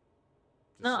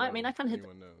 I mean, I kind of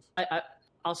hit.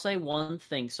 I'll say one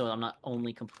thing, so I'm not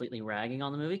only completely ragging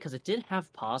on the movie, because it did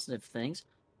have positive things.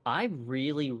 I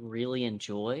really, really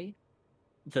enjoy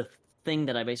the thing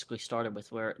that I basically started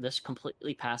with, where this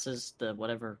completely passes the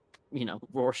whatever,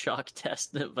 Rorschach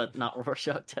test, but not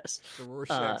Rorschach test. The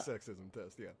Rorschach sexism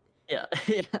test, yeah.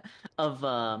 Yeah.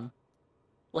 Of,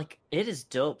 it is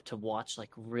dope to watch,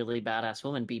 really badass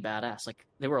women be badass.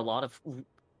 There were a lot of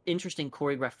interesting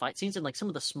choreographed fight scenes, and, some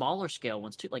of the smaller scale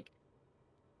ones, too.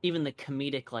 Even the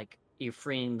comedic, you're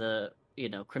freeing the,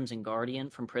 Crimson Guardian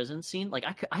from prison scene.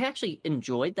 I actually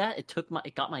enjoyed that.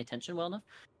 It got my attention well enough.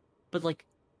 But,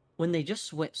 when they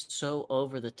just went so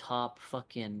over the top,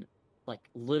 fucking,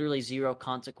 literally zero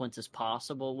consequences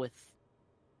possible with,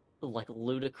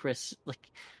 ludicrous,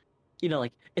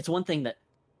 it's one thing that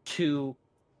two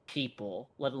people,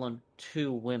 let alone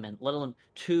two women, let alone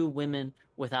two women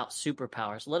without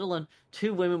superpowers, let alone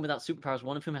two women without superpowers,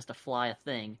 one of whom has to fly a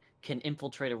thing, can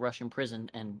infiltrate a Russian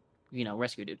prison and,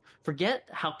 rescue a dude. Forget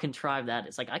how contrived that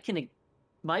is.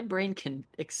 My brain can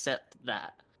accept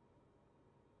that.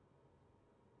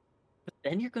 But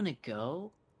then you're going to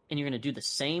go and you're going to do the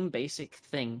same basic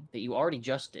thing that you already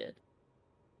just did,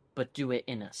 but do it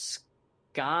in a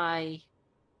sky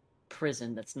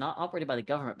prison that's not operated by the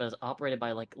government, but is operated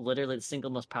by, literally the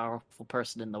single most powerful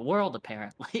person in the world,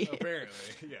 apparently.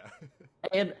 Apparently, yeah.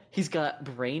 And he's got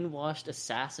brainwashed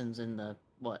assassins in the,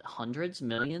 hundreds,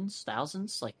 millions,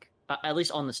 thousands? At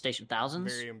least on the station,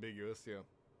 thousands? Very ambiguous, yeah.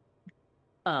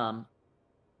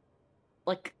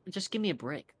 Just give me a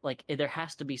break. There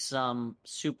has to be some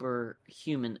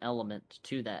superhuman element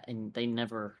to that, and they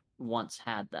never once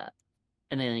had that.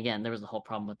 And then again, there was the whole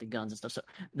problem with the guns and stuff. So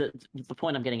the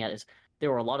point I'm getting at is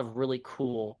there were a lot of really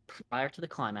cool, prior to the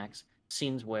climax,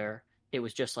 scenes where it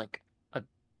was just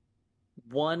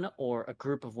one or a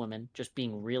group of women just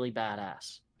being really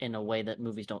badass in a way that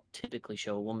movies don't typically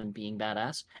show a woman being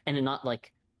badass. And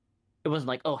it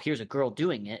wasn't oh, here's a girl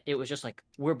doing it. It was just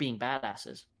we're being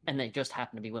badasses, and they just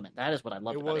happen to be women. That is what I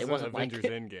loved about it. It wasn't Avengers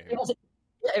Endgame.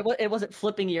 It wasn't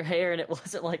flipping your hair, and it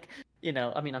wasn't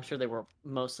I mean, I'm sure they were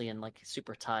mostly in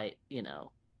super tight,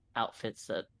 outfits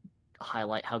that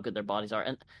highlight how good their bodies are.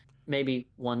 And maybe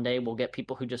one day we'll get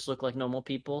people who just look like normal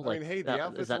people. I mean, hey, the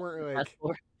outfits weren't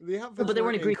the outfits but they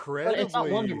weren't incredibly it's not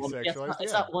Wonder Woman. sexualized.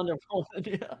 It's not Wonder Woman.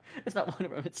 Yeah, it's not Wonder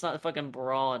Woman. It's not a fucking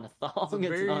bra and a thong.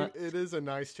 It is a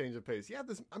nice change of pace. Yeah,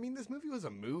 this movie was a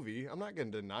movie. I'm not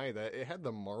going to deny that. It had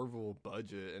the Marvel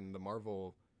budget and the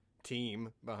Marvel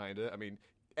team behind it. I mean,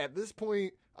 at this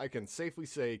point, I can safely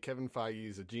say Kevin Feige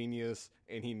is a genius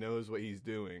and he knows what he's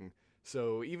doing.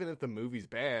 So even if the movie's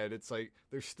bad, it's like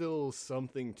there's still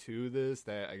something to this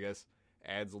that I guess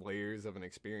adds layers of an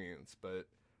experience. But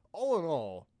all in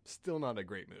all, still not a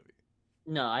great movie.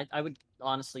 No, I would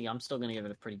honestly, I'm still gonna give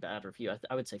it a pretty bad review.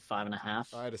 I would say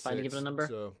 5.5. I had a If I had to give it a 6, number,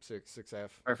 so 6.5.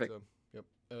 perfect. So yep.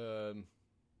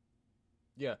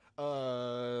 Yeah.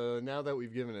 Now that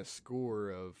we've given a score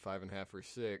of 5.5 or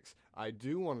 6, I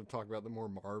do want to talk about the more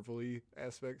Marvel-y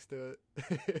aspects to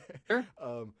it. Sure.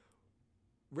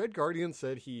 Red Guardian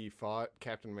said he fought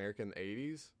Captain America in the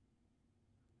 80s.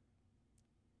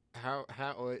 How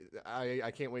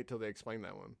I can't wait till they explain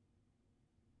that one.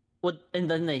 Well, and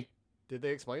then they Did they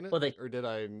explain it? well they Or did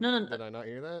I no. did I not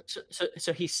hear that?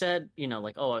 So he said,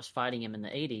 like, oh, I was fighting him in the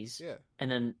 80s, Yeah.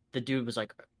 and then the dude was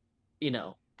like, you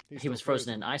know, He's he still was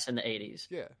frozen in ice in the 80s,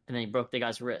 Yeah. and then he broke the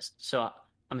guy's wrist. So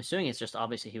I'm assuming it's just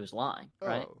obviously he was lying,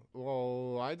 right?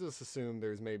 Oh, well, I just assumed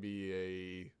there's maybe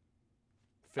a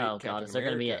fake Oh God, Captain is there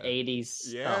going to be an America.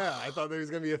 80s? Yeah, Oh, I thought there was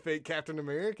gonna be a fake Captain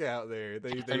America out there.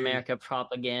 Captain America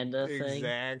propaganda thing.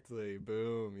 Exactly.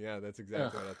 Boom. Yeah, that's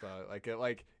exactly Ugh. what I thought.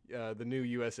 Like the new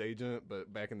U.S. agent,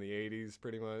 but back in the '80s,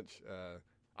 pretty much.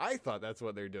 I thought that's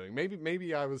what they're doing.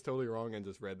 Maybe I was totally wrong and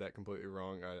just read that completely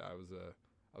wrong.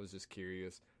 I was just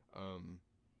curious.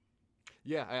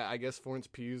 Yeah, I guess Florence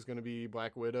Pugh is gonna be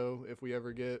Black Widow if we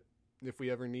ever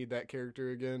need that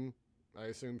character again. I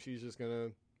assume she's just gonna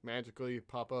magically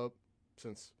pop up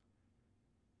since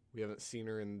we haven't seen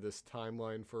her in this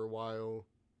timeline for a while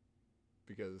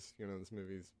because, this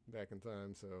movie's back in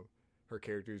time, so her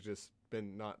character's just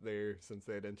been not there since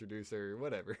they had introduced her,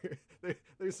 whatever.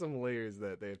 There's some layers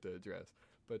that they have to address.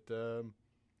 But,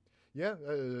 yeah,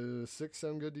 6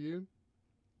 sound good to you?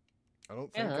 I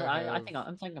don't think Yeah, I have... I think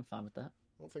I'm fine with that.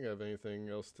 I don't think I have anything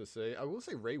else to say. I will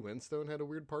say Ray Winstone had a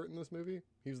weird part in this movie.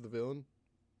 He's the villain.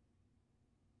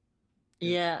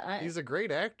 Yeah, He's a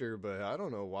great actor, but I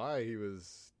don't know why he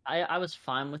was... I was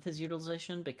fine with his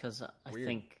utilization because I Weird.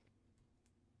 think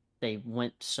they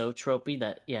went so tropey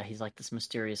that he's like this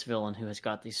mysterious villain who has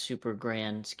got these super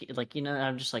grand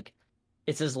I'm just like,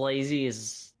 it's as lazy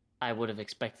as I would have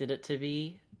expected it to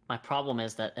be. My problem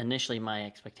is that initially my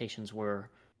expectations were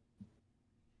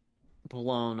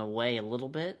blown away a little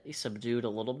bit, subdued a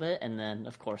little bit, and then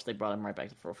of course they brought him right back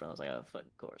to the forefront. I was like, oh fuck,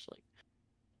 of course, like,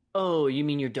 oh, you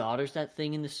mean your daughter's that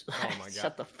thing in this? Oh my god!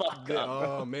 Shut the fuck up, bro.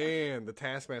 Oh man, the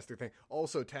Taskmaster thing.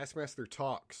 Also, Taskmaster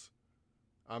talks.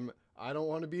 I don't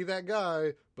want to be that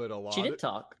guy, but a lot. She did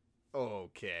talk.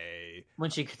 Okay. When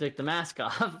she took the mask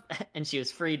off and she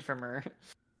was freed from her.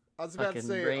 I was about to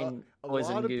say a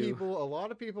lot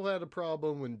of people had a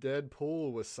problem when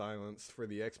Deadpool was silenced for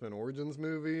the X-Men Origins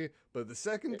movie, but the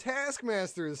second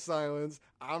Taskmaster is silenced,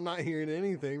 I'm not hearing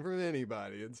anything from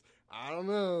anybody. I don't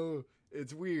know.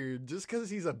 It's weird. Just because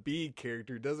he's a B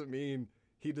character doesn't mean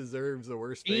he deserves the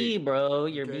worst fate. Bro,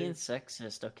 you're okay? being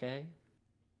sexist, okay?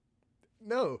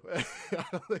 No, I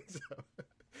don't think so.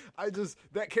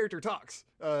 That character talks.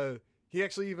 He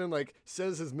actually even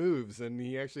says his moves, and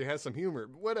he actually has some humor.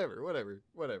 Whatever.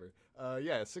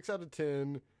 Yeah, 6 out of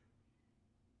 10.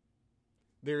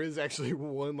 There is actually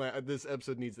one this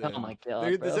episode needs to end. Oh my god,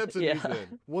 This bro. episode needs to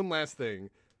end. One last thing.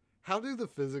 How do the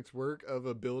physics work of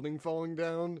a building falling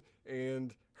down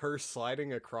and her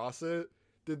sliding across it?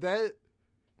 The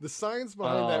science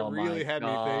behind that really had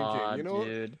me thinking,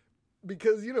 dude.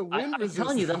 Because, wind resistance. I'm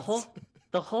telling you,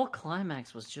 the whole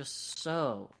climax was just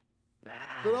so bad.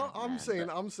 But I'm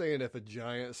saying if a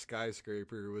giant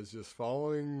skyscraper was just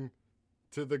falling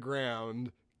to the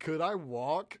ground, could I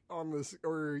walk on this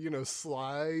or,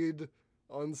 slide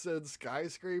on said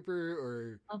skyscraper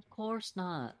or... Of course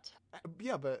not.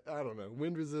 Yeah, but I don't know.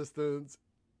 Wind resistance,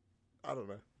 I don't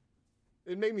know.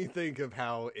 It made me think of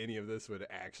how any of this would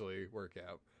actually work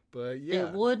out. But yeah.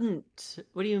 It wouldn't.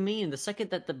 What do you mean? The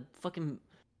second that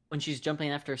when she's jumping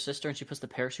after her sister and she puts the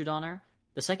parachute on her,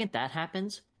 the second that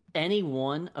happens, any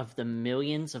one of the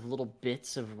millions of little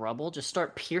bits of rubble just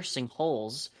start piercing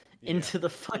holes into the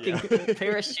fucking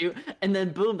parachute, and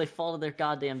then boom, they fall to their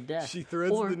goddamn death. She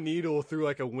threads the needle through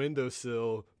a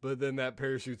windowsill, but then that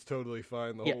parachute's totally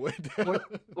fine the whole way down.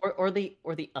 Or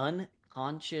the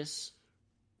unconscious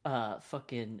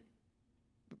fucking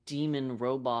demon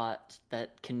robot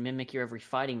that can mimic your every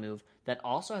fighting move, that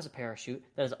also has a parachute,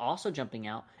 that is also jumping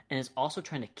out and is also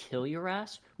trying to kill your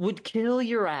ass, would kill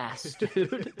your ass,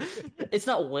 dude. It's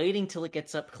not waiting till it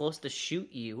gets up close to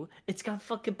shoot you. It's got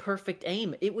fucking perfect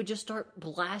aim. It would just start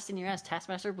blasting your ass.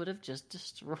 Taskmaster would have just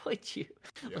destroyed you.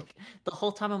 Yep. The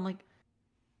whole time I'm like,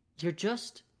 you're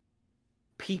just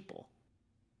people.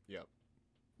 Yep.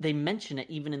 They mention it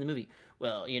even in the movie.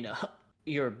 Well,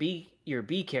 you're a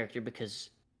B character because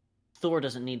Thor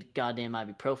doesn't need goddamn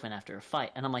ibuprofen after a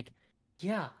fight. And I'm like,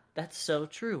 Yeah, that's so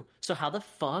true. So how the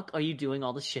fuck are you doing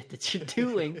all the shit that you're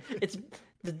doing? It's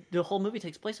the whole movie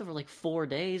takes place over like 4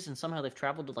 days, and somehow they've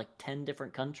traveled to like 10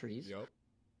 different countries. Yep.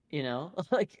 You know,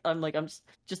 I'm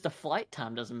just the flight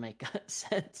time doesn't make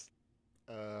sense.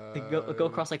 They go Uh,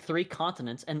 across like 3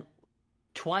 continents and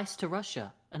twice to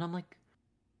Russia, and I'm like,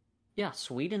 yeah,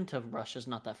 Sweden to Russia's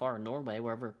not that far, or Norway,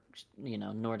 wherever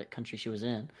Nordic country she was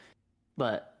in,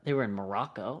 but they were in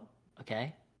Morocco,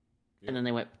 okay, and yep. then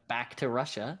they went back to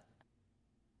Russia.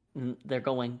 And they're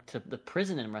going to the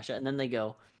prison in Russia, and then they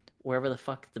go wherever the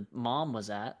fuck the mom was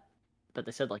at, but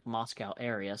they said like Moscow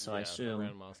area, so Yeah,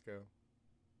 around Moscow.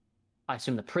 I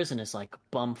assume the prison is like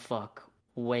bumfuck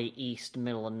way east,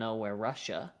 middle of nowhere,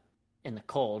 Russia, in the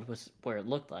cold was where it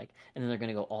looked like, and then they're going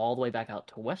to go all the way back out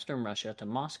to Western Russia to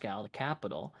Moscow, the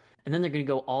capital, and then they're going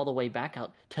to go all the way back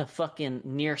out to fucking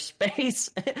near space.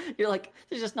 You're like,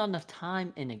 there's just not enough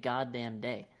time in a goddamn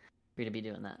day for you to be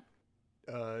doing that.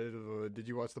 Did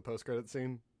you watch the post-credit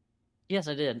scene? Yes,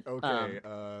 I did. Okay.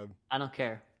 I don't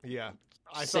care. Yeah.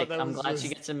 I Sick. thought that I'm was glad just... she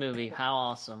gets a movie. How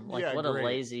awesome! Like, Yeah, what great. a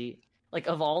lazy. Like,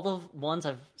 of all the ones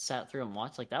I've sat through and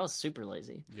watched, like that was super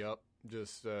lazy. Yep.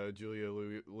 Just Julia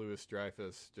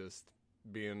Louis-Dreyfus just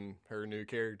being her new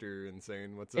character and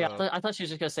saying what's Yeah, up. I thought she was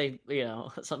just gonna say,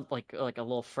 something like a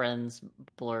little Friends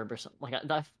blurb or something. Like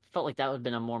I felt like that would have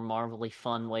been a more marvelly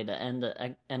fun way to end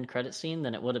the end credit scene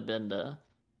than it would have been to,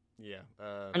 Yeah.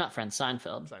 or not Friends,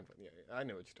 Seinfeld. Seinfeld. Yeah, I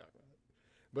know what you're talking about.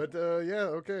 But yeah,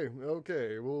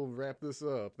 okay, we'll wrap this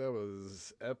up. That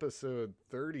was episode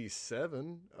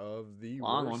 37 of the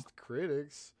Long Worst one.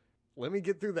 Critics. Let me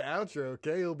get through the outro,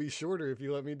 okay? It'll be shorter if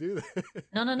you let me do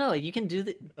that. No. You can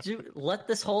let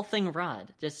this whole thing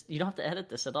ride. Just you don't have to edit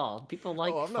this at all. People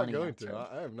like. Oh, I'm not funny going outros. to.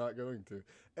 I am not going to.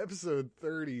 Episode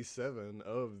 37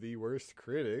 of the Worst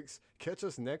Critics. Catch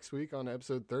us next week on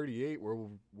episode 38,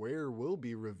 where we'll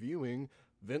be reviewing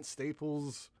Vince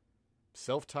Staples'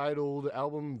 self-titled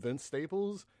album Vince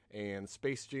Staples and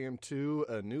Space Jam 2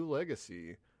 A New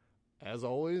Legacy. As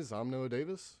always, I'm Noah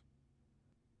Davis.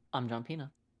 I'm John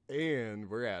Pina. And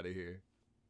we're out of here.